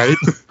to. Right.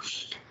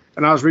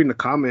 And I was reading a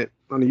comment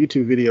on the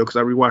YouTube video because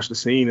I rewatched the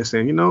scene and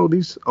saying,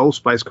 these Old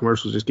Spice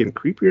commercials just getting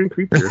creepier and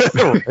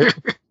creepier.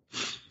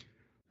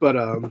 But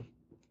and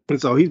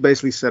so he's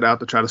basically set out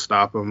to try to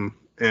stop him,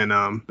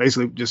 and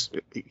basically just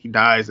he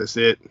dies. That's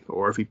it.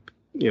 Or if he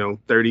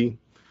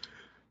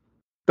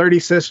 30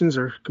 sessions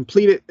are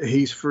completed,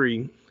 he's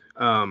free.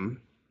 I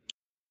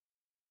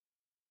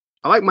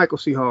like Michael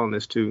C. Hall in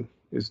this too.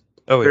 Is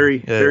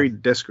very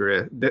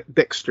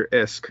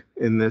Dexter-esque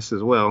in this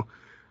as well.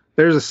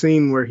 There's a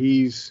scene where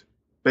he's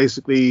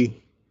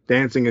basically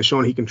dancing and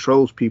showing he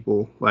controls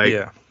people.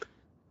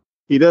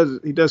 He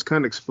does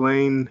kind of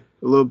explain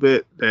a little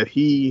bit that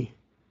he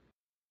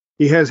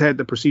has had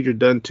the procedure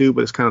done too,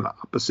 but it's kind of the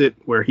opposite,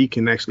 where he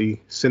can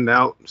actually send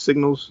out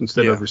signals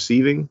instead of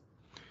receiving.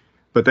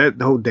 But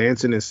that whole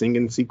dancing and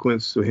singing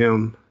sequence to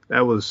him,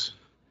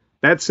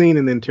 that scene,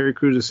 and then Terry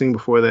Crews' scene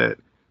before that,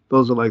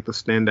 those are like the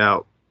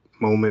standout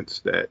moments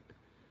that,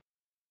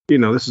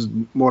 this is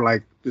more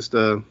like just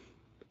a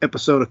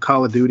episode of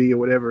Call of Duty or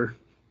whatever.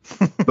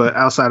 But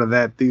outside of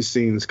that, these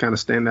scenes kind of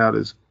stand out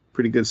as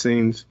pretty good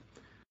scenes.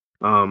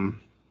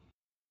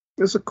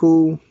 It's a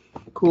cool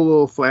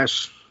little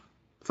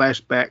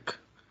flashback.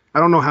 I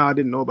don't know how I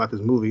didn't know about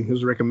this movie. It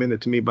was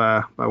recommended to me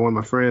by one of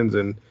my friends,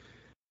 and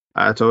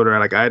I told her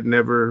I'd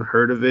never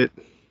heard of it.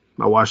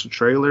 I watched the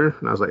trailer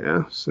and I was like,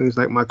 yeah, seems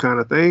like my kind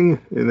of thing.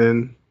 And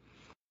then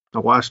I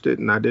watched it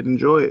and I did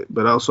enjoy it.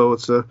 But also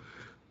it's a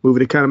movie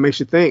that kind of makes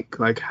you think,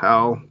 like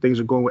how things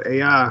are going with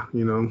AI,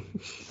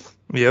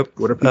 Yep.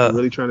 What are people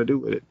really trying to do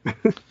with it?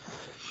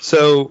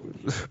 So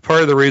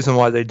part of the reason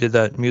why they did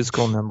that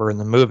musical number in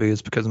the movie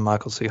is because of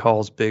Michael C.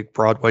 Hall's big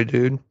Broadway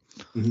dude.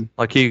 Mm-hmm.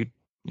 Like he's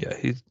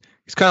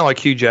kind of like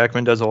Hugh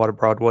Jackman, does a lot of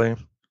Broadway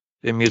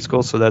in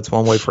musicals. So that's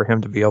one way for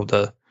him to be able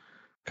to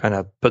kind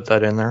of put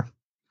that in there.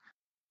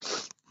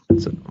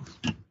 So,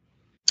 I'm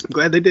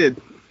glad they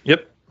did.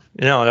 Yep.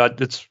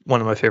 It's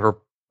one of my favorite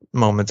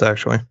moments,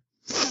 actually.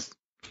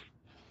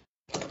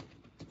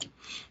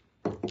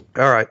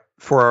 All right.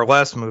 For our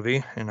last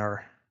movie in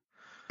our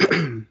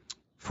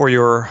for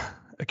your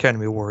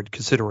Academy Award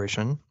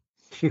consideration,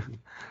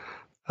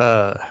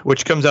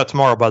 which comes out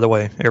tomorrow, by the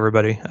way,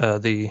 everybody.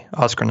 The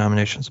Oscar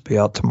nominations will be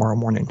out tomorrow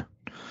morning.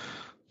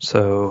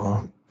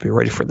 So be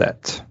ready for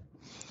that.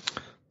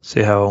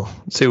 See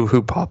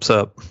who pops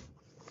up.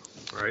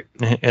 Right.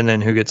 And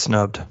then who gets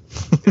snubbed.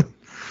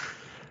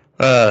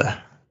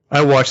 I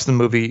watched the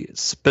movie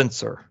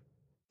Spencer.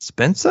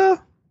 Spencer?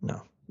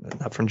 No,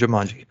 not from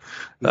Jumanji.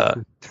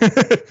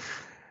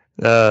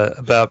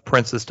 About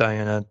Princess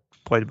Diana,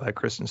 played by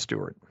Kristen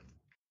Stewart.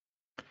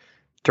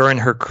 During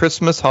her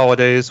Christmas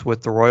holidays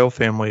with the royal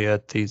family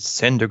at the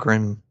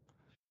Sandringham.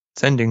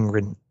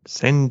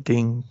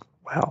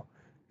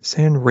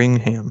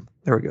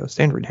 There we go,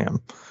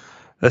 Sandringham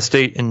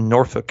estate in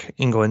Norfolk,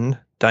 England,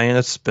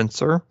 Diana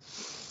Spencer,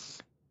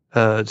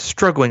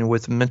 struggling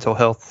with mental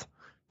health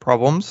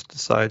problems,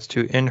 decides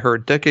to end her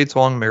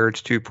decades-long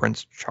marriage to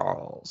Prince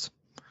Charles.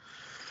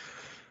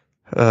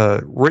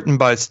 Written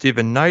by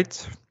Stephen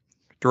Knight,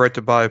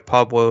 directed by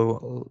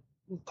Pablo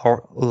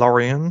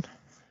Larraín.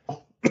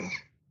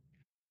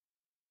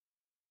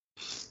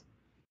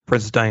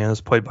 Princess Diana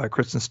is played by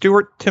Kristen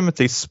Stewart.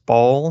 Timothy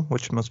Spall,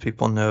 which most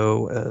people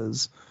know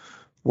as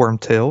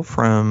Wormtail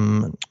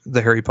from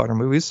the Harry Potter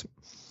movies,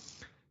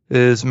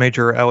 is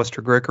Major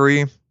Alistair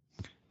Gregory.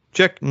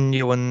 Jack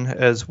Nealon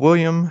as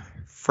William.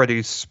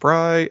 Freddie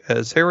Spry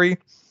as Harry.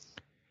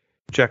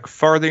 Jack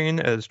Farthing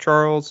as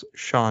Charles.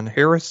 Sean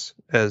Harris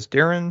as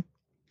Darren.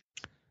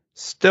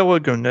 Stella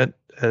Gonet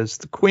as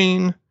the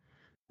Queen.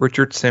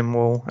 Richard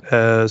Samuel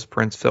as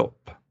Prince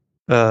Philip.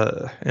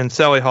 And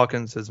Sally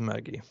Hawkins as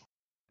Maggie.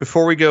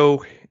 Before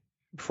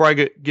I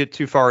get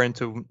too far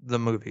into the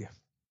movie,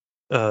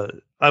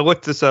 I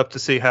looked this up to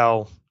see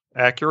how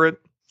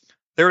accurate.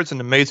 There is an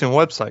amazing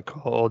website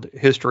called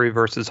History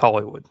versus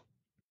Hollywood.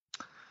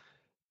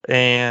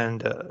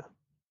 And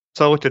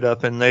so I looked it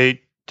up, and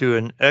they do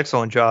an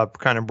excellent job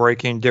kind of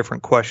breaking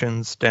different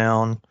questions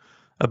down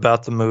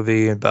about the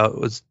movie,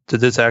 did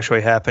this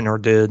actually happen or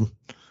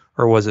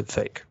was it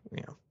fake?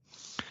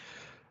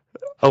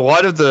 A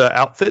lot of the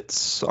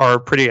outfits are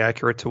pretty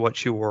accurate to what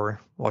she wore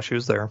while she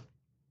was there.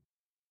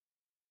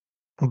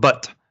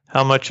 But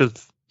how much of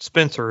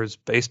Spencer is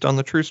based on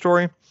the true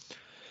story?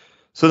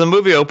 So the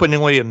movie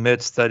openly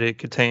admits that it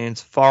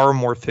contains far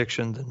more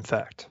fiction than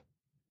fact.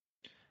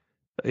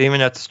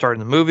 Even at the start of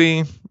the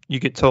movie, you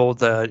get told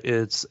that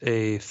it's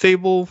a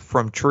fable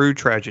from true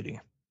tragedy.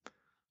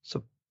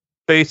 So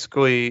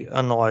basically,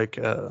 unlike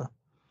the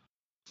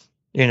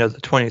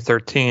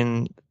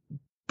 2013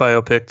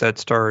 biopic that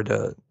starred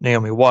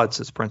Naomi Watts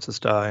as Princess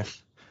Di,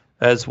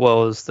 as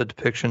well as the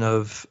depiction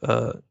of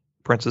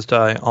Princess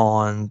Di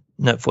on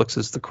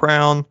Netflix's The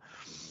Crown,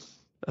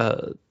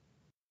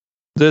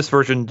 this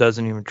version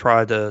doesn't even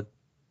try to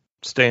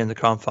stay in the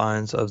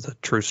confines of the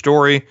true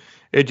story.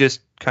 It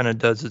just kind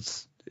of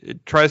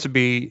it tries to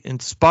be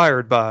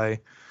inspired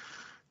by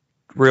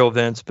real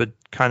events, but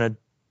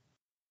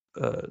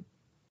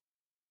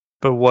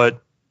but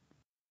what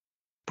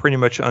pretty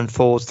much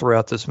unfolds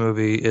throughout this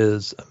movie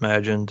is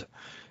imagined,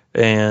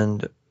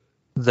 and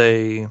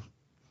they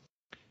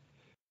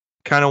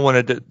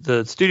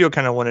the studio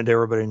kind of wanted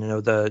everybody to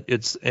know that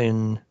it's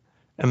an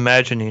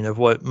imagining of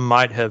what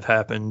might have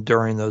happened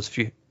during those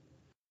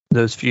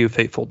few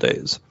fateful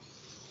days.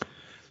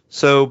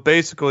 So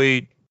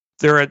basically,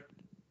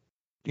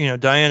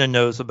 Diana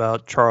knows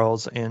about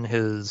Charles and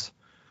his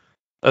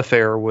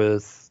affair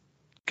with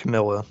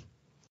Camilla,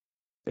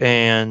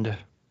 and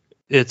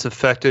it's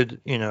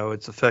affected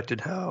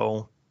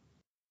how,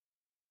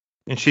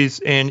 and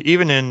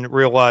even in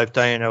real life,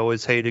 Diana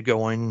always hated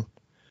going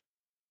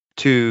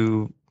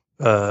to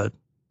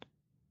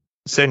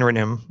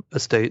Sandringham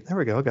estate. There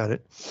we go, I got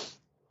it.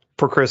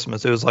 For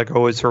Christmas, it was like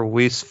always her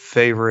least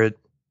favorite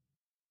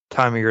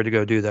time of year to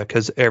go do that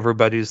because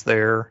everybody's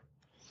there,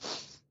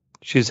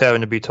 She's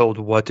having to be told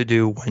what to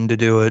do, when to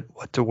do it,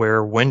 what to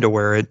wear, when to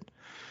wear it.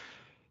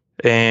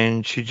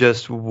 And she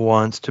just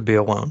wants to be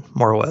alone,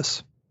 more or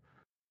less.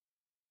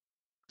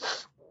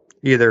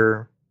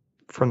 Either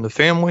from the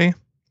family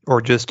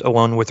or just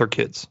alone with her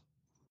kids.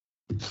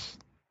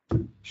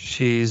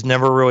 She's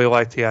never really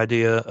liked the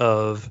idea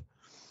of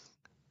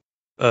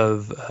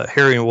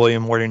Harry and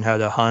William learning how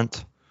to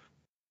hunt.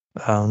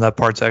 That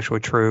part's actually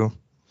true.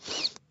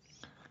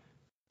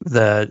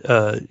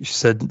 That she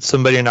said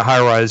somebody in a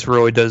high rise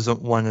really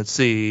doesn't want to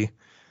see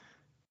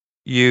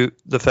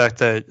the fact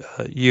that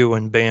you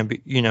and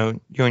Bambi, you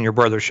and your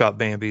brother shot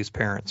Bambi's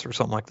parents or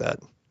something like that.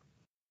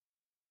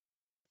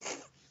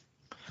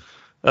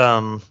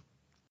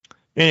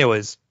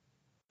 Anyways,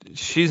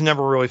 she's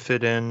never really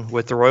fit in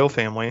with the royal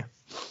family.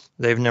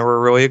 They've never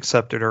really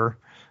accepted her.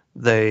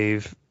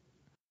 This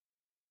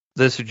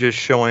is just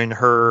showing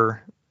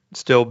her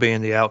still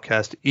being the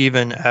outcast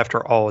even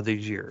after all of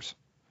these years.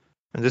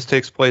 And this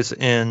takes place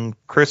in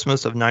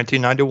Christmas of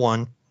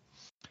 1991.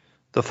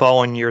 The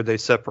following year they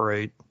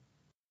separate.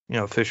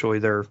 Officially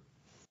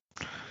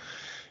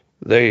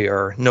they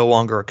are no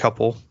longer a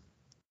couple.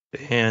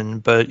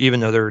 But even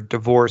though their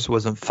divorce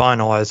wasn't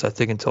finalized, I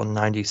think until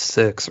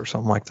 96 or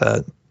something like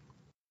that.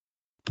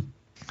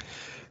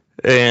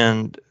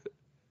 And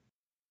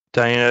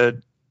Diana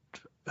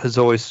has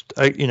always,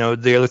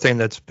 the other thing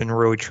that's been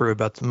really true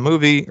about the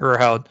movie, or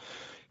how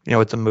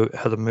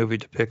the movie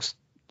depicts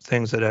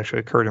things that actually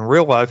occurred in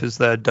real life, is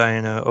that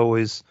Diana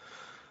always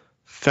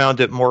found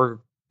it more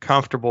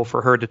comfortable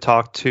for her to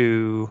talk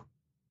to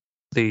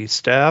the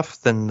staff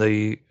than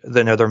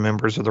other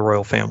members of the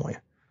royal family,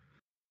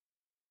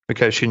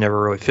 because she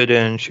never really fit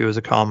in. She was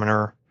a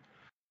commoner,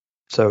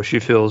 so she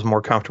feels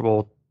more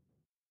comfortable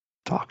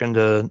talking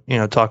to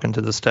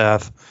the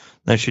staff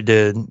than she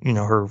did,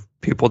 her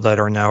people that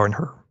are now in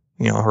her,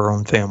 her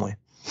own family.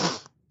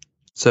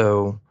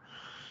 So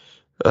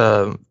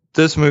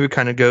this movie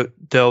kind of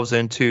delves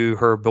into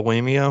her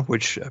bulimia,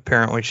 which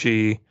apparently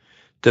she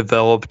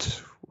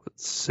developed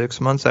 6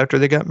 months after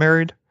they got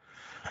married.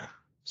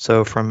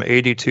 So from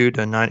 82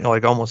 to 90,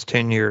 like almost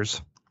 10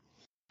 years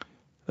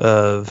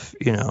of,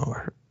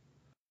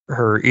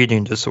 her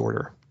eating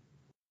disorder.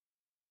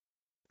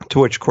 To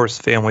which, of course,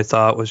 the family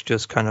thought was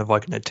just kind of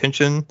like an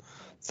attention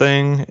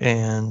thing.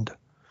 And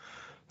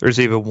there's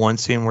even one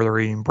scene where they're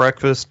eating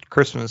breakfast,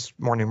 Christmas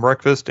morning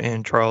breakfast,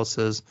 and Charles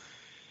says,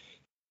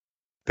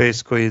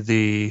 basically,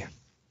 the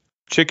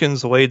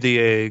chickens laid the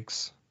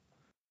eggs,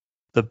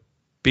 the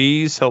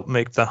bees helped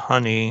make the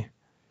honey,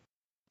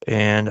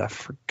 and I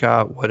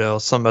forgot what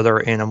else, some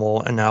other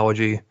animal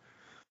analogy.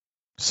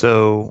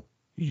 So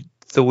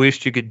the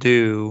least you could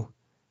do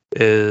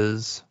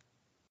is,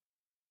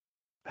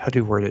 how do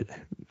you word it?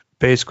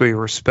 Basically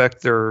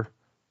respect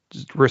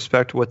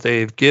what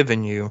they've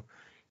given you,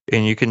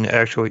 and you can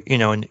actually,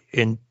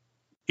 and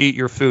eat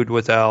your food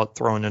without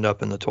throwing it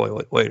up in the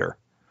toilet later.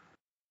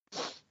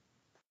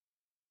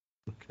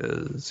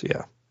 Because,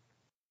 yeah.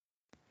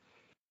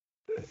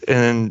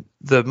 And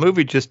the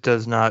movie just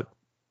does not,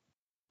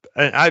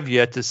 and I've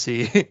yet to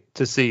see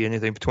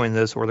anything between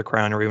this or The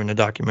Crown or even a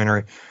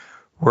documentary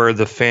where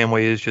the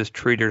family has just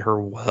treated her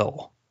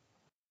well.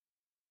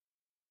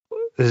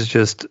 It's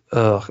just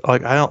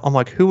I'm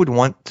like, who would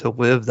want to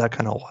live that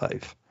kind of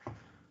life?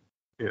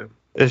 Yeah.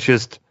 It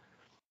just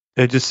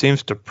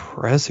seems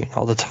depressing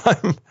all the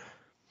time.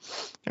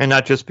 And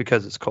not just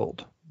because it's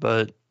cold,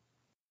 but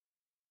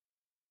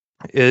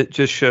it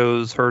just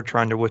shows her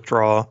trying to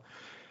withdraw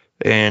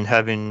and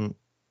having,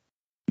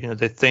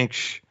 they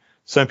think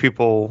some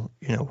people,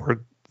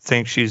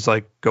 think she's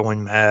like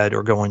going mad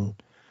or going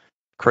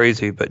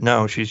crazy, but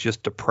no, she's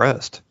just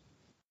depressed.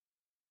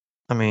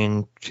 I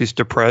mean, she's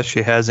depressed.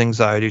 She has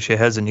anxiety. She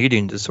has an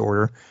eating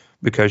disorder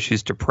because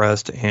she's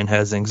depressed and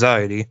has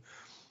anxiety.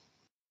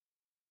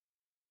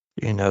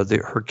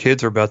 Her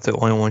kids are about the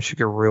only ones she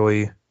could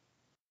really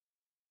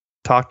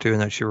talk to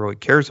and that she really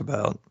cares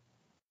about.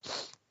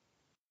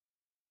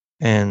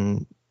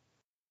 And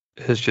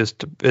it's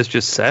just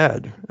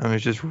sad. I mean,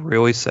 it's just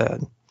really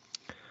sad.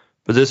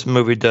 But this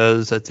movie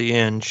does at the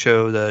end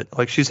show that,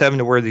 like, she's having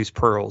to wear these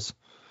pearls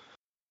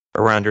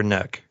around her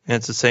neck. And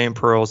it's the same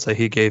pearls that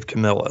he gave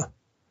Camilla.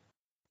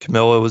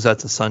 Camilla was at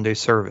the Sunday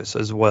service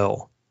as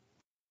well.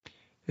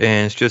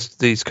 And it's just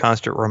these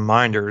constant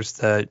reminders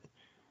that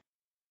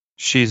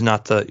she's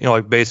not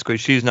basically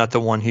she's not the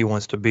one he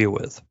wants to be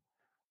with.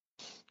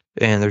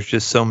 And there's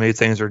just so many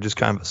things that are just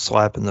kind of a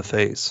slap in the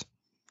face.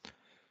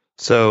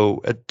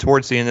 So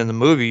towards the end of the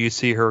movie, you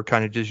see her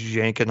kind of just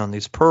yanking on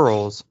these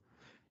pearls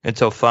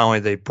until finally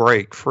they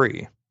break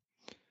free.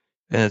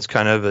 And it's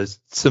kind of a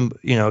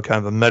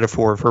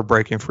metaphor of her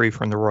breaking free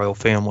from the royal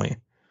family.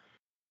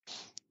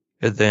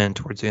 And then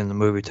towards the end of the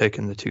movie,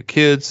 taking the two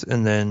kids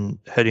and then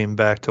heading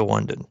back to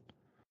London.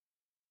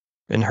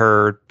 And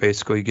her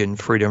basically getting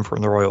freedom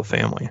from the royal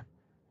family.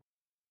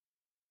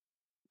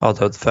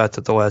 Although the fact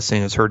that the last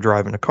scene is her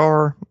driving a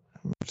car,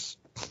 it's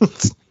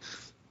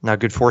not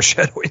good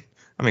foreshadowing.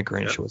 I mean,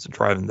 granted, she wasn't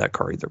driving that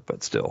car either,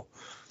 but still.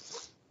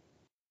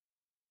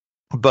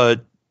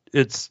 But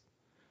it's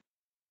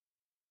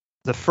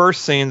the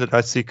first scene that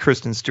I see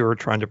Kristen Stewart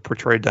trying to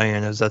portray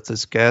Diana is at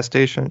this gas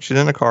station. She's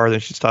in a car, then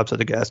she stops at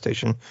the gas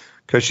station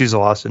because she's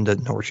lost and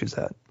doesn't know where she's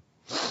at.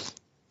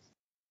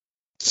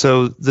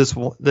 So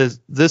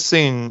this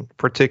scene in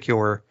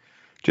particular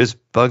just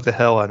bugged the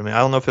hell out of me. I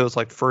don't know if it was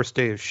like the first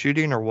day of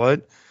shooting or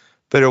what,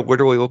 but it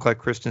literally looked like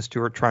Kristen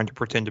Stewart trying to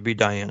pretend to be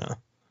Diana.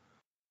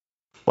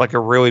 Like a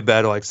really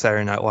bad like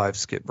Saturday Night Live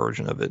skit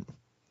version of it.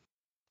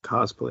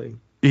 Cosplay.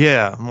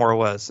 Yeah, more or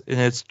less. And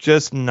it's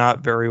just not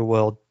very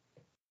well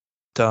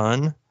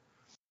done.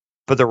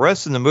 But the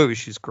rest of the movie,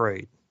 she's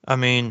great. I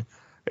mean,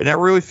 and I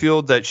really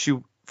feel that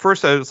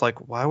first I was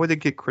like, why would they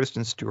get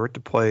Kristen Stewart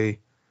to play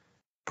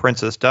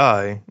Princess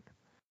Di?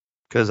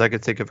 Because I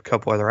could think of a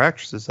couple other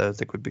actresses that I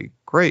think would be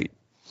great.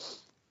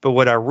 But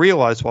what I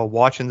realized while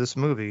watching this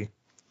movie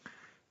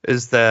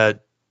is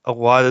that a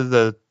lot of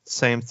the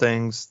same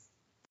things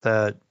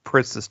that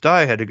Princess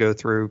Di had to go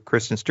through,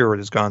 Kristen Stewart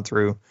has gone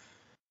through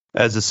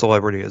as a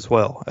celebrity as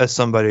well, as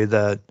somebody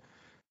that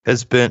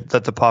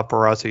the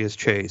paparazzi has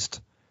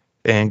chased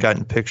and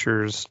gotten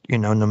pictures,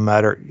 no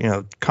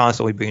matter,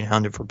 constantly being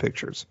hounded for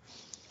pictures,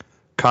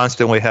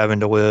 constantly having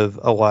to live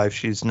a life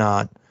she's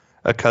not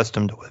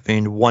accustomed to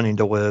living, wanting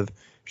to live.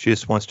 She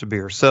just wants to be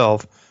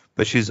herself,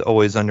 but she's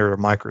always under a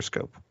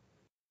microscope.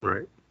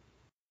 Right.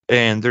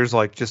 And there's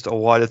like just a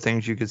lot of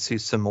things you could see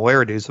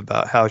similarities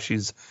about how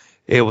she's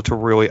able to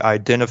really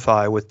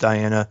identify with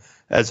Diana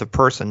as a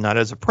person, not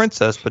as a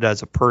princess, but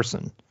as a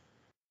person.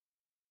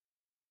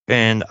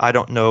 And I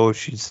don't know if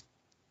she's,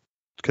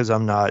 because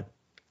I'm not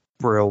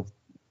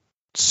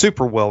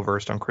super well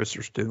versed on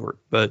Kristen Stewart,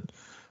 but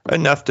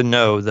enough to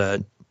know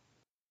that,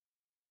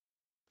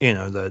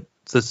 that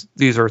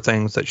these are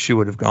things that she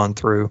would have gone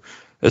through,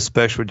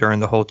 especially during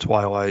the whole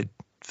Twilight,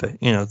 thing.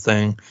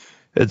 And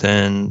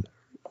then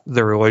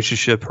the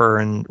relationship her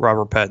and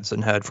Robert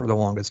Pattinson had for the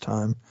longest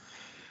time.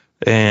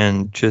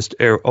 And just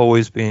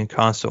always being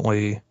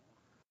constantly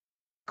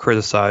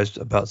criticized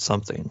about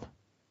something.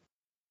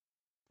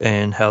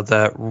 And how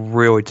that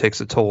really takes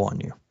a toll on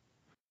you.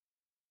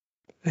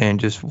 And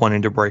just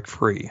wanting to break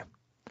free.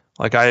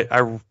 Like,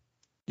 I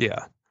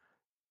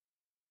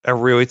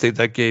really think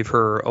that gave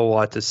her a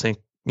lot to sink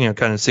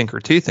her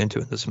teeth into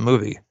in this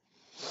movie.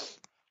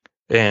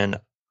 And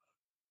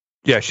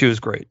yeah, she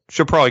was great.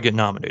 She'll probably get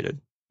nominated.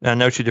 And I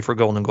know she did for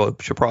Golden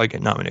Globe. She'll probably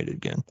get nominated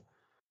again.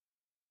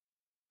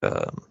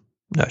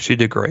 No, she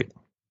did great.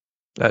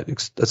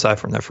 Aside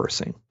from that first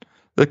scene.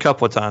 A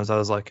couple of times I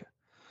was like,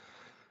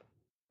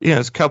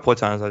 a couple of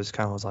times I just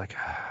kind of was like,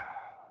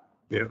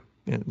 yeah.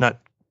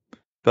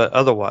 But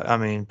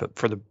otherwise, but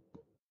for the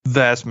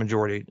vast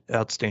majority,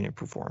 outstanding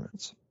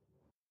performance.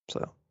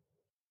 So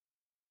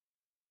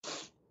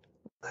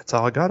that's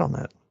all I got on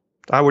that.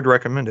 I would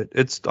recommend it.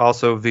 It's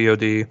also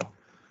VOD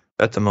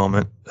at the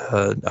moment.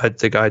 I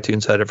think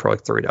iTunes had it for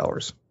like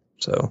 $3.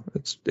 So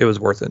it was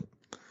worth it.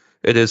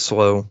 It is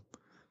slow.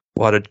 A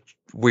lot of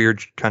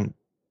weird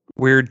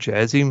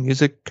jazzy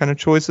music kind of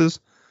choices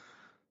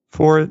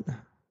for it.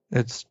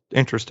 It's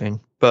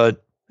interesting,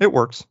 but it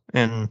works.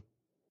 And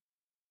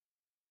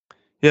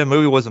yeah,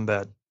 movie wasn't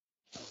bad.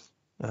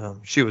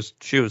 She was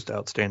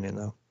outstanding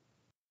though,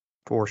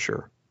 for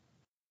sure.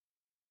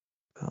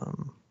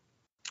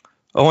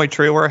 Only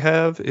trailer I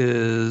have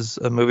is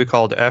a movie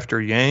called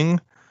After Yang.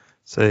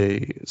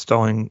 It's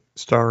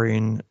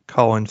starring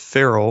Colin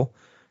Farrell.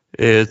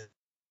 It's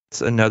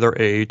another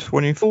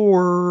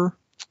A24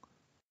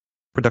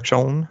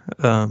 production.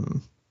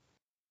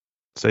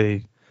 It's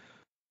a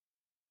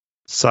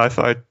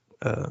sci-fi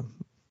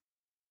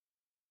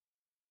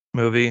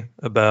movie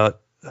about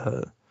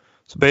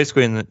so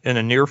basically in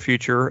a near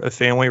future, a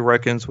family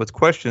reckons with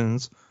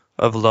questions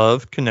of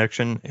love,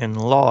 connection, and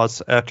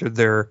loss after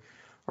their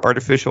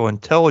artificial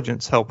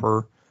intelligence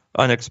helper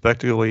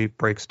unexpectedly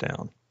breaks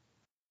down.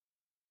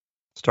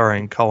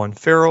 Starring Colin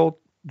Farrell,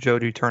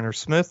 Jodie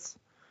Turner-Smith,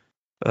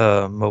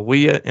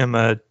 Malia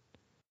Emma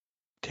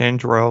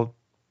Tandrell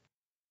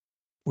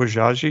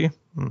Wajaji,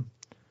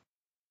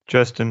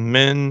 Justin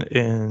Min,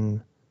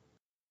 and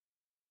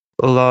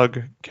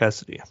Olag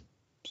Cassidy.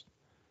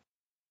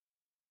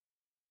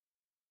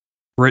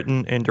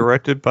 Written and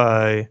directed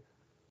by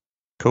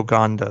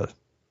Kogan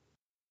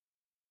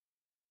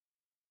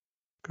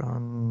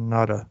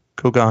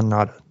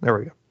Nada. There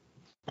we go.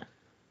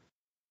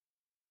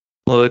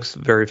 Looks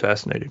very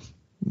fascinating.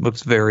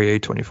 Looks very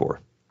A24.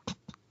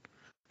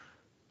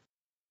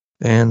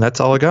 And that's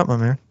all I got, my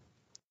man.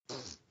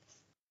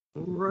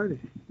 Alrighty.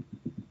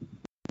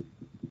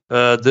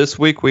 This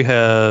week we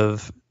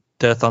have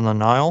Death on the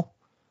Nile,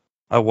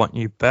 I Want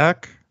You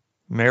Back,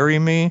 Marry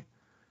Me,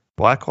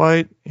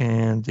 Blacklight,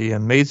 and The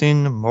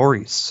Amazing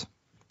Maurice.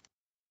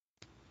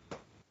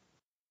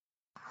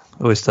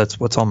 At least that's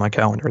what's on my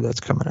calendar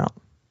that's coming out.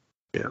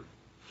 Yeah.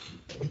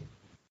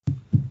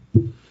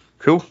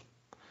 Cool.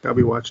 I'll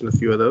be watching a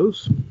few of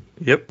those.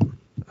 Yep.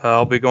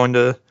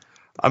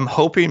 I'm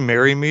hoping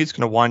Marry Me is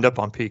going to wind up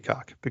on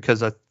Peacock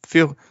because I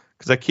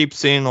keep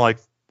seeing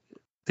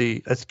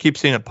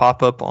it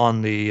pop up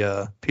on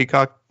the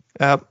Peacock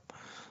app.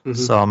 Mm-hmm.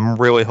 So I'm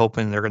really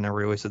hoping they're going to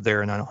release it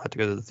there and I don't have to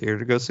go to the theater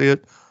to go see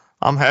it.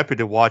 I'm happy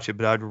to watch it,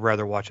 but I'd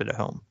rather watch it at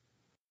home.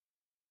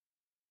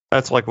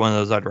 That's like one of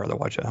those I'd rather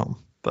watch at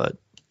home, but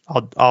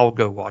I'll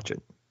go watch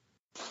it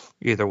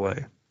either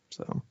way.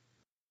 So,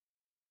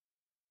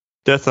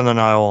 Death on the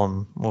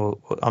Nile,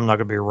 I'm not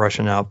gonna be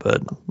rushing out,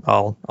 but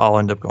I'll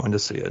end up going to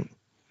see it.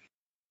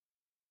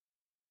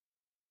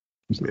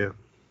 Yeah.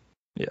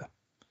 Yeah.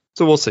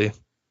 So we'll see.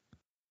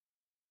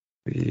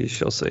 We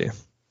shall see.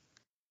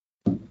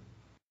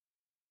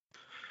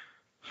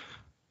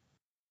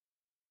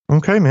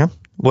 Okay, man.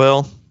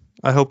 Well,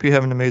 I hope you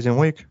have an amazing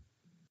week.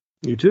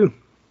 You too.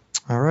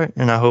 All right.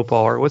 And I hope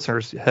all our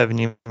listeners have an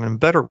even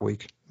better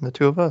week than the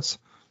two of us.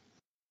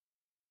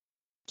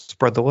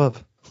 Spread the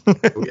love. Oh,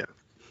 yeah.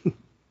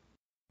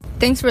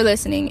 Thanks for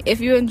listening. If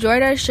you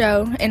enjoyed our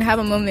show and have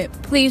a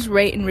moment, please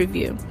rate and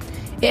review.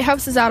 It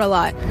helps us out a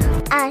lot.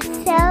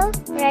 Also,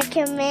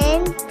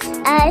 recommend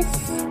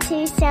us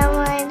to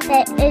someone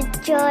that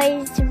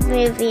enjoys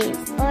movies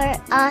or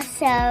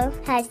also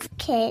has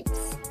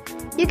kids.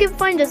 You can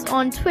find us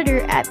on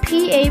Twitter at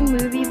PA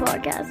Movie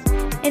Podcast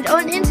and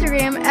on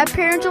Instagram at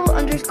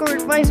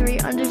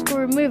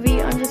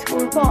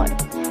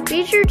parental_advisory_movie_pod.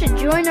 Be sure to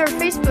join our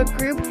Facebook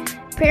group,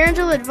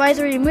 Parental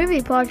Advisory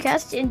Movie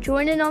Podcast, and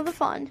join in on the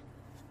fun.